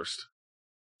 21st.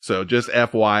 So just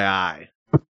FYI.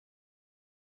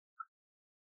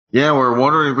 Yeah, we're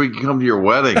wondering if we can come to your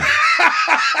wedding.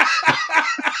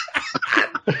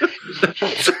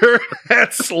 Sure,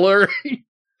 that's slurring.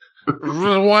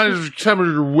 Why is it coming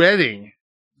to your wedding?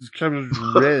 It's coming to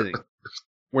your wedding.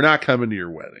 We're not coming to your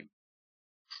wedding.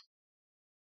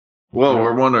 Well,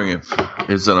 we're wondering if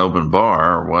it's an open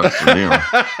bar or what's the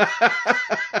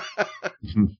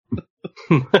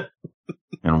deal.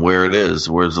 And where it is.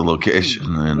 Where's the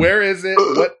location? And where is it?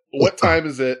 What time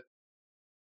is it?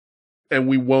 And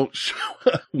we won't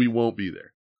we won't be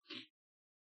there.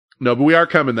 No, but we are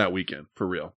coming that weekend, for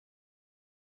real.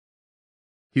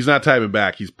 He's not typing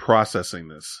back. He's processing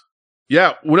this.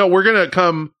 Yeah, no, we're going to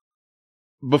come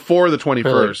before the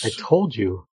 21st. I told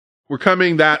you. We're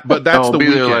coming but that's the weekend. I'll be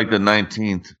there like the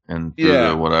 19th and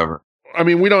through whatever. I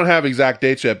mean, we don't have exact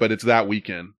dates yet, but it's that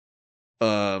weekend.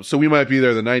 So we might be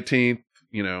there the 19th,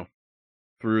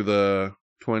 through the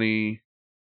 23rd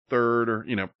or,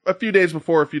 a few days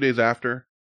before, a few days after.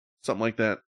 Something like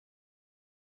that.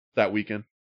 That weekend.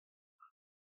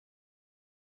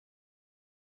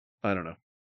 I don't know.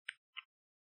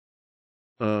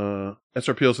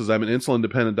 SRPL says, I'm an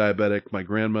insulin-dependent diabetic. My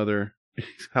grandmother...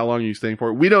 How long are you staying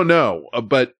for? We don't know.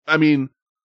 But, I mean,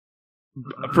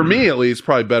 for me at least,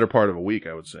 probably better part of a week,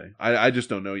 I would say. I just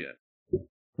don't know yet.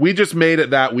 We just made it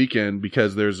that weekend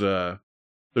because there's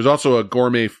also a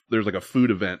gourmet, there's like a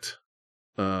food event.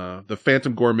 The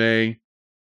Phantom Gourmet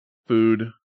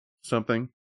food something.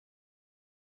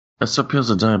 SRPL's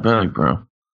a diabetic, bro.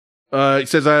 He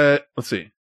says, let's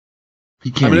see.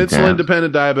 I'm an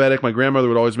insulin-dependent diabetic. My grandmother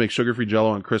would always make sugar-free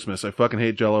Jell-O on Christmas. I fucking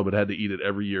hate Jell-O, but had to eat it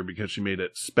every year because she made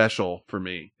it special for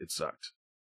me. It sucked.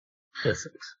 Yes.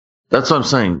 That's what I'm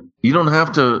saying. You don't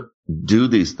have to do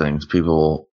these things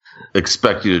people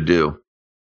expect you to do.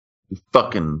 You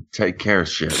fucking take care of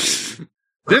shit.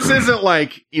 This isn't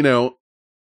like,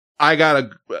 I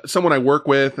got someone I work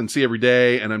with and see every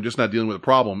day, and I'm just not dealing with a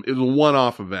problem. It was a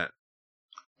one-off event.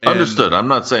 And, understood. I'm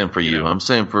not saying for you. I'm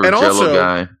saying for a Jell-O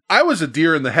guy. I was a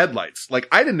deer in the headlights. Like,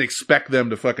 I didn't expect them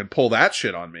to fucking pull that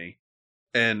shit on me.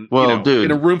 And, dude,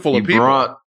 in a room full of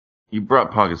people. You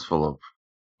brought pockets full of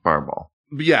Fireball.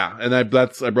 Yeah, and I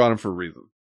brought them for a reason.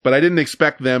 But I didn't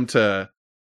expect them to,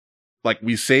 like,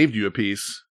 we saved you a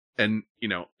piece, and, eat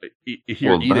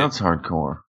that's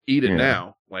hardcore. Eat it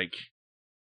now. Like,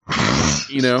 I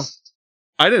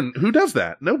didn't, who does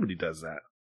that? Nobody does that.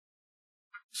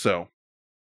 So.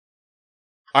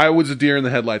 I was a deer in the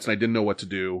headlights and I didn't know what to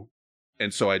do,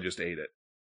 and so I just ate it.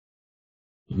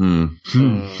 Now,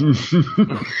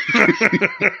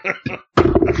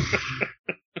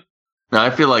 I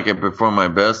feel like I perform my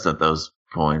best at those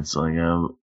points. Like,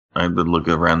 I would look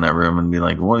around that room and be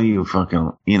like, what are you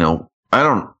fucking,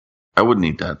 I wouldn't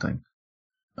eat that thing.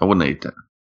 I wouldn't eat that.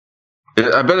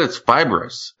 I bet it's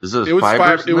fibrous. Is it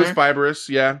fibrous? It was fibrous,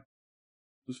 yeah. It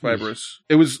was fibrous.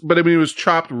 It was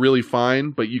chopped really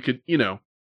fine, but you could, you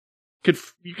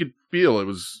could feel it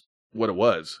was what it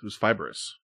was. It was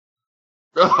fibrous.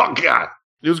 Oh, God.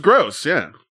 It was gross,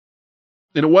 yeah.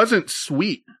 And it wasn't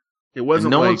sweet. It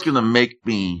wasn't one's going to make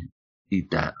me eat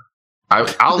that.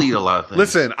 I'll eat a lot of things.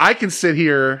 Listen, I can sit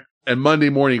here and Monday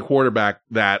morning quarterback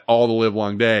that all the live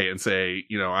long day and say,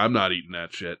 I'm not eating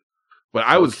that shit. But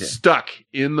I was stuck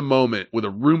in the moment with a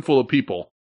room full of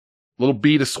people. Little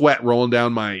bead of sweat rolling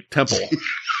down my temple.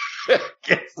 I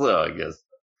guess.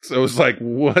 So it was like,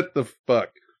 what the fuck?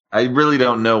 I really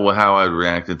don't know how I'd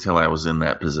react until I was in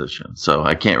that position. So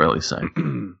I can't really say.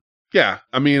 Yeah.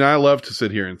 I mean, I love to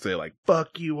sit here and say like,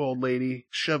 fuck you, old lady.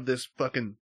 Shove this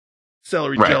fucking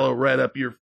celery Jell-O right up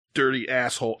your dirty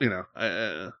asshole. And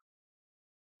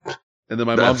then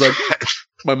my mom's like,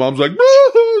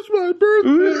 oh, it's my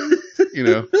birthday.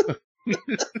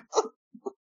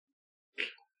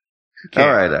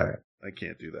 All right. I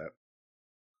can't do that.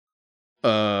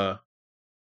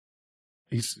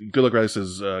 Good Luck Riley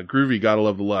says, Groovy, gotta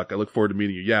love the luck. I look forward to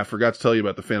meeting you. Yeah, I forgot to tell you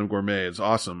about the Phantom Gourmet. It's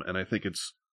awesome, and I think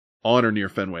it's on or near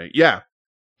Fenway. Yeah,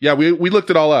 we looked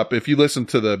it all up. If you listen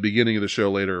to the beginning of the show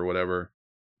later or whatever,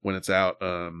 when it's out,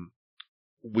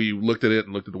 we looked at it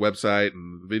and looked at the website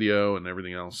and the video and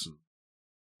everything else. And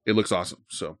it looks awesome.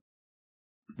 So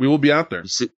we will be out there.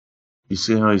 You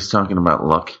see how he's talking about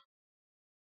luck?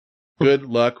 Good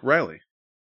luck, Riley.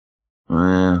 He's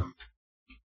a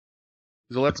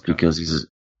leprechaun. Because he's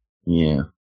yeah.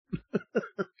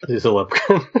 He's a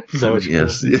leprechaun. Is that what you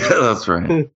Yes, yeah, that's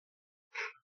right.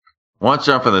 Watch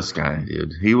out for this guy,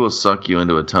 dude. He will suck you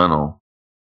into a tunnel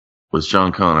with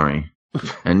Sean Connery,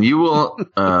 and you will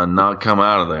not come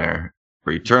out of there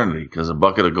for eternity because a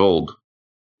bucket of gold.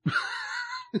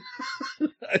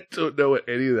 I don't know what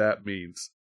any of that means.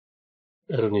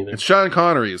 I don't either. And Sean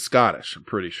Connery is Scottish, I'm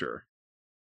pretty sure.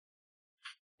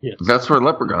 Yeah. That's where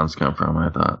leprechauns come from, I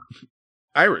thought.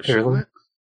 Irish, isn't it?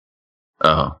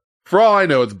 Oh. For all I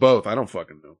know, it's both. I don't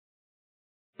fucking know.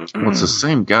 Well, it's the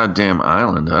same goddamn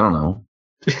island. I don't know.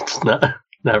 It's not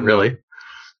really.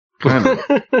 Kind of.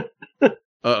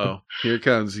 Uh-oh. Here it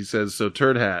comes. He says, so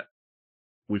Turd Hat,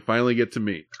 we finally get to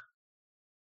meet.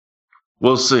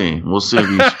 We'll see. We'll see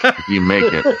if you make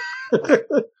it.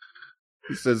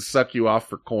 He says, suck you off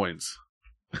for coins.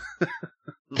 I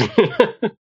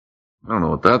don't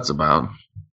know what that's about.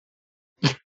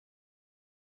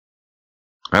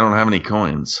 I don't have any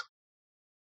coins.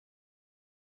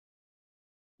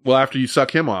 Well, after you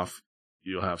suck him off,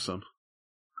 you'll have some.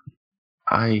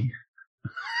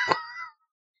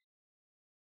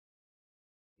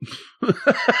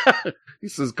 He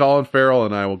says, Colin Farrell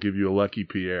and I will give you a Lucky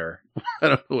Pierre. I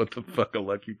don't know what the fuck a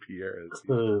Lucky Pierre is. I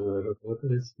don't know what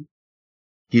that is.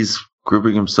 He's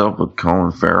grouping himself with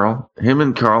Colin Farrell. Him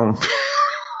and Colin Farrell.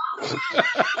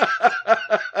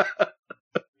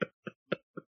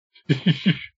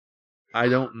 I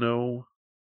don't know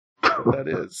what that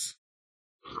is.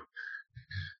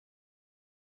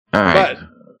 All right. But,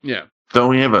 yeah. Don't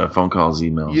we have a phone calls,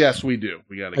 email? Yes, we do.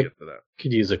 We got to get to that.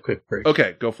 Could use a quick break.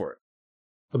 Okay, go for it.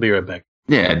 I'll be right back.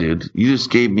 Yeah, dude. You just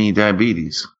gave me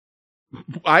diabetes.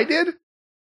 I did?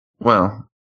 Well.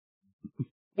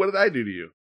 What did I do to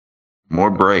you? More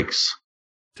breaks.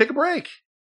 Take a break.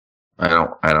 I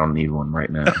don't need one right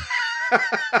now.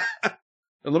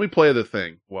 And let me play the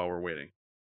thing while we're waiting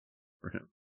for him.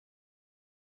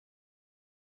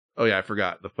 Oh yeah, I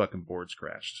forgot. The fucking board's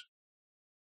crashed.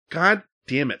 God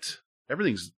damn it.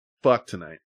 Everything's fucked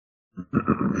tonight. I'm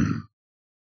going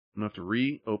to have to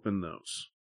reopen those.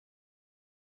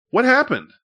 What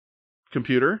happened,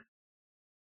 computer?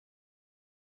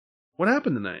 What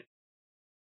happened tonight?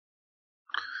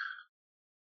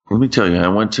 Let me tell you, I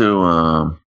went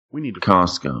to we need to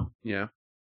Costco. Yeah.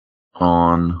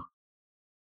 On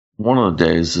one of the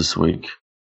days this week.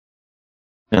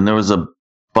 And there was a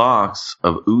box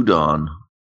of udon,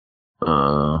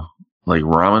 like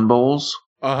ramen bowls.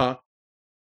 Uh-huh.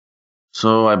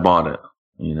 So I bought it,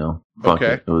 you know. Fuck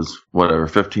Okay. it. It was whatever,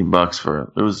 $15 for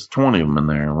it. There was 20 of them in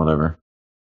there or whatever.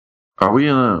 Are we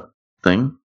in a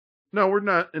thing? No, we're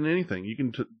not in anything. You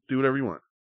can do whatever you want.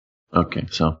 Okay,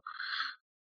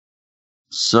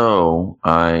 so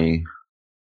I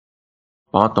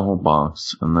bought the whole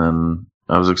box, and then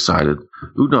I was excited.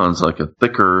 Udon's like a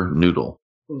thicker noodle.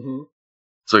 Mm-hmm.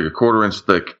 It's like a 1/4 inch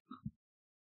thick.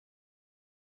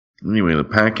 Anyway, the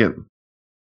packet.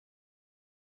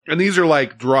 And these are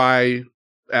like dry,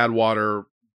 add water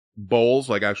bowls,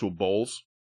 like actual bowls.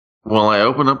 Well, I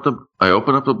open up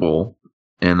the bowl,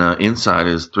 and inside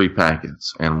is 3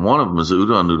 packets, and one of them is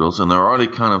udon noodles, and they're already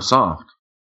kind of soft.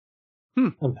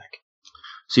 I'm back.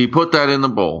 So you put that in the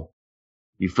bowl,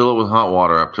 you fill it with hot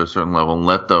water up to a certain level, and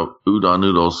let the udon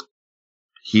noodles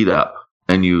heat up,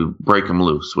 and you break them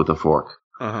loose with a fork.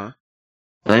 Uh-huh.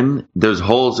 Then there's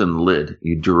holes in the lid.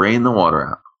 You drain the water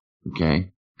out.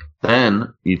 Okay.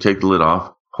 Then you take the lid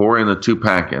off, pour in the 2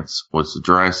 packets with the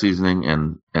dry seasoning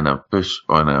and a fish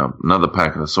or another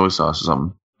packet of soy sauce or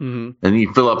something. Mm-hmm. Then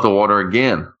you fill up the water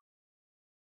again.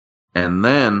 And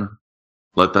then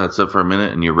let that sit for a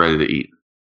minute and you're ready to eat.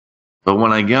 But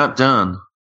when I got done,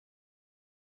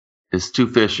 it's too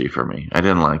fishy for me. I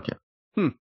didn't like it.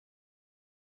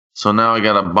 So now I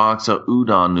got a box of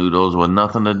udon noodles with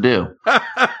nothing to do.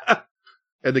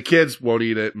 And the kids won't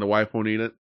eat it, and the wife won't eat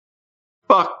it.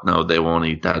 Fuck no, they won't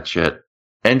eat that shit.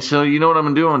 And so you know what I'm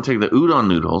going to do? I'm going to take the udon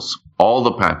noodles, all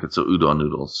the packets of udon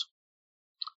noodles,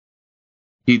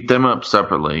 heat them up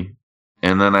separately,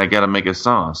 and then I got to make a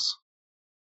sauce.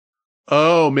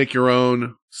 Oh, make your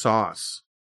own sauce.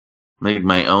 Make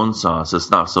my own sauce. It's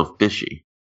not so fishy.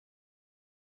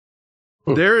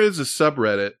 There is a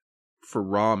subreddit for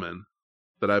ramen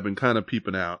that I've been kind of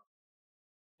peeping out,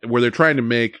 where they're trying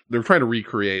to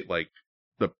recreate like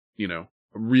the,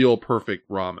 real perfect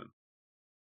ramen.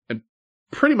 And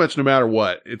pretty much no matter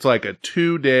what, it's like a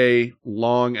 2-day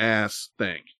long ass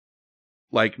thing.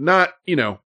 Like not,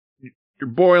 you're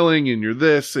boiling and you're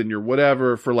this and you're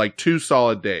whatever for like 2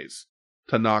 solid days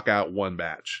to knock out one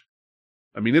batch.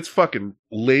 I mean, it's fucking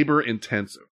labor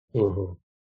intensive. Mm-hmm.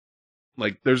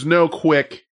 Like, there's no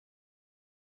quick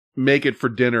make it for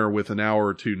dinner with an hour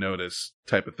or two notice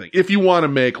type of thing. If you want to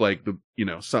make like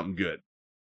something good.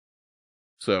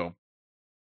 So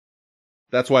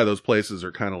that's why those places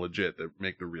are kind of legit that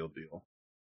make the real deal.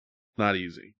 Not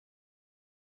easy.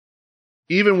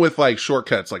 Even with like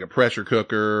shortcuts, like a pressure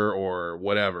cooker or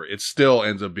whatever, it still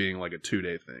ends up being like a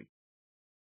 2-day thing.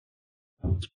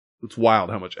 It's wild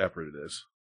how much effort it is.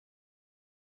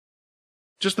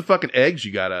 Just the fucking eggs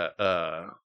you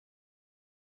gotta,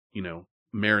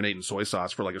 marinate in soy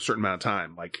sauce for like a certain amount of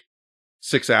time, like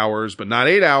 6 hours, but not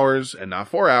 8 hours and not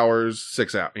 4 hours,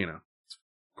 6 hours, it's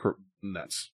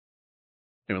nuts.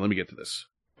 Anyway, let me get to this.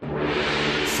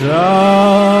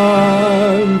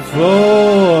 Time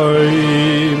for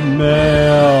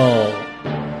email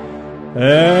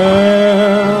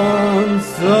and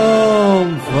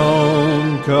some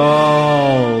phone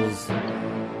calls.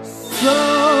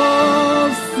 Sauces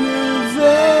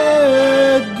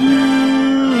at you.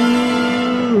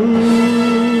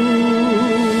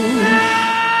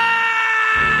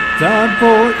 Time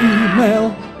for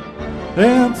email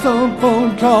and some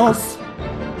phone calls.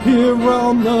 Here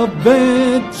on the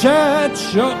Vent Chat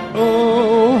Show.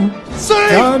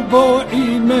 Time for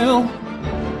email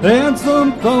and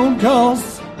some phone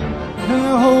calls.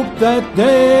 I hope that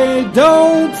they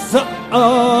don't suck.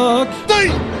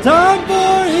 Time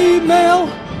for email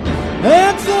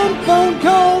and some phone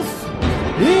calls.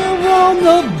 Here on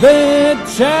the Vent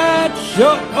Chat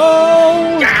Show.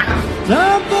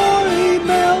 Time for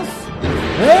emails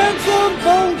and some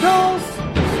phone calls.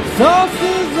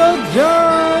 Sauces a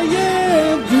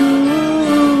giant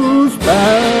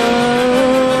douchebag.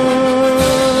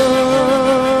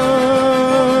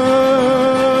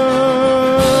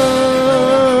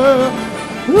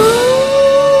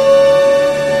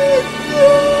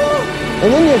 And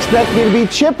then you expect me to be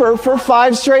chipper for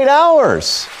 5 straight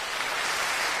hours.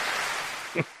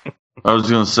 I was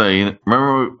going to say,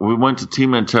 remember we went to T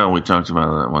Mentel, we talked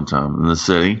about that one time in the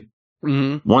city.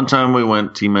 Mm-hmm. One time we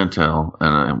went T Mentel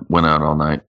and I went out all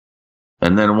night.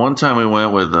 And then one time we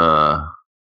went with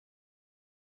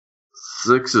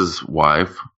Six's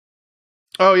wife.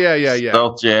 Oh, yeah.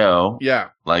 Stealth J.O. Yeah.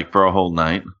 Like for a whole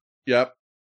night. Yep.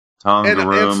 Tonga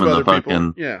room and the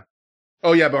fucking... Yeah.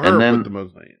 Oh, yeah, but her with the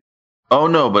most night. Oh,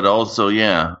 no, but also,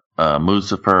 yeah,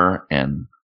 Mucifer and...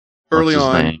 Early what's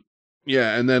his on. name?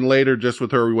 Yeah, and then later, just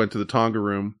with her, we went to the Tonga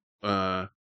room.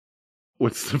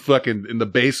 What's the fucking... In the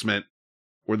basement,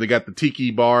 where they got the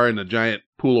tiki bar and a giant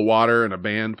pool of water and a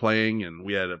band playing, and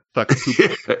we had a fucking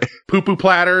poo-poo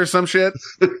platter or some shit.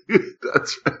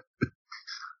 That's right.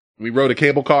 We rode a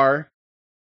cable car.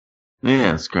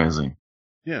 Yeah, it's crazy.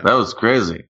 Yeah. That was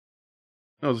crazy.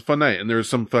 That was a fun night. And there was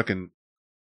some fucking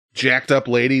jacked up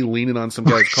lady leaning on some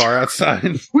guy's car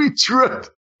outside. We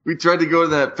tried to go to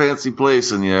that fancy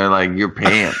place, and you're like, your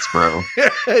pants, bro.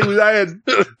 Did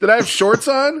I have shorts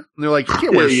on? And they're like, you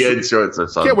can't wear you had shorts or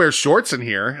something. Can't wear shorts in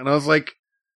here. And I was like,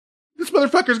 this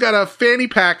motherfucker's got a fanny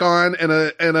pack on and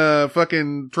a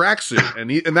fucking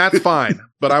tracksuit, and that's fine.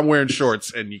 But I'm wearing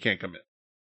shorts, and you can't come in.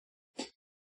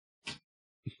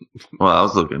 Well, I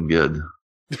was looking good,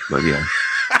 but yeah.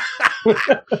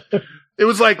 It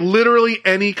was like literally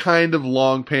any kind of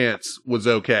long pants was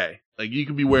okay. Like you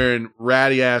could be wearing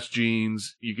ratty ass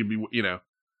jeans. You could be,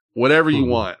 whatever you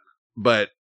want,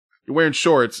 but you're wearing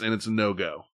shorts and it's a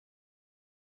no-go.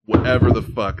 Whatever the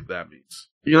fuck that means.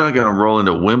 You're not going to roll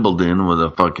into Wimbledon with a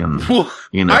fucking,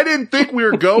 I didn't think we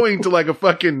were going to like a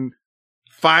fucking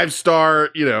 5-star,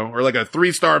 or like a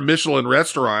 3-star Michelin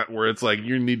restaurant where it's like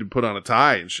you need to put on a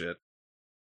tie and shit.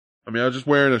 I mean, I was just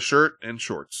wearing a shirt and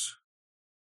shorts.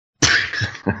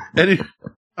 I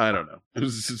don't know. It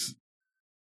was just,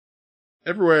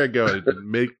 everywhere I go, it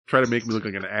try to make me look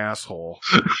like an asshole.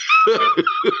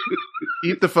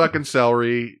 Eat the fucking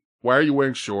celery. Why are you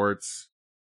wearing shorts?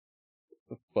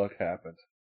 What the fuck happened?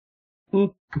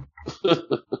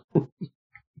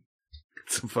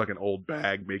 Some fucking old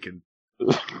bag making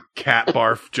cat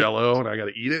barf jello, and I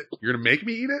gotta eat it? You're gonna make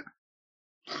me eat it?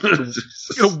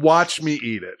 You're gonna watch me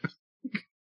eat it.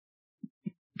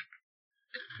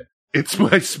 It's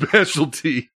my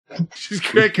specialty. She's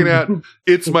cranking out,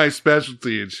 it's my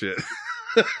specialty and shit.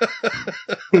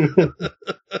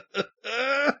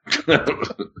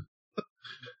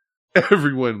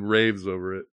 Everyone raves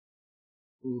over it.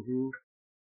 Mm-hmm.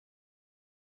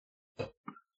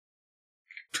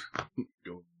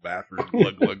 Go to the bathroom,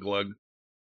 glug, glug, glug.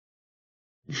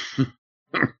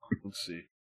 Let's see.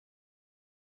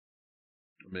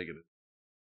 I'm making a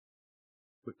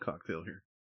quick cocktail here.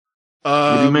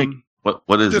 What do you make?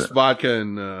 What is just it? Vodka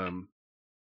and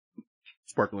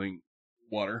sparkling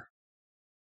water.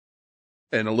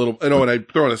 And a little, and I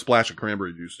throw in a splash of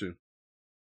cranberry juice too.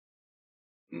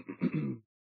 That's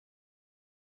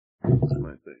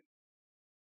my thing.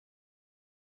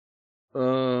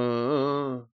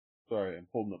 Sorry, I'm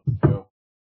holding up the show.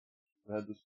 I had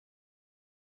this.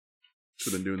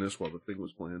 Should have been doing this while the thing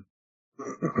was playing.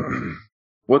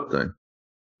 What thing?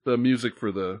 The music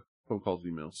for the phone calls,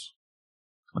 emails.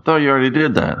 I thought you already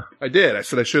did that. I did. I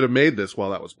said I should have made this while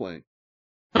that was playing.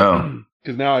 Oh.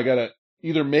 Because now I gotta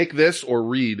either make this or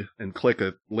read and click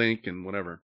a link and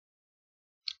whatever.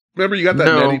 Remember you got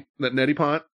that neti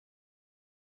pot?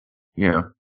 Yeah.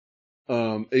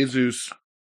 Azus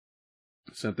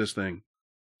sent this thing.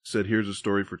 Said, here's a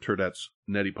story for Turdette's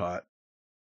neti pot.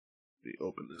 Let me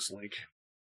open this link.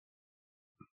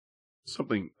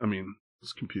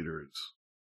 This computer is...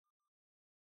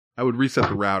 I would reset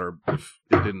the router if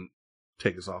it didn't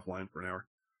take us offline for an hour.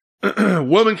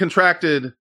 Woman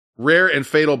contracted rare and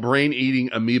fatal brain-eating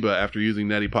amoeba after using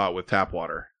neti pot with tap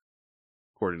water,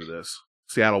 according to this.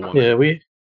 Seattle woman. Yeah, we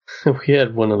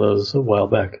had one of those a while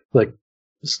back, like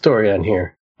story on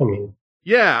here.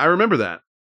 Yeah, I remember that.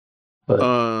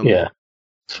 But yeah,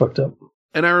 it's fucked up.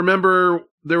 And I remember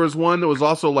there was one that was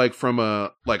also like from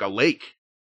a lake,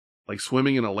 like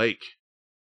swimming in a lake,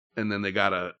 and then they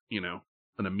got an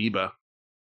amoeba.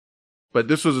 But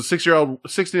this was a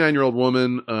 69-year-old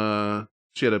woman.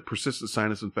 She had a persistent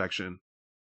sinus infection.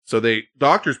 So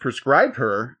doctors prescribed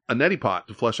her a neti pot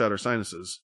to flush out her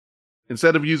sinuses.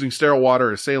 Instead of using sterile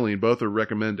water or saline, both are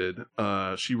recommended.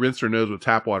 She rinsed her nose with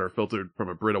tap water filtered from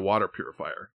a Brita water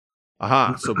purifier.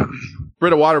 Aha. So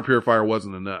Brita water purifier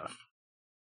wasn't enough.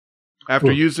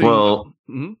 After using... Well,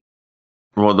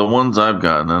 the ones I've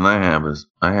gotten, and I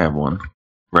have one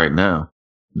right now.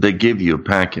 They give you a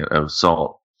packet of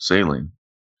salt saline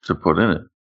to put in it.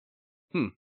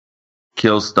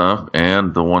 Kill stuff,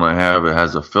 and the one I have, it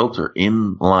has a filter,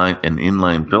 an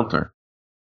inline filter.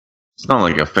 It's not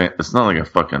like a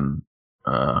fucking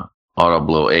auto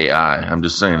blow AI. I'm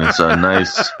just saying it's a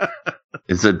nice,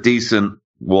 it's a decent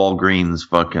Walgreens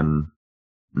fucking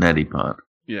neti pot.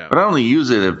 Yeah. But I only use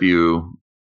it if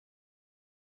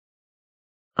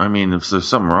there's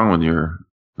something wrong with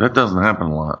that doesn't happen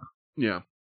a lot. Yeah.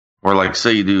 Or like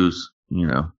say you do,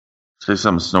 say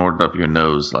something snorted up your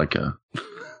nose like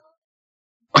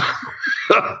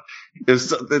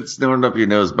it's snorted up your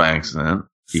nose by accident.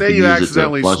 Say you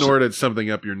accidentally snorted something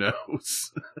up your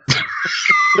nose.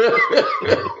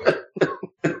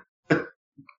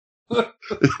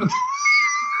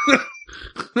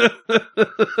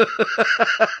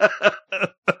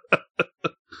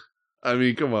 I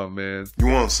mean, come on, man. You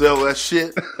want to sell that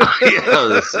shit?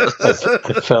 I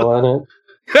fell on it.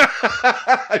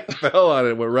 I fell on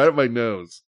it. Went right up my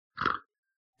nose.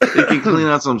 You can clean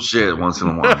out some shit once in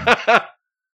a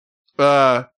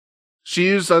while. She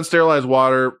used unsterilized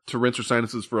water to rinse her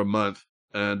sinuses for a month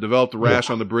and developed a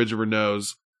rash on the bridge of her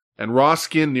nose and raw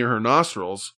skin near her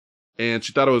nostrils, and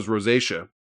she thought it was rosacea.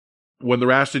 When the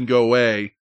rash didn't go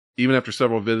away, even after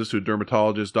several visits to a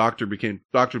dermatologist, doctors became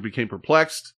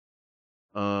perplexed.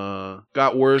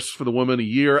 Got worse for the woman a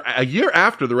year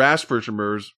after the rash first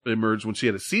emerged when she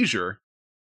had a seizure.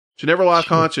 She never lost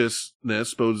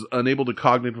consciousness, but was unable to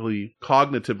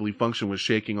cognitively function with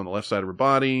shaking on the left side of her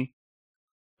body.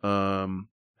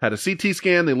 Had a CT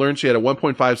scan. They learned she had a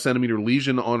 1.5 centimeter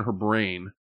lesion on her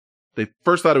brain. They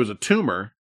first thought it was a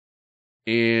tumor,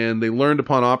 and they learned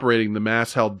upon operating the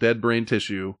mass held dead brain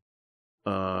tissue,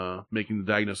 making the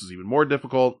diagnosis even more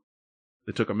difficult.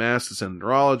 They took a mass to send a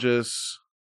neurologist.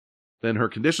 Then her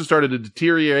condition started to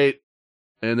deteriorate,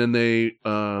 and then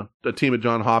a team at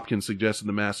Johns Hopkins suggested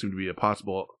the mass seemed to be a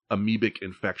possible amoebic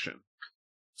infection.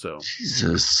 So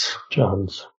Jesus,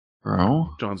 Johns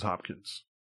Hopkins.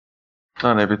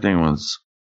 Thought everything was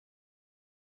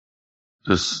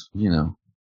just,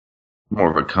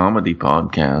 more of a comedy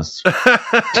podcast.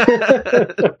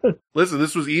 Listen,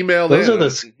 this was emailed. Those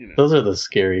are the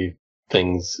scary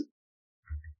things.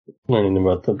 Learning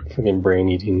about the fucking brain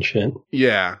eating shit.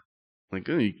 Yeah. Like,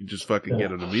 you can just fucking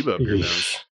get an amoeba up your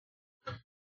nose.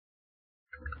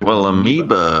 Well,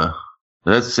 amoeba,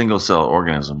 that's a single cell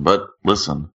organism. But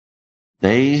listen,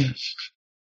 Thank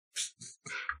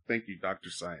you, Dr.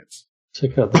 Science.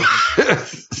 Check out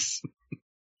this.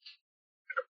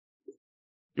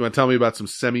 You want to tell me about some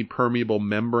semi-permeable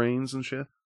membranes and shit?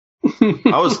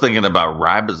 I was thinking about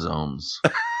ribosomes.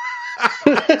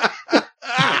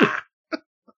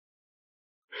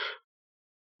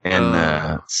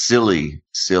 And cilia.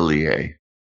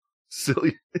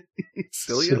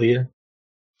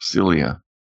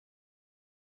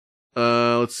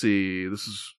 Let's see. This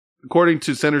is according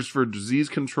to Centers for Disease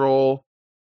Control.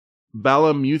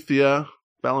 Balamuthia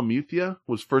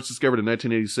was first discovered in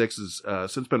 1986.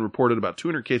 Has since been reported about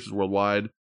 200 cases worldwide,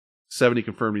 70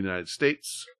 confirmed in the United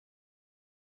States.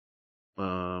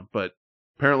 But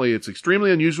apparently it's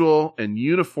extremely unusual and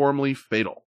uniformly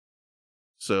fatal.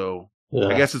 So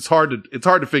I guess it's hard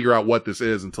to figure out what this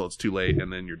is until it's too late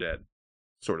and then you're dead,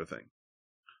 sort of thing.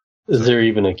 Is there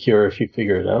even a cure if you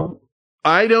figure it out?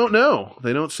 I don't know.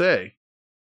 They don't say.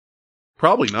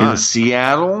 Probably not. In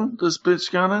Seattle, this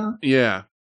bitch got out? Yeah.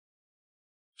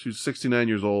 She was 69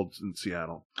 years old in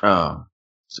Seattle. Oh,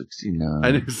 69.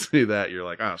 I didn't see that. You're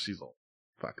like, oh, she's old.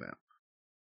 Fuck that.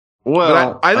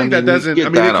 Well, but I think that doesn't, I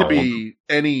mean, it could old. be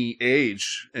any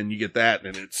age and you get that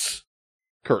and it's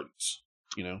curtains,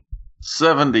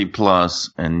 70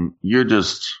 plus and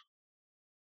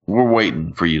we're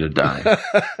waiting for you to die.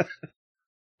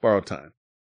 Borrowed time.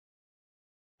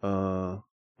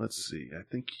 Let's see. I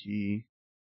think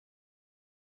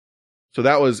so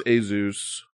that was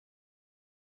Azus.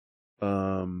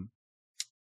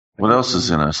 What else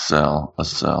is in a cell? A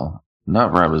cell.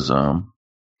 Not ribosome.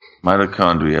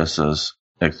 Mitochondria says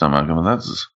exomalgam.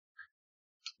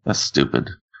 That's stupid.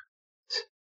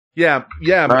 Yeah,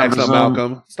 Ribosome.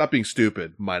 Malcolm. Stop being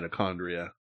stupid,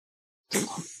 mitochondria.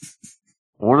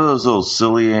 What are those little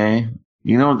ciliae?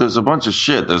 There's a bunch of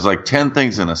shit. There's like 10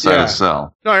 things in a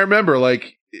cell. No, I remember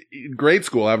like in grade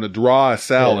school having to draw a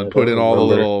cell and put in all the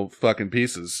little fucking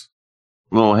pieces.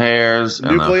 Little hairs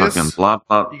Nucleus? and a fucking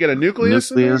blot. You got a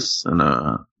nucleus?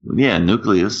 And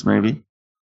nucleus maybe.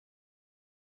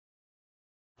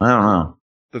 I don't know.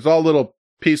 There's all little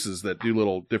pieces that do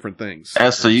little different things.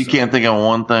 Esther, you can't think of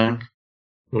one thing?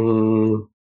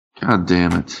 God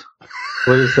damn it.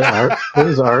 What is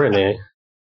RNA?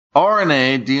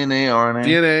 RNA, DNA, RNA.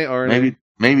 DNA, RNA.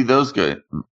 Maybe those good.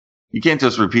 You can't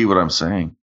just repeat what I'm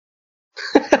saying.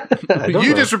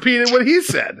 You just repeated what he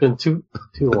said. It's been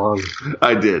too long.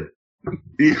 I did.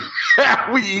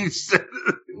 Yeah, we each said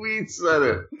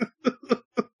it.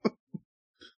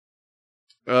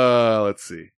 Let's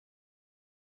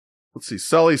see.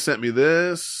 Sully sent me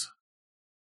this.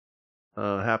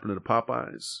 Happened at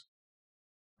Popeyes.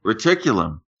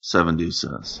 Reticulum, 7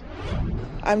 says.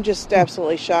 I'm just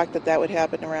absolutely shocked that would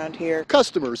happen around here.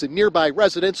 Customers and nearby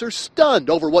residents are stunned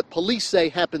over what police say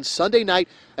happened Sunday night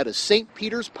at a St.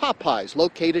 Peter's Popeyes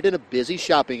located in a busy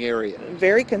shopping area.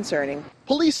 Very concerning.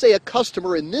 Police say a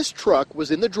customer in this truck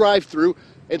was in the drive-thru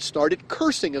and started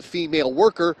cursing a female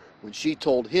worker when she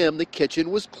told him the kitchen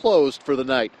was closed for the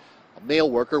night. A male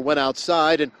worker went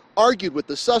outside and argued with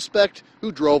the suspect,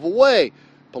 who drove away.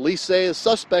 Police say the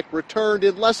suspect returned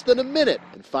in less than a minute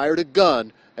and fired a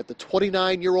gun at the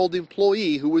 29-year-old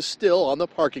employee who was still on the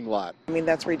parking lot. I mean,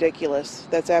 that's ridiculous.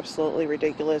 That's absolutely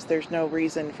ridiculous. There's no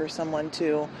reason for someone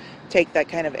to take that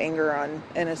kind of anger on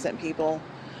innocent people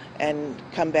and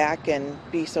come back and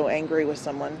be so angry with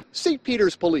someone. St.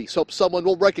 Peter's police hope someone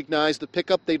will recognize the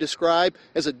pickup they describe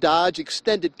as a Dodge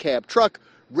extended cab truck,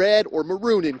 red or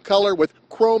maroon in color with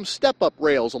chrome step-up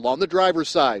rails along the driver's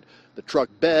side. The truck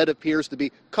bed appears to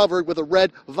be covered with a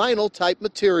red vinyl-type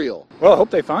material. Well, I hope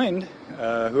they find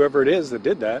whoever it is that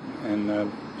did that,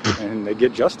 and they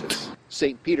get justice.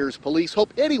 St. Peter's police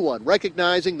hope anyone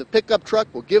recognizing the pickup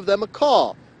truck will give them a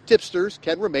call. Tipsters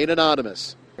can remain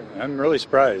anonymous. I'm really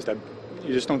surprised.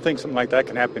 You just don't think something like that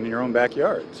can happen in your own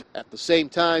backyards. At the same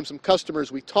time, some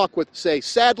customers we talk with say,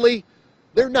 sadly,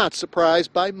 they're not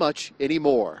surprised by much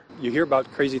anymore. You hear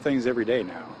about crazy things every day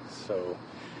now, so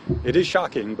it is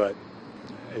shocking, but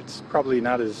it's probably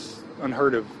not as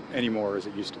unheard of anymore as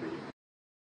it used to be.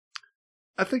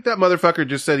 I think that motherfucker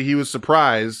just said he was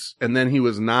surprised, and then he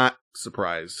was not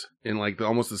surprised in like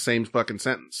almost the same fucking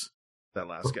sentence. That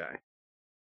last guy.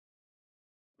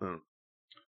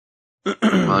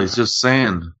 Well, he's just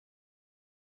saying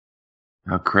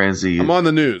how crazy I'm on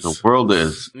the news. The world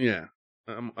is. Yeah,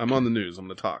 I'm on the news. I'm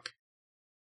going to talk.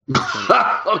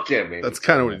 Okay, man. That's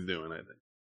kind of what he's doing, I think.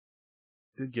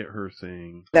 Did get her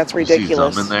thing. That's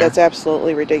ridiculous. That's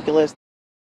absolutely ridiculous.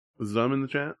 Was Zum in the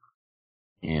chat?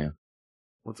 Yeah.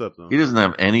 What's up, Zum? He doesn't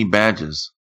have any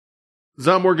badges.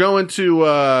 Zum, we're going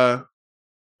to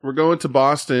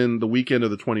Boston the weekend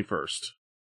of the 21st.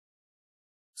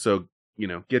 So,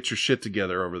 get your shit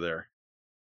together over there.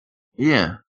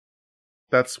 Yeah.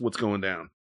 That's what's going down.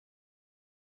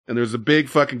 And there's a big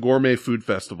fucking gourmet food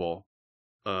festival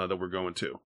that we're going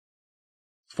to.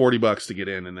 $40 to get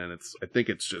in, and then I think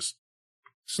it's just...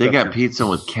 They got pizza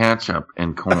with ketchup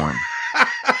and corn.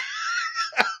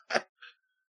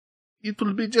 It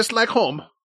will be just like home.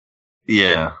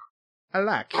 Yeah. I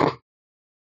like.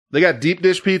 They got deep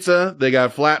dish pizza. They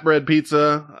got flatbread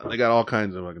pizza. They got all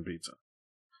kinds of fucking pizza.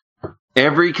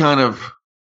 Every kind of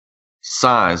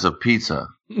size of pizza.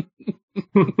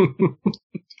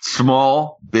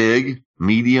 Small, big,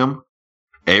 medium,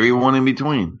 everyone in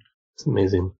between. It's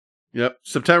amazing. Yep.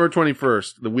 September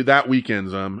 21st, that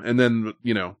weekend, and then,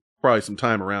 probably some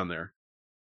time around there.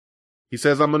 He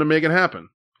says, I'm going to make it happen.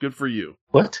 Good for you.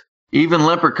 What? Even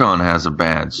Leprechaun has a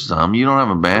badge, Zum. You don't have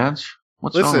a badge?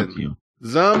 What's wrong with you?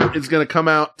 Zum is going to come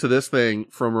out to this thing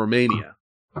from Romania.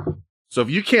 So if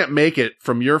you can't make it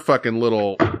from your fucking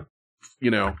little,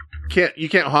 you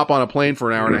can't hop on a plane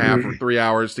for an hour and a half or 3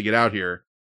 hours to get out here.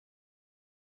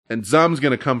 And Zum's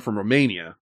going to come from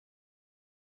Romania.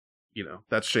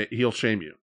 He'll shame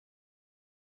you.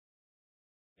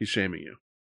 He's shaming you.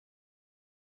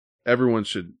 Everyone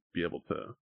should be able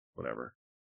to, whatever.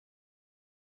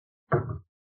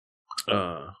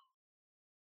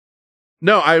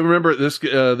 No, I remember this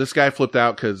guy flipped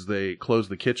out because they closed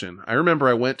the kitchen. I remember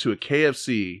I went to a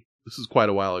KFC. This is quite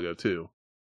a while ago too.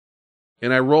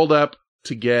 And I rolled up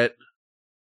to get,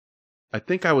 I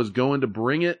think I was going to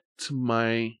bring it to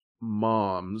my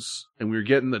mom's, and we were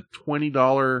getting the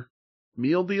 $20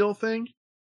 meal deal thing.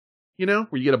 Where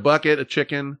you get a bucket, a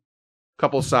chicken,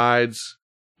 couple sides,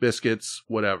 biscuits,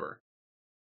 whatever.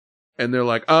 And they're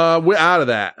like, we're out of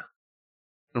that.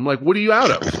 I'm like, what are you out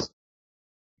of?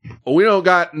 Well, we don't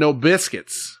got no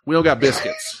biscuits. We don't got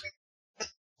biscuits.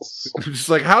 Just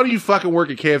like, how do you fucking work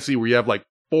at KFC where you have like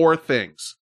 4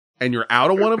 things and you're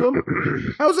out of one of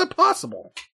them? How is that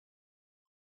possible?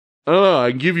 I don't know. I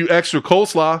can give you extra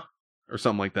coleslaw or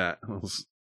something like that.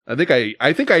 I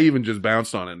think I even just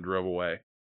bounced on it and drove away. I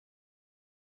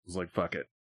was like, fuck it.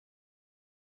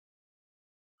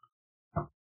 How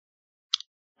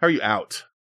are you out?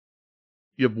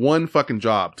 You have one fucking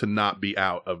job to not be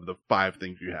out of the 5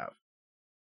 things you have.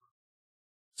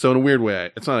 So in a weird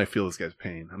way, it's not I feel this guy's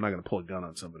pain. I'm not going to pull a gun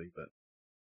on somebody, but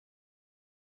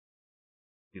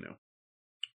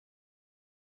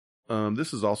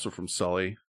this is also from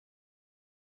Sully.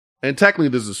 And technically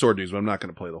this is Sword News, but I'm not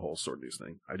going to play the whole Sword News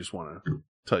thing. I just want to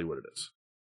tell you what it is.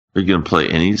 Are you going to play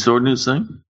any Sword News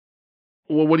thing?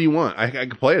 Well, what do you want? I can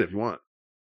play it if you want.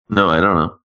 No, I don't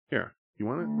know. Here, you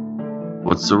want it?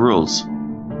 What's the rules?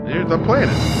 I'm playing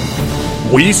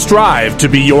it. We strive to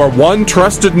be your one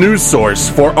trusted news source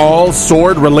for all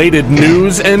sword-related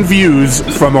news and views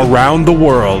from around the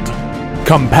world.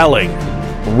 Compelling,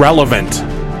 relevant,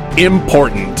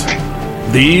 important.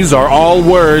 These are all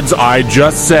words I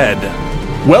just said.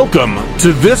 Welcome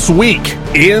to This Week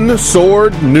in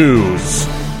Sword News.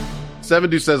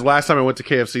 7 says, last time I went to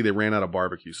KFC, they ran out of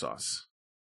barbecue sauce.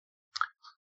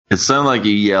 It sounded like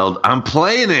you yelled, I'm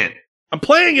playing it! I'm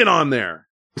playing it on there!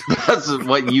 That's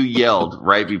what you yelled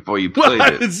right before you played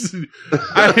it.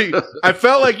 I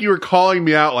felt like you were calling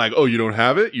me out like, oh, you don't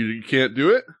have it? You can't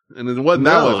do it? And it wasn't,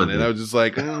 that wasn't it. I was just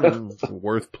like,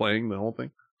 worth playing the whole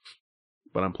thing.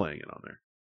 But I'm playing it on there.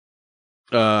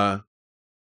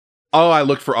 I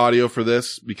looked for audio for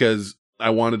this because I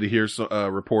wanted to hear a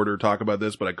reporter talk about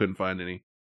this, but I couldn't find any.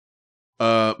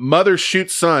 Mother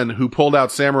shoots son who pulled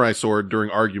out samurai sword during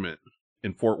argument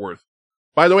in Fort Worth.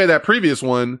 By the way, that previous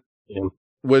one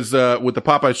was with the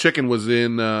Popeye's chicken was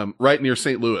in right near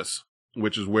St. Louis,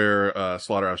 which is where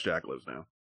Slaughterhouse Jack lives now.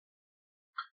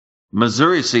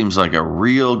 Missouri seems like a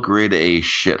real grade A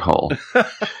shithole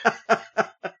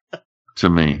to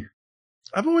me.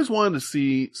 I've always wanted to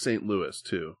see St. Louis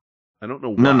too. I don't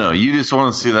know why. No, you just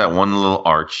want to see that one little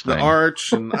arch thing. The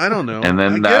arch, and I don't know. And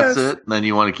then that's it. And then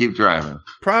you want to keep driving.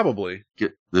 Probably.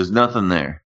 There's nothing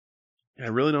there. I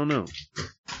really don't know. Is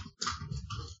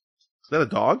that a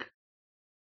dog?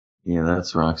 Yeah,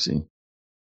 that's Roxy.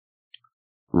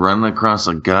 Running across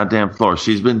a goddamn floor.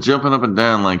 She's been jumping up and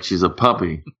down like she's a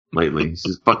puppy lately.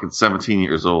 She's fucking 17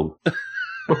 years old.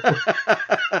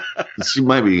 She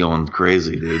might be going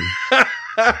crazy, dude.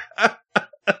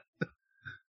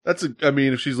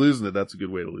 If she's losing it, that's a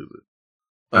good way to lose it.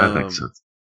 I think so.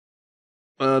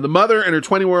 The mother and her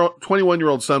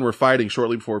 21-year-old son were fighting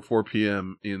shortly before 4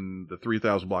 p.m. in the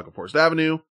 3000 block of Forest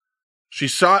Avenue. She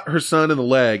shot her son in the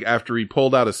leg after he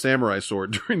pulled out a samurai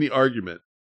sword during the argument.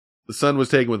 The son was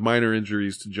taken with minor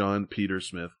injuries to John Peter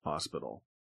Smith Hospital.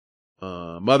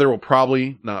 Mother will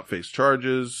probably not face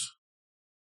charges.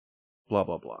 Blah,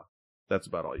 blah, blah. That's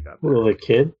about all you got there. The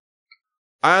kid?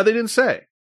 They didn't say.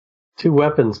 2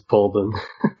 weapons pulled in.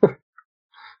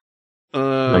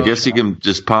 I guess you can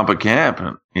just pop a cap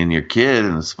in your kid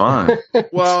and it's fine.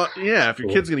 Well, yeah, if your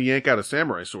kid's going to yank out a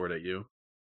samurai sword at you.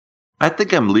 I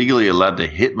think I'm legally allowed to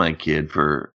hit my kid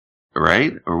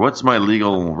right? Or what's my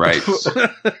legal rights?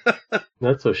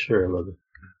 Not so sure, Mother.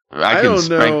 I can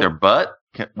spank their butt?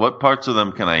 What parts of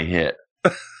them can I hit?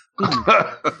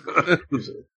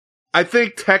 I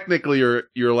think technically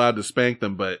you're allowed to spank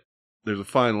them, but there's a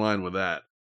fine line with that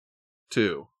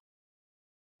too.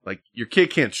 Like your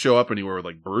kid can't show up anywhere with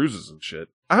like bruises and shit.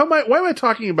 Why am I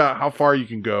talking about how far you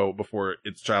can go before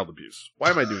it's child abuse?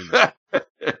 Why am I doing that?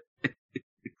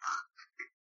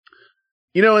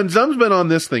 And Zum's been on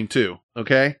this thing too,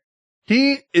 okay?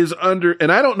 He is under,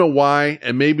 and I don't know why,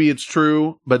 and maybe it's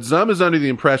true, but Zum is under the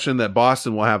impression that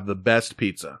Boston will have the best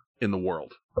pizza in the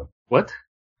world. What?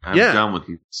 I'm done with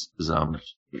you, Zum.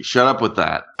 Shut up with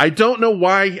that. I don't know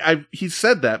why he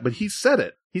said that, but he said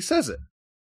it. He says it.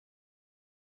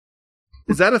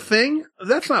 Is that a thing?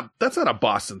 That's not a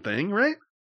Boston thing, right?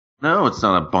 No, it's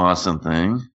not a Boston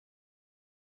thing.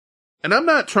 And I'm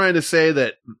not trying to say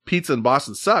that pizza in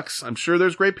Boston sucks. I'm sure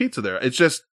there's great pizza there. It's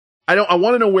just, I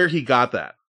want to know where he got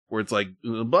that. Where it's like,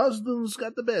 Boston's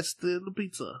got the best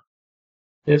pizza.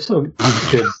 They have some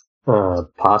good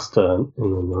pasta in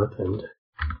the North End.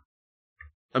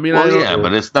 I mean,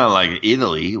 but it's not like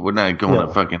Italy. We're not going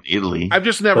to fucking Italy. I've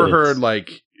just never heard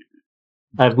like.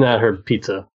 I've not heard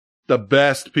pizza. The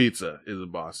best pizza is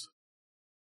in Boston.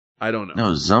 I don't know.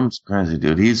 No, Zum's crazy,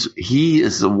 dude. He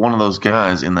is one of those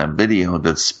guys in that video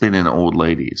that's spinning old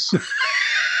ladies.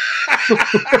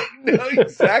 I know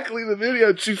exactly the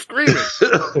video. She's screaming.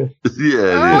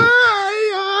 Yeah,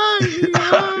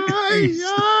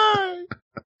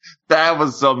 that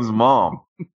was Zum's mom.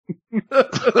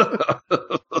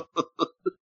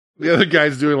 The other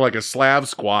guy's doing like a slab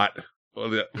squat.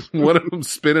 One of them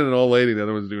spinning an old lady, the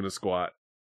other one's doing a squat.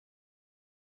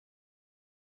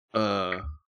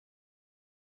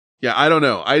 Yeah, I don't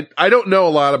know. I don't know a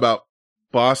lot about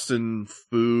Boston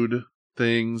food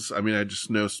things. I mean, I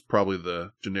just know probably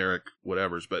the generic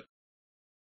whatevers, but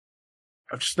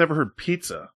I've just never heard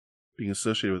pizza being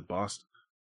associated with Boston.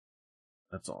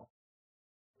 That's all.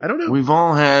 I don't know. We've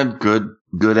all had good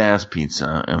ass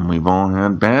pizza, and we've all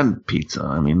had bad pizza.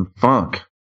 I mean, fuck.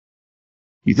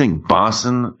 You think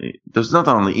Boston? There's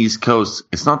nothing on the East Coast.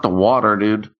 It's not the water,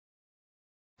 dude.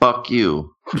 Fuck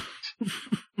you.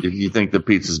 If you think the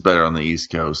pizza's better on the East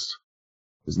Coast,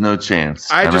 there's no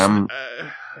chance. I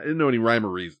didn't know any rhyme or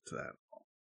reason to that.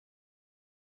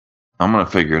 I'm gonna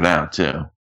figure it out too.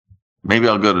 Maybe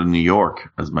I'll go to New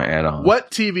York as my add-on.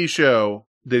 What TV show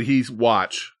did he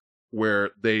watch where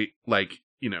they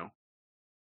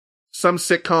some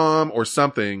sitcom or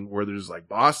something where there's like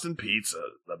Boston pizza,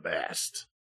 the best?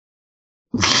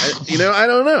 I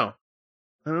don't know.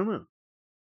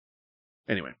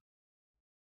 Anyway.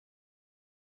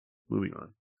 Moving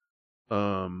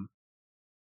on.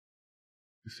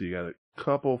 Let's see, you got a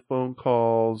couple phone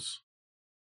calls.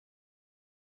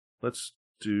 Let's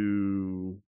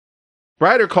do.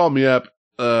 Brider called me up.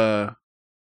 I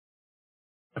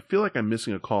feel like I'm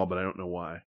missing a call, but I don't know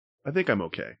why. I think I'm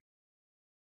okay.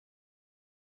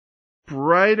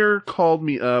 Brider called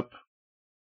me up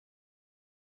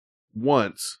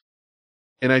once,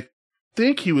 and I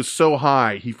think he was so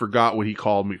high he forgot what he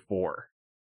called me for.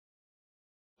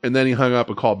 And then he hung up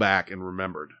and called back and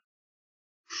remembered.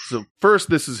 So first,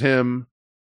 this is him,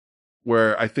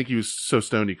 where I think he was so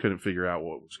stoned he couldn't figure out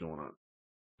what was going on.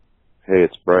 Hey,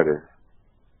 it's Brider.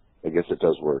 I guess it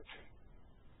does work.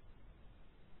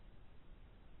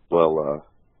 Well,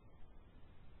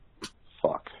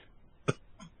 fuck.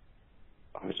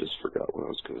 I just forgot what I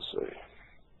was going to say.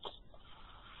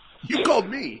 You called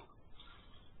me.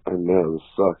 I know, this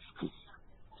sucks, because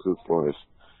it's life.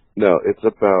 No, it's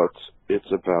about,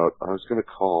 I was going to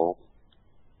call.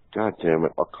 God damn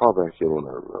it, I'll call back in when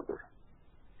I remember.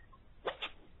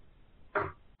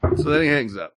 So then he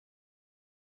hangs up.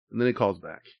 And then he calls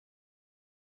back.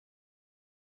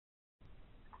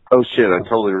 Oh shit, I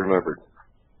totally remembered.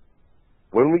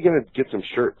 When are we going to get some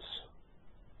shirts?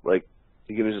 Like,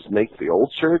 you going to just make the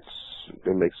old shirts?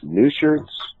 Going to make some new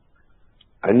shirts?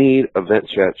 I need a Vent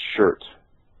Chat shirt.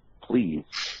 Please.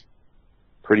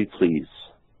 Pretty please.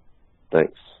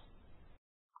 Thanks.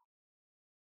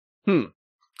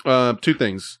 Two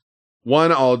things.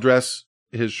 One, I'll address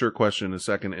his shirt question in a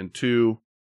second. And two,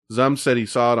 Zum said he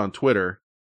saw it on Twitter,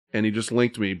 and he just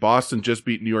linked me. Boston just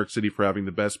beat New York City for having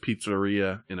the best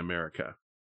pizzeria in America.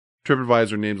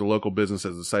 TripAdvisor names a local business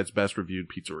as the site's best reviewed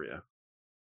pizzeria.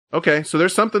 Okay, so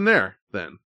there's something there,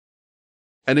 then.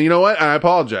 And you know what? I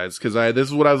apologize, because this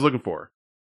is what I was looking for.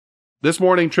 This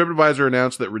morning, TripAdvisor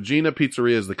announced that Regina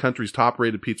Pizzeria is the country's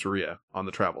top-rated pizzeria on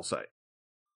the travel site.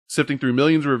 Sifting through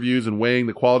millions of reviews and weighing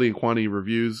the quality and quantity of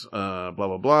reviews, blah,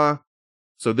 blah, blah.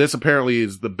 So this apparently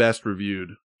is the best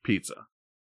reviewed pizza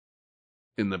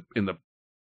in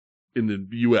the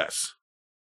U.S.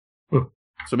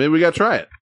 So maybe we gotta try it.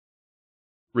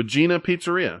 Regina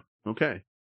Pizzeria. Okay.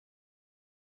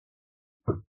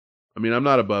 I mean, I'm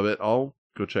not above it. I'll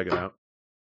go check it out.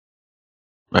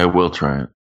 I will try it.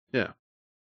 Yeah.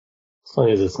 As long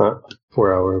as it's not a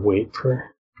 4-hour wait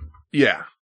for Yeah.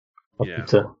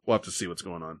 pizza. We'll have to see what's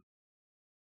going on.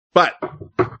 But,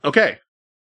 okay.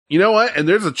 You know what? And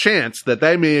there's a chance that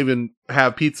they may even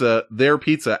have their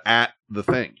pizza at the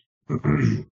thing.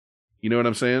 You know what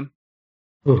I'm saying?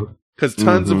 Because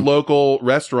tons of local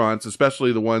restaurants,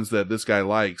 especially the ones that this guy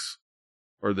likes,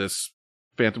 or this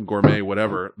Phantom Gourmet,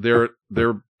 whatever,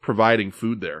 they're providing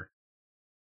food there.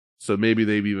 So maybe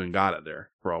they've even got it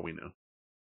there, for all we know.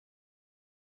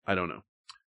 I don't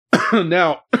know.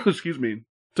 Now, excuse me,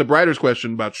 to Brider's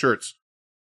question about shirts.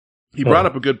 He brought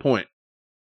up a good point.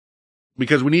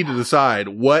 Because we need to decide,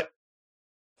 what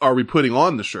are we putting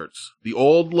on the shirts? The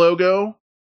old logo?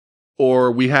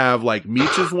 Or we have like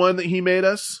Meech's one that he made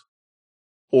us?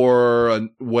 Or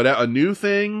a new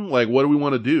thing? Like, what do we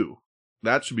want to do?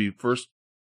 That should be first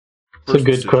It's a good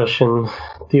decision. question.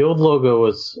 The old logo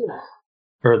was,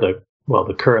 or the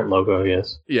current logo, I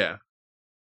guess, Yeah.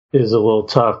 is a little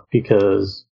tough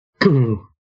because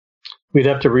we'd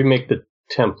have to remake the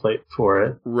template for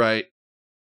it. Right.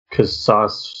 Because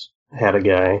Sauce had a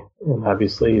guy, and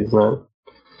obviously he's not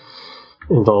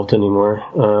involved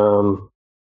anymore.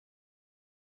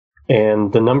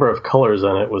 And the number of colors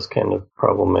on it was kind of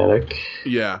problematic.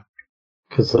 Yeah.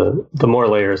 Because the more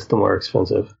layers, the more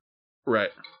expensive.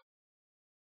 Right.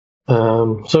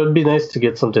 So it'd be nice to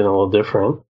get something a little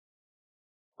different.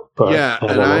 But Yeah, I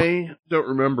and don't know. I don't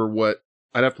remember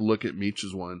I'd have to look at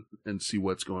Meech's one and see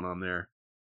what's going on there.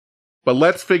 But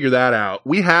let's figure that out.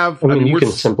 We have, I mean, you we're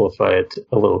can simplify it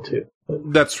a little too.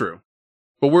 That's true.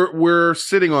 But we're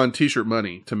sitting on t-shirt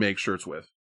money to make shirts with.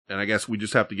 And I guess we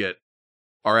just have to get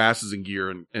our asses in gear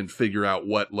and figure out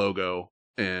what logo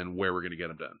and where we're going to get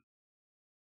them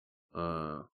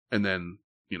done. And then,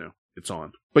 it's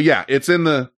on. But yeah, it's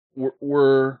in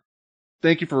we're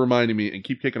thank you for reminding me, and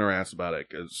keep kicking our ass about it,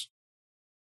 because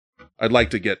I'd like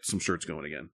to get some shirts going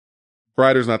again.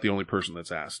 Brider's not the only person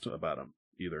that's asked about them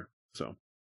either. So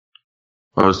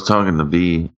I was talking to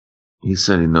B. He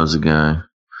said he knows a guy.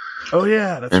 Oh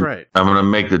yeah, that's right. I'm gonna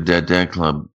make the Dead Dad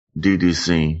Club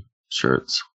DDC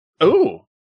shirts. Oh,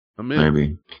 I'm in.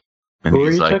 Maybe. And Who are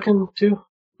he's you like, talking to?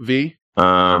 V.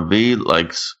 V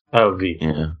likes. Oh, V.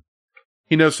 Yeah.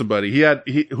 He knows somebody.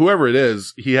 Whoever it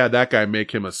is, he had that guy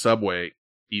make him a Subway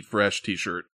Eat Fresh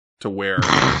t-shirt to wear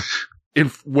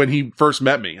when he first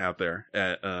met me out there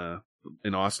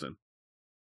in Austin.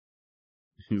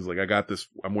 He was like, I got this.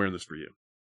 I'm wearing this for you.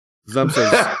 Zum says,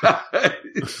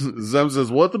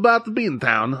 what about the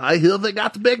Beantown? I hear they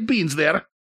got the baked beans there.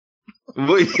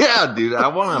 Well, yeah, dude. I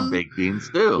want baked beans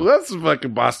too. Well, that's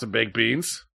fucking Boston baked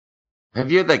beans. Have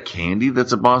you had that candy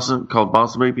that's called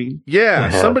Boston baked bean? Yeah,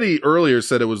 somebody earlier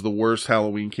said it was the worst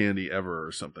Halloween candy ever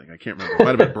or something. I can't remember. It might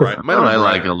have been bright. I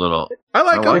like a little. I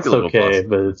like It's a little. okay,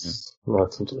 but it's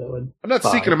not something I would. I'm not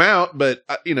buy. seeking them out, but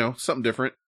something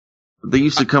different. They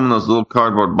used to come in those little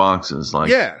cardboard boxes, like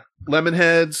Yeah,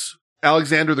 Lemonheads,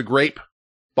 Alexander the Grape,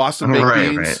 Boston baked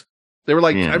beans. Right. They were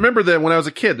like, Yeah. I remember that when I was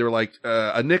a kid, they were like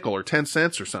a nickel or 10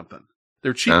 cents or something.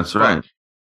 They're cheap. That's as fuck. right.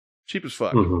 Cheap as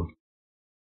fuck. Mhm.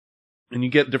 And you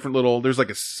get different little. There's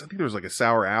like I think there was like a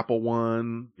sour apple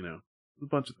one. A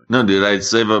bunch of things. No, dude, I'd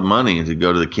save up money to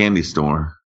go to the candy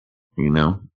store.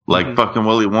 Like fucking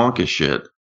Willy Wonka shit.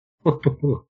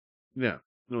 Yeah,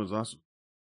 it was awesome.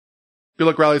 Good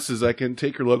Luck Riley says, I can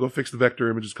take your logo, fix the vector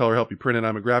images, color, help you print it.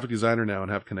 I'm a graphic designer now and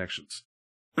have connections.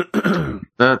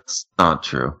 That's not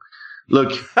true.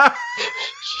 Look,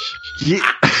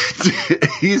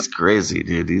 he's crazy,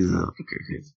 dude. He's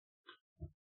crazy.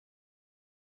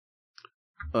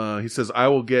 He says, I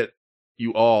will get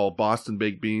you all Boston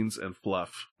baked beans and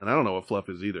fluff. And I don't know what fluff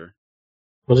is either.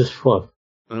 What is fluff?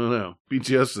 I don't know.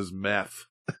 BTS is meth.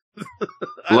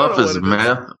 Fluff is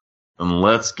meth, and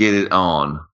let's get it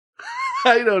on.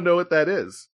 I don't know what that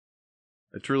is.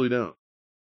 I truly don't.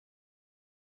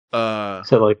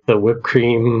 So like the whipped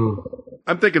cream.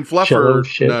 I'm thinking Jello fluffer,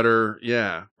 shit. nutter,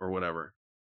 yeah, or whatever.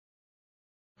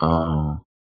 Oh.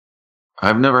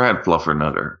 I've never had fluffer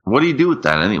nutter. What do you do with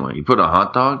that anyway? You put a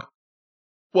hot dog?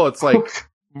 Well, it's like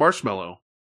marshmallow.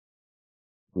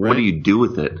 What do you do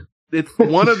with it? It's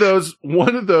one of those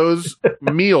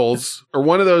meals or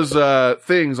one of those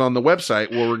things on the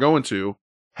website where we're going to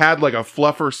had like a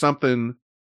fluffer something,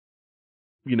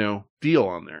 deal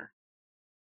on there.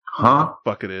 Huh?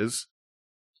 Fuck it is.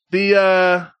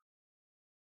 The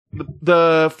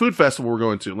food festival we're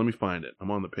going to. Let me find it.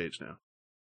 I'm on the page now.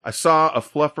 I saw a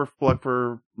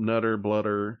fluffer nutter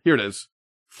blutter. Here it is.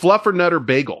 Fluffer nutter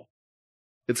bagel.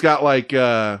 It's got like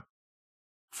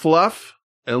fluff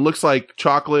and it looks like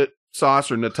chocolate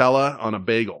sauce or Nutella on a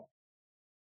bagel.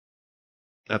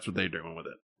 That's what they're doing with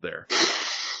it there.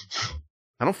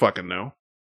 I don't fucking know.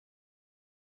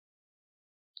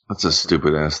 That's a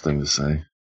stupid ass thing to say.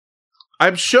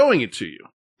 I'm showing it to you.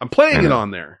 I'm playing it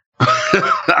on there.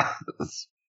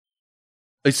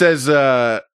 It says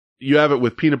you have it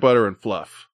with peanut butter and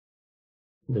fluff.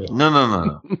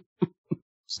 No.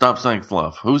 Stop saying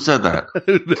fluff. Who said that?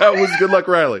 That was Good Luck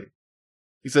Riley.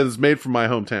 He said it's made from my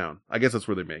hometown. I guess that's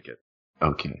where they make it.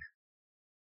 Okay.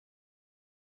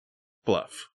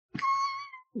 Fluff.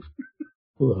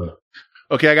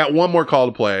 Okay, I got one more call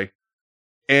to play.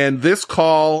 And this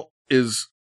call is,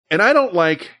 and I don't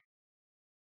like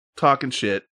talking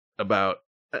shit about,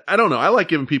 I don't know, I like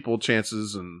giving people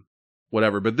chances and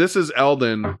whatever, but this is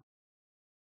Eldon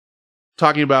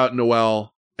talking about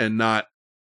Noelle and not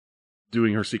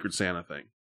doing her Secret Santa thing.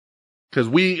 Because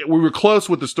we were close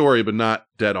with the story, but not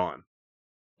dead on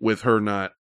with her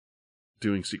not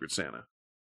doing Secret Santa.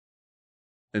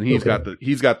 And he's got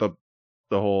the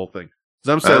whole thing.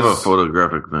 Zum says, I have a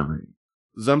photographic memory.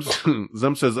 Zum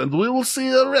says, and we will see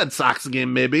a Red Sox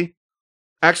game, maybe.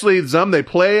 Actually, Zum, they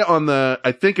play on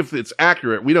I think if it's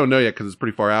accurate, we don't know yet because it's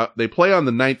pretty far out. They play on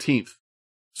the 19th.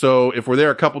 So if we're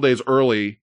there a couple days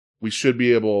early, we should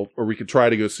be able, or we could try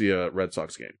to go see a Red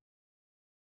Sox game.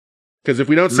 Because if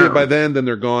we don't see it by then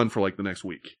they're gone for like the next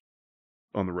week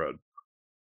on the road.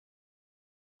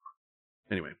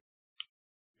 Anyway,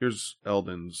 here's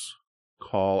Eldon's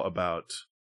call about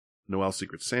Noelle's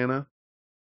Secret Santa.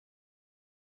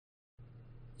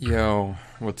 Yo,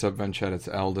 what's up, Venchet? It's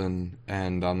Eldon,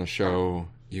 and on the show,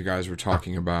 you guys were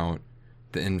talking about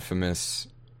the infamous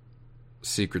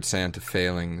Secret Santa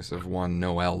failings of one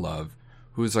Noelle Love,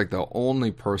 who's like the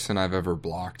only person I've ever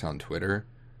blocked on Twitter,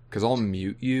 because I'll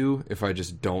mute you if I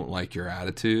just don't like your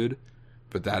attitude,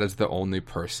 but that is the only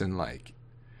person, like,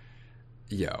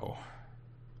 yo,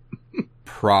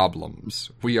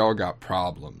 problems. We all got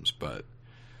problems, but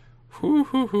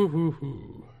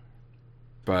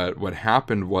But what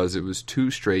happened was it was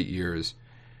 2 straight years,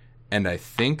 and I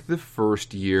think the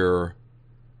first year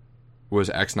was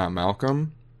X Not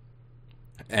Malcolm,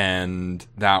 and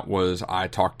that was, I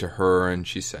talked to her, and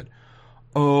she said,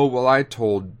 oh, well, I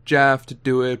told Jeff to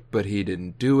do it, but he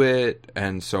didn't do it,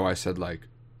 and so I said, like,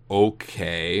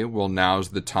 okay, well, now's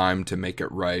the time to make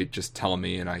it right, just tell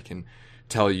me, and I can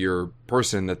tell your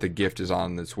person that the gift is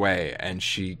on its way, and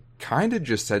she kind of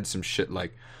just said some shit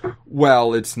like,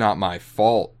 well, it's not my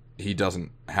fault he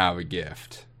doesn't have a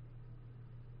gift.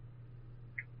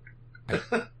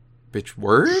 Bitch,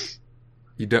 word?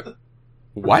 You don't...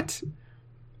 What?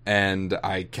 And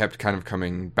I kept kind of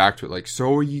coming back to it, like,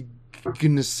 so are you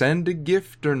gonna send a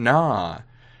gift or nah?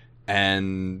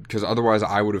 And, because otherwise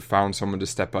I would have found someone to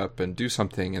step up and do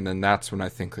something, and then that's when I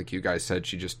think, like you guys said,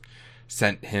 she just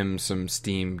sent him some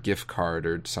Steam gift card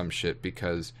or some shit,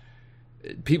 because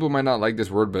people might not like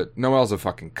this word, but Noelle's a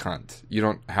fucking cunt. You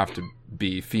don't have to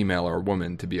be female or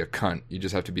woman to be a cunt. You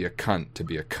just have to be a cunt to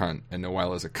be a cunt, and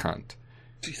Noelle is a cunt.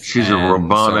 She's a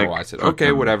robotic, so I said,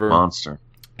 okay, whatever. Monster.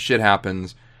 Shit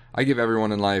happens. I give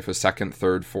everyone in life a second,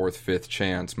 third, fourth, fifth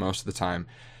chance most of the time.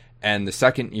 And the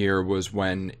second year was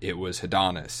when it was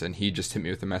Adonis, and he just hit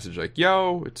me with a message like,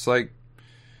 yo, it's like,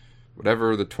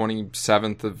 whatever, the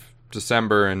 27th of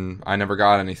December, and I never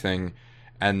got anything.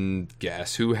 And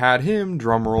guess who had him?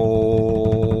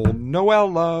 Drumroll,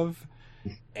 Noelle Love.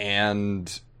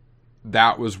 And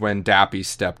that was when Dappy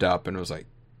stepped up and was like,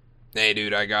 hey,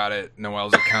 dude, I got it.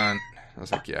 Noelle's a cunt. I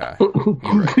was like, yeah, you're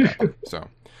right, Dappy. So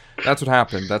that's what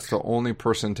happened. That's the only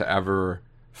person to ever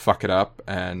fuck it up.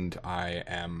 And I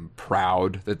am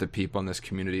proud that the people in this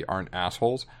community aren't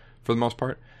assholes for the most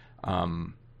part.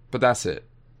 But that's it.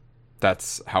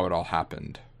 That's how it all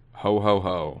happened. Ho, ho,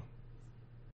 ho.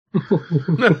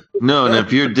 No, and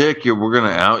if you're a dick, we're gonna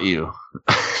out you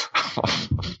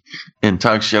and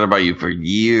talk shit about you for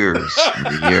years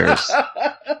and years.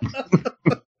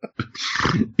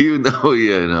 You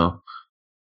know.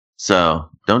 So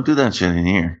don't do that shit in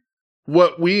here.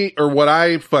 What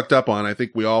I fucked up on, I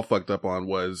think we all fucked up on,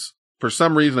 was for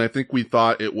some reason I think we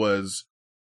thought it was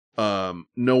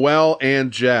Noelle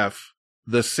and Jeff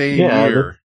the same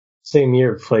year. Same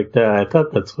year flaked out. I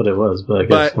thought that's what it was, but I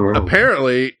guess I'm wrong.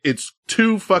 Apparently it's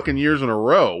 2 fucking years in a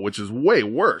row, which is way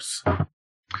worse.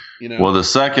 You know? Well, the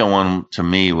second one to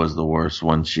me was the worst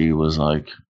when she was like,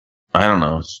 I don't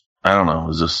know. It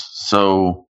was just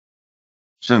so,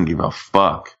 she didn't give a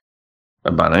fuck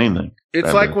about anything.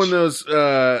 It's like when those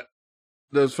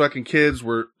fucking kids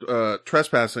were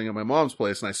trespassing at my mom's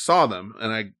place, and I saw them,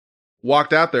 and I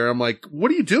walked out there. I'm like, what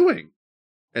are you doing?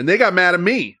 And they got mad at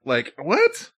me. Like,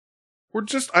 what?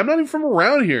 I'm not even from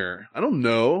around here. I don't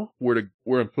know where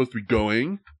I'm supposed to be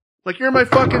going. Like, you're in my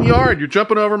fucking yard. You're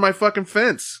jumping over my fucking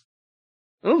fence.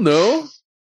 I don't know.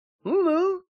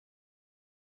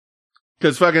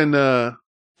 Cause fucking,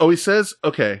 he says,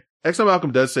 okay, Exxon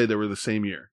Malcolm does say they were the same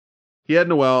year. He had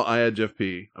Noel, I had Jeff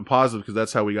P. I'm positive because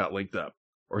that's how we got linked up.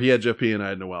 Or he had Jeff P. and I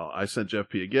had Noel. I sent Jeff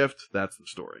P. a gift. That's the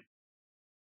story.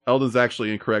 Eldon's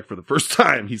actually incorrect for the first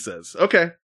time, he says.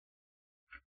 Okay.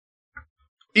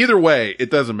 Either way, it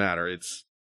doesn't matter. It's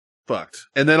fucked.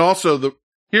 And then also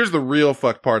here's the real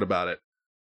fucked part about it.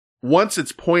 Once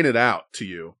it's pointed out to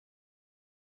you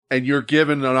and you're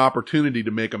given an opportunity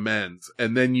to make amends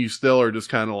and then you still are just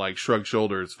kind of like shrug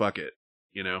shoulders, fuck it,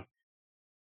 you know?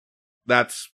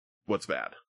 That's what's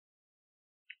bad.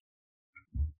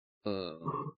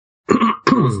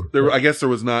 I guess there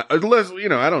was not, unless, you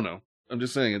know, I don't know. I'm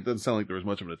just saying it doesn't sound like there was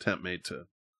much of an attempt made to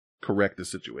correct the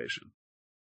situation.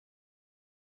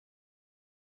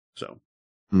 So.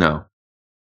 No.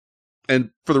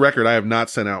 And for the record, I have not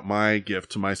sent out my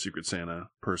gift to my Secret Santa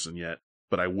person yet,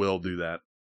 but I will do that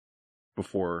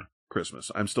before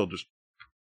Christmas. I'm still just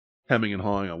hemming and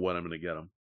hawing on what I'm going to get them.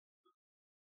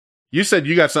 You said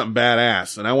you got something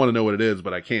badass, and I want to know what it is,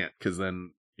 but I can't, because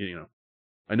then, you know,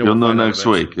 I know you'll know next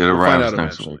week. It arrives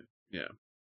next week. Yeah.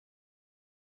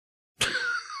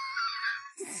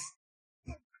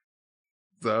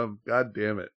 So, God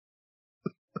damn it.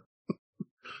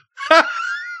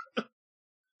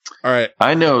 All right.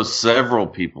 I know several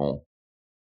people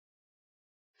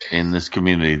in this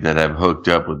community that have hooked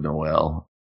up with Noel.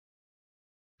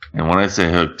 And when I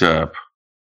say hooked up,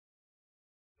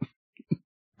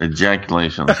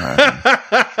 ejaculation time.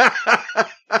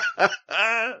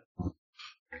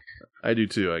 I do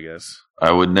too, I guess.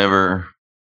 I would never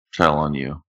tell on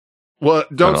you. Well,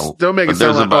 don't make it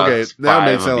sound like, okay, that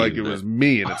makes it sound like it was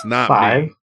me and it's not five?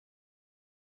 Me.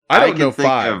 I don't know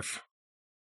 5.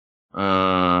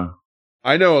 I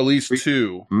know at least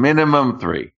 2. Minimum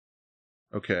 3.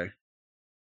 Okay.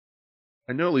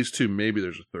 I know at least 2. Maybe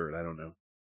there's a third. I don't know.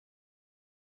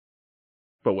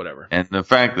 But whatever. And the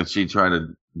fact that she tried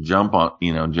to jump on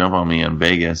me in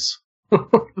Vegas.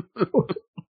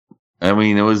 I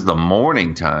mean, it was the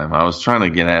morning time. I was trying to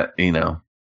get at, it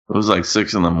was like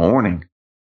 6 a.m.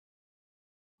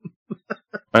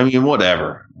 I mean,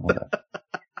 whatever.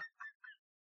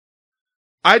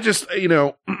 I just,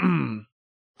 I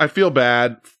feel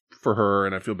bad for her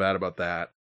and I feel bad about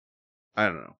that. I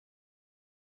don't know.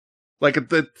 Like at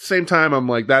the same time, I'm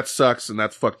like, that sucks and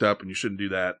that's fucked up and you shouldn't do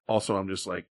that. Also, I'm just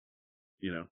like,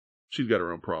 she's got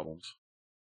her own problems.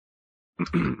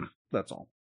 That's all.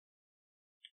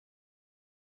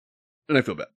 And I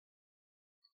feel bad.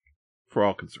 For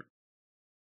all concerned.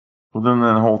 Well, then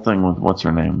that whole thing with what's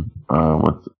her name?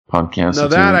 With the podcast. No,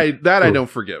 I don't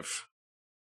forgive.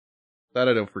 That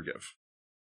I don't forgive.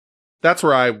 That's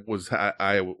where I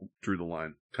drew the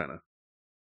line, kind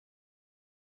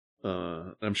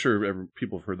of. I'm sure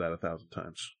people have heard that 1,000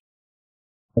 times.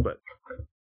 But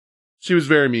she was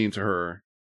very mean to her,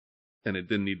 and she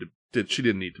didn't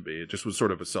need to be. It just was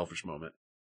sort of a selfish moment.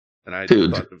 And I thought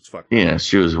it was fucked up. Yeah,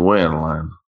 she was way out of line.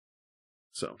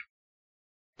 So.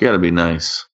 Gotta be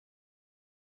nice.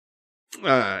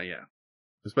 Yeah.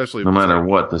 Especially no matter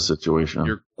what the situation.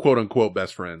 You're quote unquote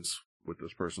best friends with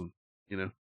this person,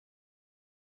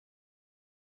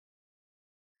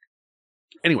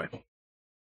 Anyway.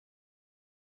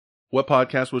 What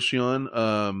podcast was she on?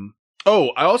 I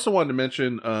also wanted to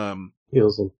mention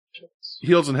Heels and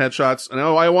Headshots. And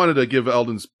I wanted to give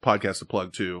Eldon's podcast a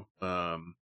plug too.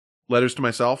 Letters to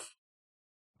Myself.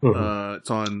 Mm-hmm. It's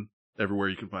on everywhere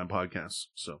you can find podcasts.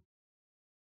 So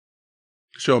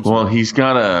show him. Well, he's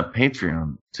got a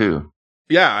Patreon too.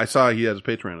 Yeah, I saw he has a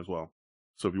Patreon as well.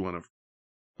 So if you want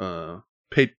to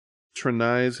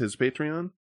patronize his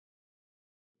Patreon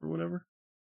or whatever.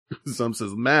 Some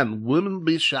says, man, women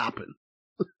be shopping.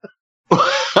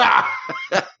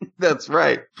 That's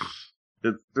right.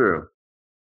 It's true.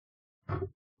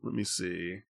 Let me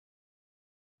see.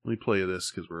 Let me play you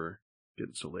this because we're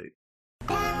getting so late.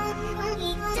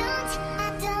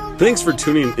 Thanks for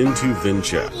tuning into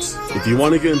VinChat. If you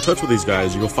want to get in touch with these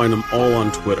guys, you'll find them all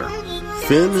on Twitter.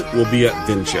 Finn will be at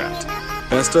VinChat.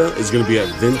 Esta is going to be at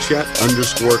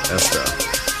VinChat_Esta.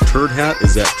 Turd Hat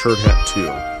is at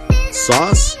TurdHat2.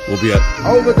 Sauce will be at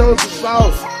Overdose of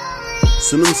Sauce.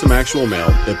 Send them some actual mail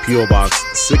at P.O. Box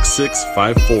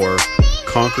 6654,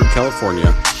 Concord,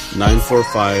 California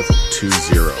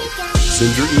 94520.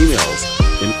 Send your emails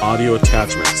and audio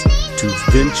attachments to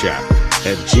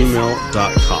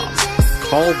vinchat@gmail.com.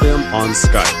 Call them on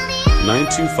Skype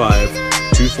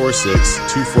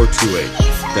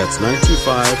 925-246-2428. That's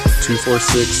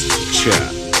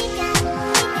 925-246-CHAT.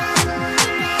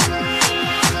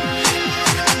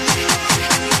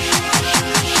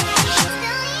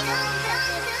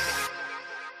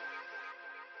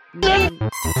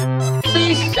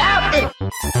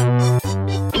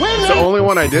 It's the only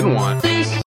one I didn't want,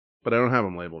 but I don't have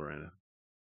them labeled right now. I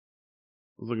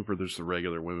was looking for just the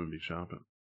regular Women Be Shopping.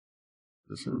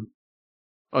 This one?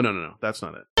 Oh, no. That's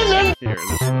not it. Here,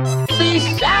 this one.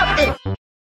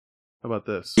 How about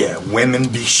this? Yeah, women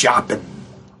be shopping.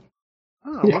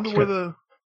 Oh, I wonder where the...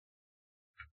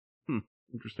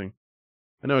 Interesting.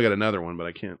 I know I got another one, but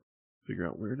I can't figure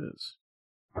out where it is.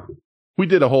 We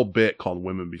did a whole bit called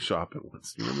Women Be Shopping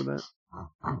once. You remember that?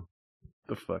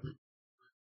 The fuck?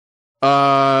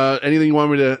 Anything you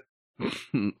want me to...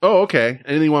 Oh, okay.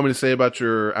 Anything you want me to say about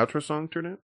your outro song,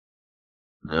 Turnet?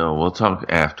 No, we'll talk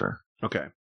after. Okay.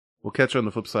 We'll catch you on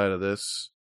the flip side of this.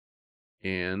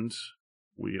 And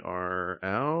we are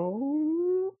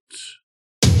out.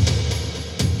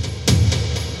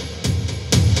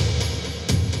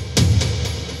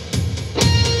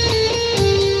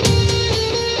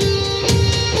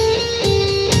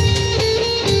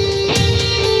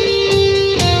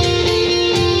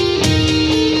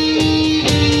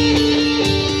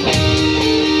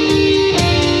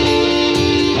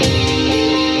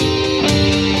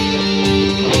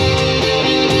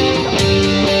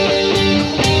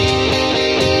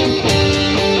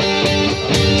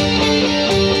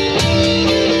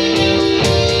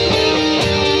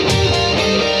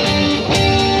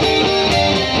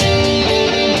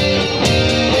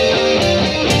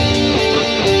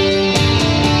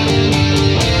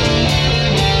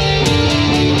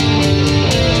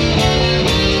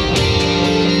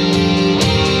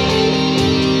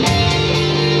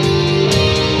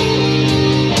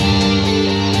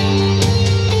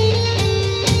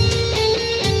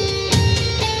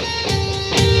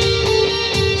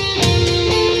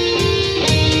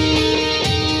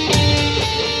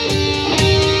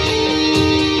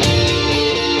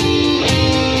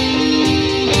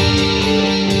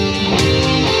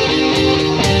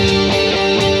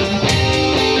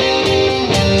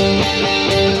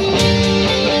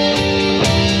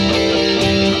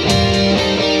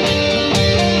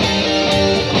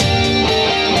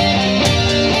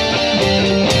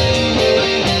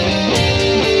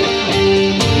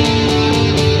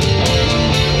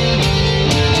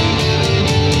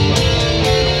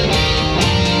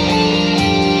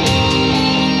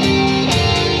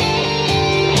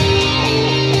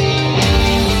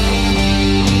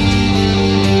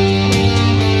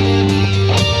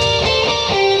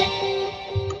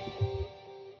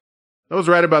 Was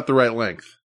right about the right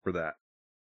length for that.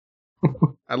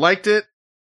 I liked it.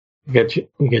 You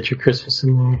get your Christmas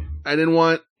in there. I didn't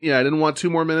want 2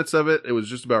 more minutes of it. It was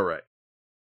just about right.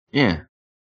 Yeah.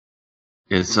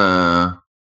 It's I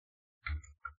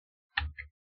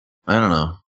don't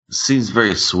know. It seems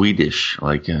very Swedish,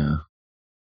 like a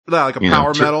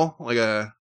power metal, like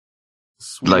a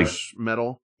Swedish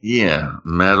metal. Yeah,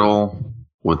 metal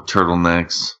with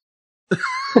turtlenecks.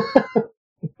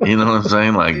 You know what I'm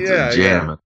saying? Like,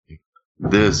 jamming. Yeah.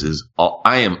 This is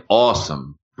I am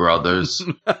awesome, brothers.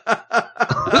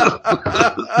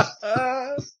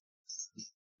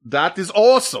 That is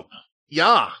awesome.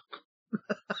 Yeah.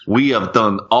 We have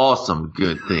done awesome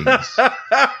good things.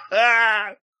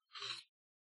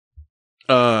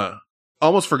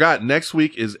 Almost forgot. Next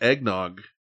week is Eggnog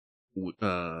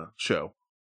show.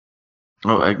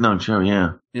 Oh, Eggnog show,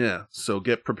 yeah. Yeah, so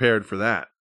get prepared for that.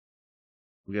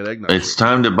 We got eggnog. It's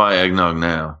time to buy eggnog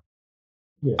now.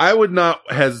 Yes. I would not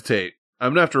hesitate. I'm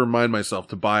going to have to remind myself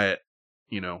to buy it,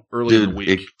 early in the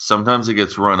week. Sometimes it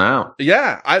gets run out.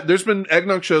 Yeah. There's been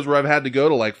eggnog shows where I've had to go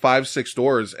to like 5-6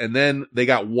 stores and then they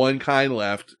got one kind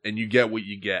left and you get what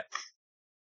you get.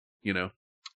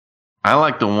 I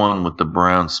like the one with the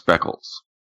brown speckles.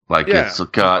 Like it's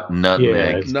got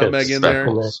nutmeg. Nutmeg in there.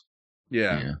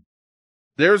 Yeah.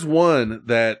 There's one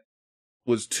that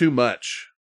was too much.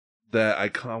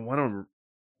 That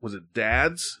was it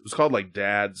Dad's? It was called like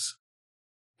Dad's,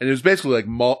 and it was basically like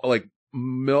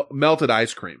melted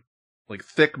ice cream, like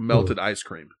thick melted ice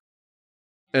cream.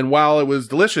 And while it was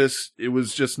delicious, it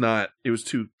was just not. It was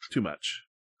too much.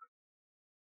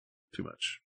 Too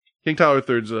much. King Tyler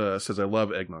III says, "I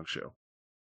love Eggnog Show."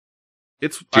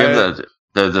 It's. Do you have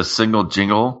the single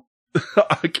jingle?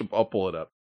 I'll pull it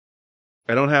up.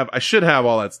 I should have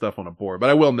all that stuff on a board, but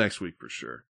I will next week for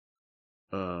sure.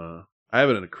 I have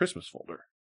it in a Christmas folder.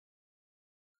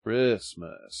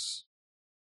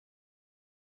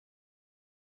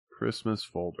 Christmas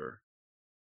folder.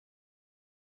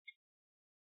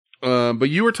 But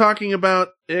you were talking about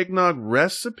eggnog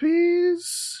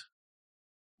recipes?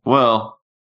 Well,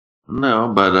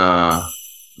 no, but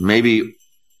maybe.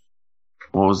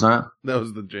 What was that? That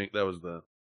was the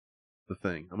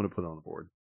thing. I'm gonna put it on the board.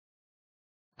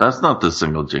 That's not the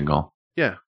single jingle.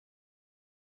 Yeah.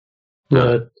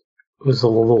 No, it was a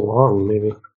little long,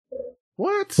 maybe.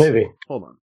 What? Maybe. Hold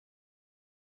on.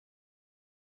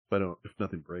 If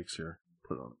nothing breaks here,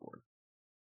 put it on the board.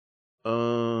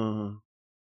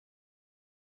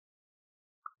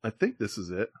 I think this is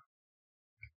it.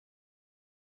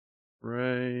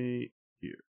 Right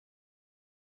here.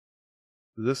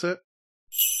 Is this it?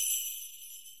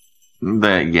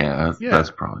 Yeah,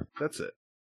 that's probably. That's it.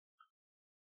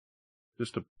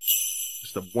 Just a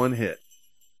one hit.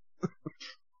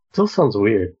 Still sounds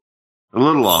weird. A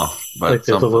little off, but like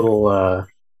there's a little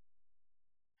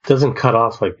doesn't cut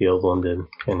off like the old one did,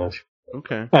 kind of.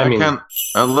 Okay.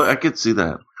 I could see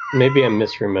that. Maybe I'm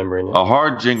misremembering it. A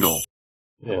hard jingle.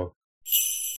 Yeah.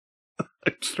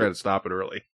 I just try to stop it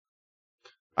early.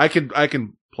 I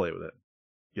can play with it,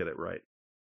 get it right.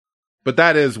 But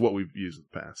that is what we've used in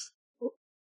the past.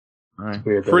 Right.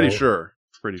 Pretty sure.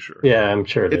 Yeah, I'm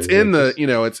sure it's in the,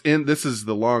 it's in, this is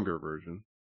the longer version.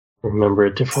 Remember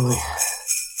it differently.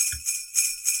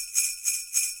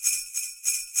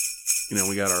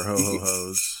 We got our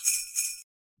ho-ho-hos.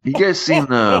 You guys seen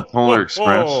Polar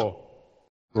Express?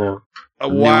 No.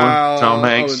 Wow. Tom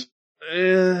Hanks?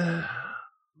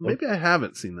 Maybe I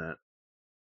haven't seen that.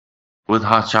 With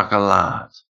hot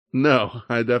chocolate. No,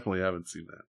 I definitely haven't seen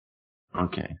that.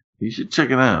 Okay. You should check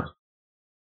it out.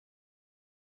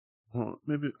 Well,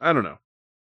 maybe, I don't know. I'm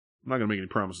not going to make any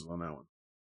promises on that one.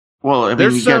 Well, I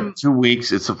mean, you got 2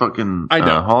 weeks. It's a fucking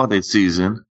holiday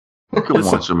season. You can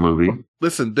watch a movie.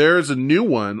 Listen, there's a new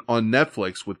one on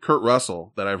Netflix with Kurt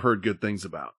Russell that I've heard good things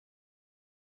about.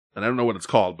 And I don't know what it's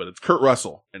called, but it's Kurt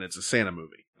Russell, and it's a Santa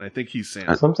movie. And I think he's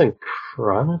Santa. Something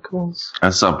Chronicles? I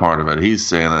saw part of it. He's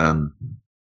Santa. And...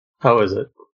 How is it?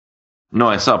 No,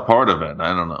 I saw part of it.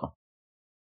 I don't know.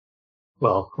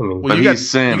 Well, I mean... Well, you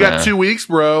got 2 weeks,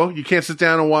 bro. You can't sit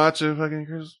down and watch a fucking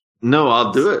Christmas. No,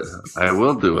 I'll do it. I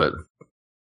will do it.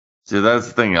 See, that's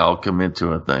the thing. I'll commit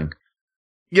to a thing.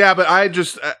 Yeah, but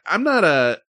I'm not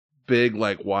a big,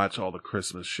 watch all the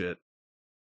Christmas shit.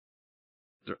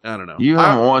 I don't know. You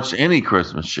haven't watched any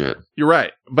Christmas shit. You're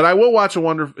right. But I will watch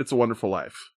It's a Wonderful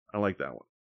Life. I like that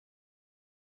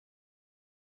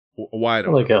one. Why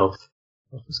don't I like Elf.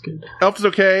 Elf is good. Elf is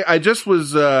okay. I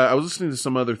was listening to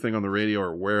some other thing on the radio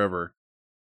or wherever,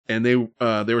 and they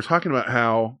were talking about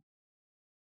how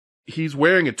he's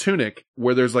wearing a tunic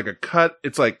where there's a cut.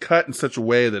 It's cut in such a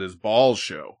way that his balls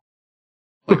show.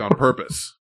 On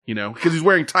purpose, because he's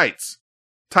wearing tights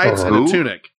and a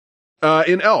tunic.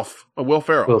 In Elf, Will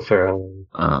Ferrell. Will Ferrell.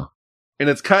 And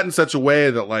it's cut in such a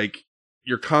way that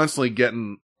you're constantly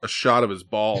getting a shot of his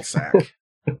ball sack.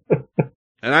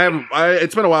 And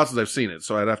it's been a while since I've seen it,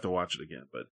 so I'd have to watch it again.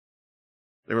 But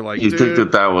they were like, you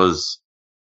think that was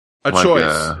a choice?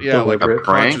 a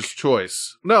conscious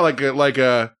choice. No, like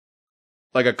a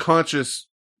conscious.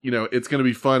 It's going to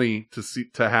be funny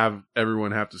to have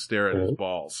everyone have to stare at his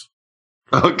balls.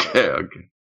 Okay.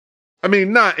 I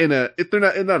mean, not in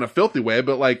a filthy way,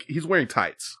 but he's wearing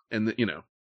tights, and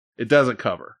it doesn't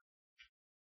cover.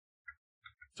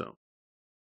 So,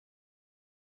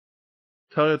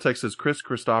 Teletext says Chris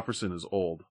Christopherson is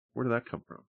old. Where did that come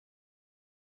from?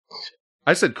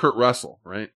 I said Kurt Russell,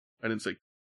 right? I didn't say.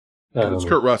 It's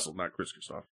Kurt Russell, not Chris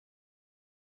Christopherson.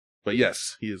 But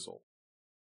yes, he is old.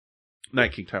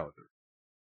 Night King Tyler.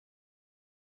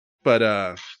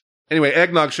 But anyway,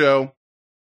 Eggnog Show.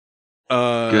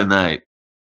 Good night.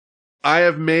 I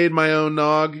have made my own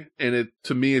nog, and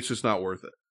to me, it's just not worth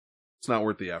it. It's not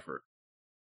worth the effort.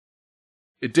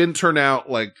 It didn't turn out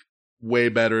way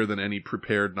better than any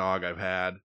prepared nog I've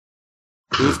had.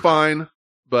 It was fine,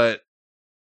 but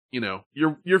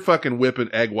you're fucking whipping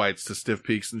egg whites to stiff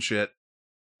peaks and shit.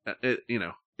 It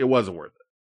wasn't worth it.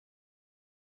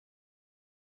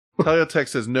 Teletext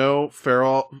says, no,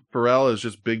 Ferrell is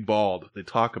just big bald. They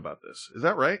talk about this. Is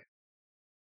that right?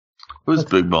 Who's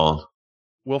big bald?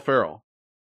 Will Ferrell.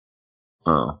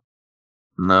 Oh.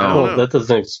 No. Well, that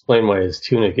doesn't explain why his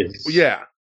tunic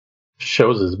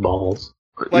shows his balls.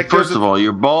 First of all,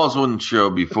 your balls wouldn't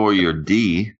show before your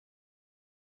D.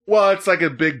 Well, it's like a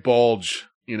big bulge,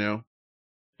 in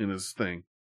his thing.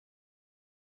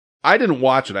 I didn't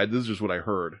watch it. This is just what I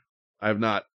heard. I have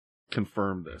not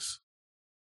confirmed this.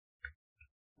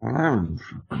 Maybe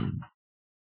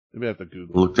I have to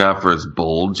Google. Looked out for his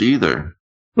bulge either.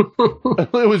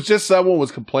 It was just someone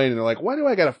was complaining. They're like, why do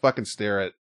I gotta fucking stare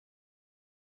at,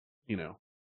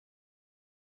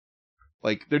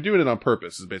 Like, they're doing it on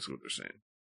purpose, is basically what they're saying.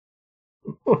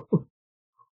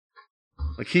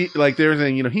 They're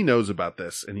saying, he knows about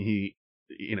this, and he's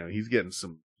getting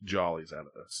some jollies out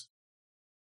of this.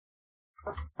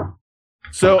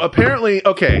 So apparently,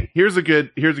 okay, here's a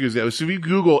good example. So if you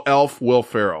Google Elf Will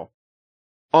Ferrell,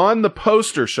 on the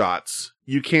poster shots,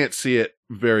 you can't see it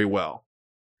very well.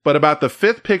 But about the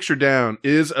 5th picture down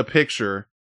is a picture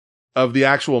of the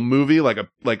actual movie, like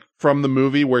from the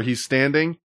movie where he's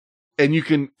standing, and you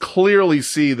can clearly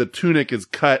see the tunic is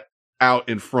cut out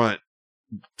in front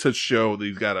to show that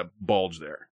he's got a bulge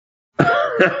there.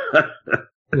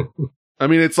 I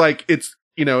mean, it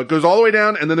goes all the way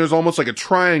down, and then there's almost like a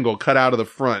triangle cut out of the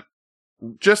front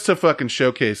just to fucking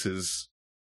showcase his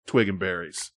twig and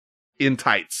berries in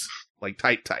tights, like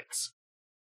tight tights.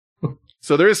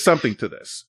 So there is something to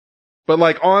this. But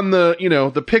like on the,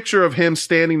 the picture of him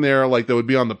standing there, like that would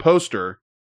be on the poster,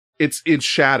 it's in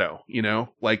shadow,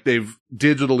 like they've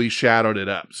digitally shadowed it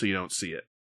up so you don't see it.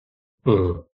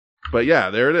 Mm. But yeah,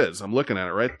 there it is. I'm looking at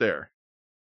it right there.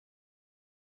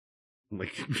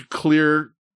 Like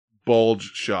clear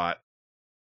bulge shot.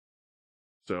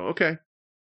 So, okay.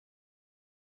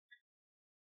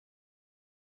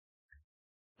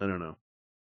 I don't know.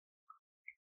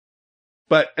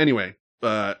 But anyway,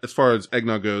 as far as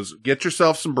eggnog goes, get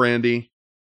yourself some brandy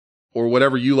or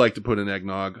whatever you like to put in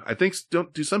eggnog. I think,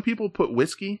 do some people put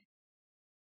whiskey?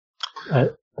 I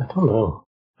don't know.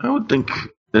 I would think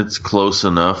it's close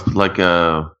enough.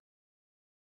 I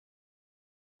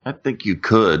think you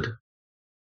could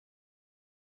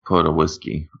put a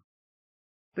whiskey. I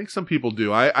think some people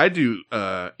do. I do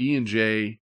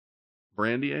E&J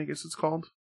brandy, I guess it's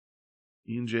called.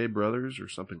 E&J Brothers or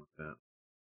something like that.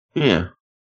 Yeah.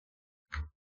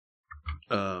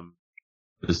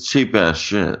 It's cheap ass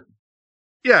shit.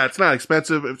 Yeah, it's not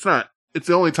expensive. It's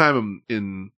the only time I'm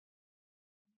in,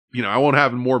 I won't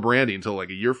have more brandy until like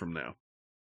a year from now.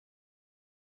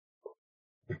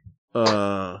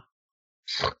 Good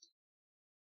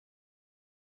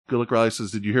Luck Riley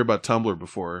says, did you hear about Tumblr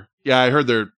before? Yeah, I heard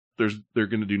they're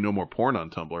going to do no more porn on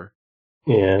Tumblr.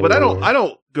 Yeah. But I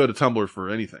don't go to Tumblr for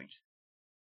anything.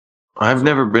 I've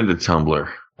never been to Tumblr.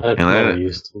 I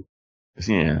used to.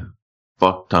 Yeah.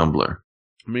 Fuck Tumblr.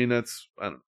 I mean, it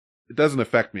doesn't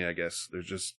affect me, I guess.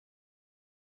 There's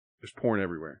porn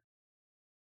everywhere.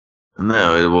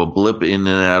 No, it will blip in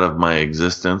and out of my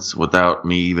existence without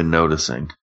me even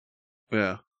noticing.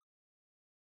 Yeah.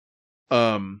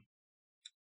 But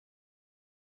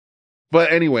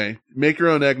anyway, make your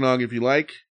own eggnog if you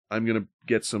like. I'm going to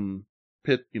get some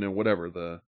whatever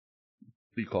what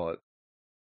do you call it?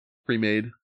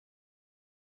 Pre-made.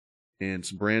 And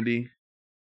some brandy.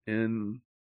 And,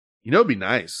 it'd be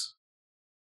nice.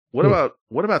 What about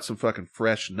some fucking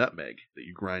fresh nutmeg that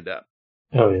you grind up?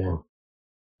 Oh,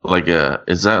 yeah.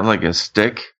 Is that like a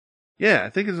stick? Yeah, I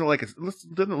think doesn't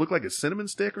it look like a cinnamon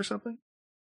stick or something?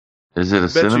 Is it a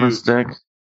cinnamon stick?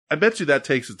 I bet you that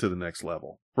takes it to the next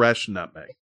level. Fresh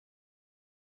nutmeg.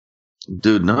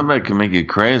 Dude, nutmeg can make you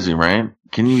crazy, right?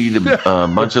 Can you eat a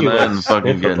bunch of that and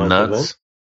fucking get nuts?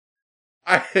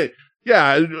 I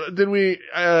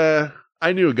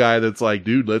knew a guy that's like,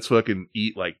 dude, let's fucking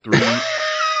eat like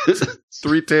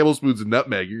 3 tablespoons of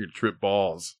nutmeg. You're going to trip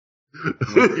balls.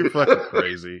 Like, you're fucking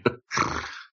crazy.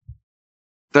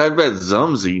 I bet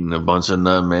Zum's eating a bunch of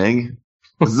nutmeg.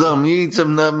 Zum, you eat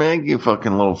some nutmeg, you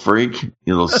fucking little freak.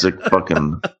 You little sick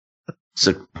fucking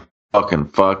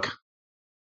fuck.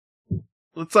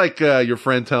 It's like your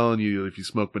friend telling you if you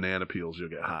smoke banana peels, you'll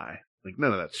get high. Like,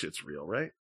 none of that shit's real, right?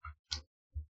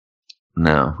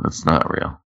 No, it's not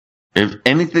real. If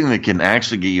anything that can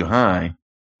actually get you high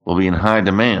will be in high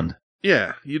demand.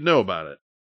 Yeah, you'd know about it.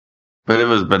 But if it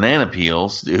was banana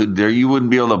peels, dude, you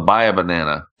wouldn't be able to buy a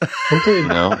banana.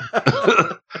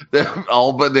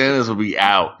 All bananas would be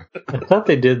out. I thought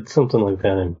they did something like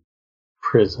that in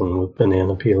prison with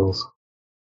banana peels.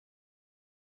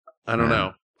 I don't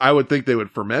know. I would think they would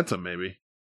ferment them, maybe.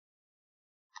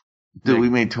 Dude, we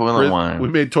made toilet wine. We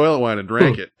made toilet wine and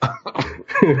drank it.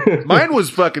 Mine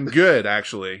was fucking good,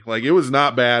 actually. Like, it was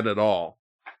not bad at all.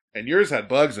 And yours had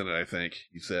bugs in it, I think,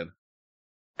 you said.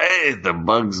 Hey, the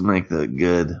bugs make the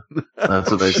good.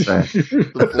 That's what they say.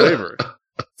 The flavor.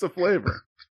 It's a flavor.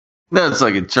 No, it's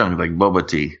like a chunk, like boba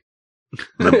tea.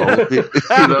 The boba tea.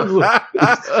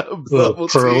 Little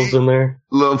pearls in there.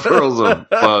 Little pearls of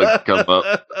bug come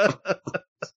up.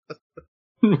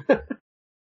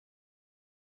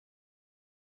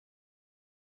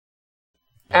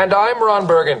 And I'm Ron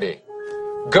Burgundy.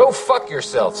 Go fuck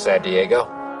yourself, San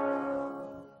Diego.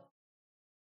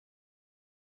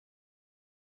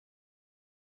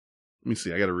 Let me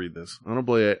see. I got to read this.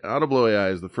 Autoblow AI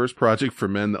is the first project for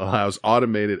men that allows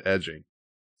automated edging.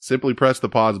 Simply press the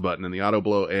pause button and the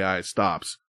Autoblow AI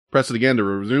stops. Press it again to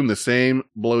resume the same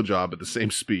blowjob at the same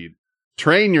speed.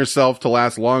 Train yourself to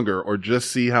last longer or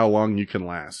just see how long you can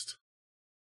last.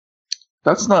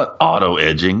 That's not auto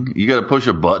edging. You got to push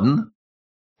a button.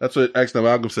 That's what X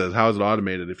Malcolm says. How is it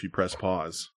automated if you press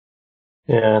pause?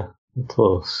 Yeah,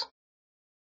 close.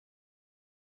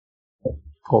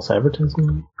 False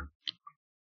advertising?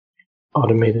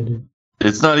 Automated.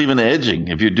 It's not even edging.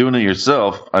 If you're doing it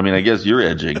yourself, I mean, I guess you're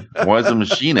edging. Why is the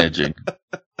machine edging?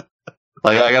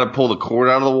 Like, I got to pull the cord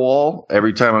out of the wall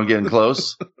every time I'm getting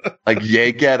close? Like,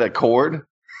 yank at a cord?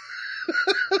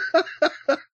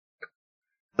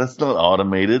 That's not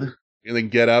automated. And then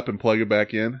get up and plug it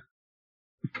back in.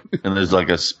 And there's like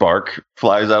a spark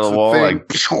flies out of the wall. Like,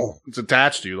 it's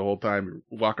attached to you the whole time.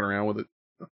 You're walking around with it.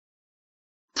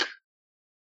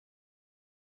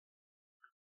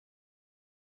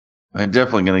 I'm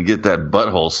definitely going to get that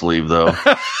butthole sleeve, though.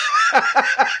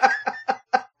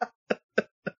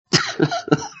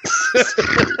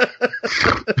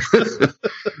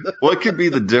 What could be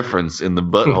the difference in the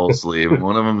butthole sleeve?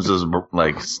 One of them is just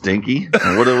like stinky.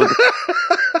 Why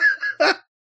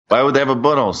would they have a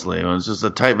butthole sleeve? It's just a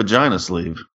tight vagina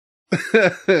sleeve. These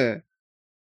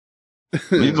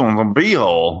ones a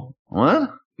beehole.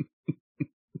 What?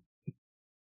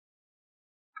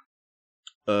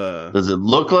 Does it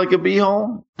look like a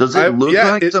beehole? Does it look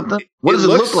like something? What does it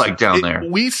look like down there?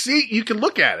 We see. You can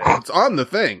look at it. It's on the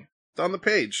thing. It's on the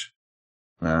page.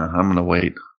 I'm gonna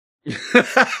wait. Let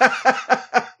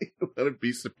it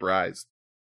be surprised.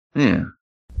 Yeah.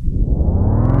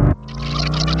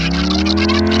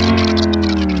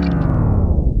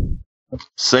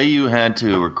 Say you had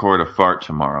to record a fart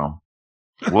tomorrow.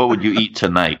 What would you eat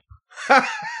tonight?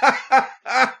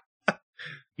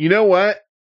 You know what?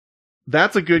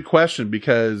 That's a good question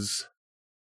because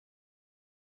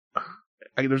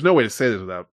there's no way to say this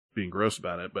without being gross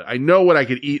about it, but I know what I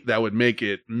could eat that would make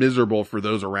it miserable for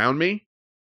those around me.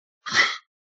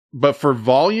 But for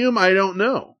volume, I don't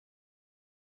know.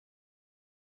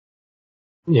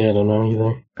 Yeah, I don't know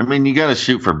either. I mean, you got to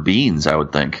shoot for beans, I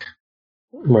would think.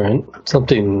 Right.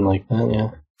 Something like that,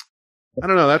 yeah. I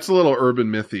don't know. That's a little urban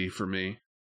mythy for me.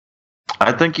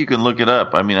 I think you can look it up.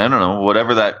 I mean, I don't know.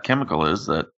 Whatever that chemical is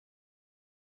that.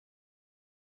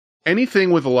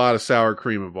 Anything with a lot of sour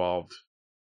cream involved.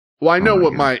 Well, I know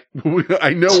what my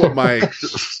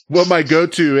what my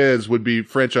go-to is would be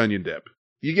French onion dip.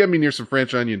 You get me near some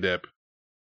French onion dip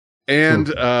and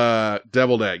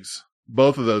deviled eggs.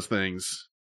 Both of those things.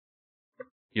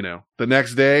 You know, the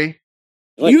next day.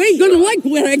 You ain't gonna like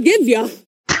what I give you.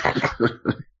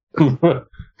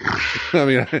 I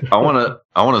mean, I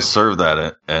want to serve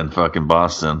that in fucking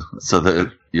Boston so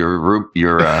that your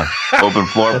open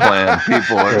floor plan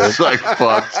people are just like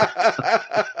fucked.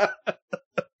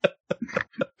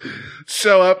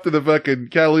 Show up to the fucking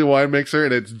Catalina wine mixer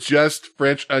and it's just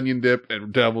French onion dip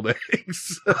and deviled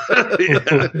eggs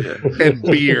and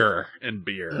beer.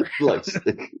 Like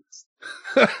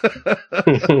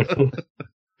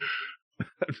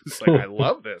I'm just like, I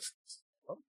love this. It's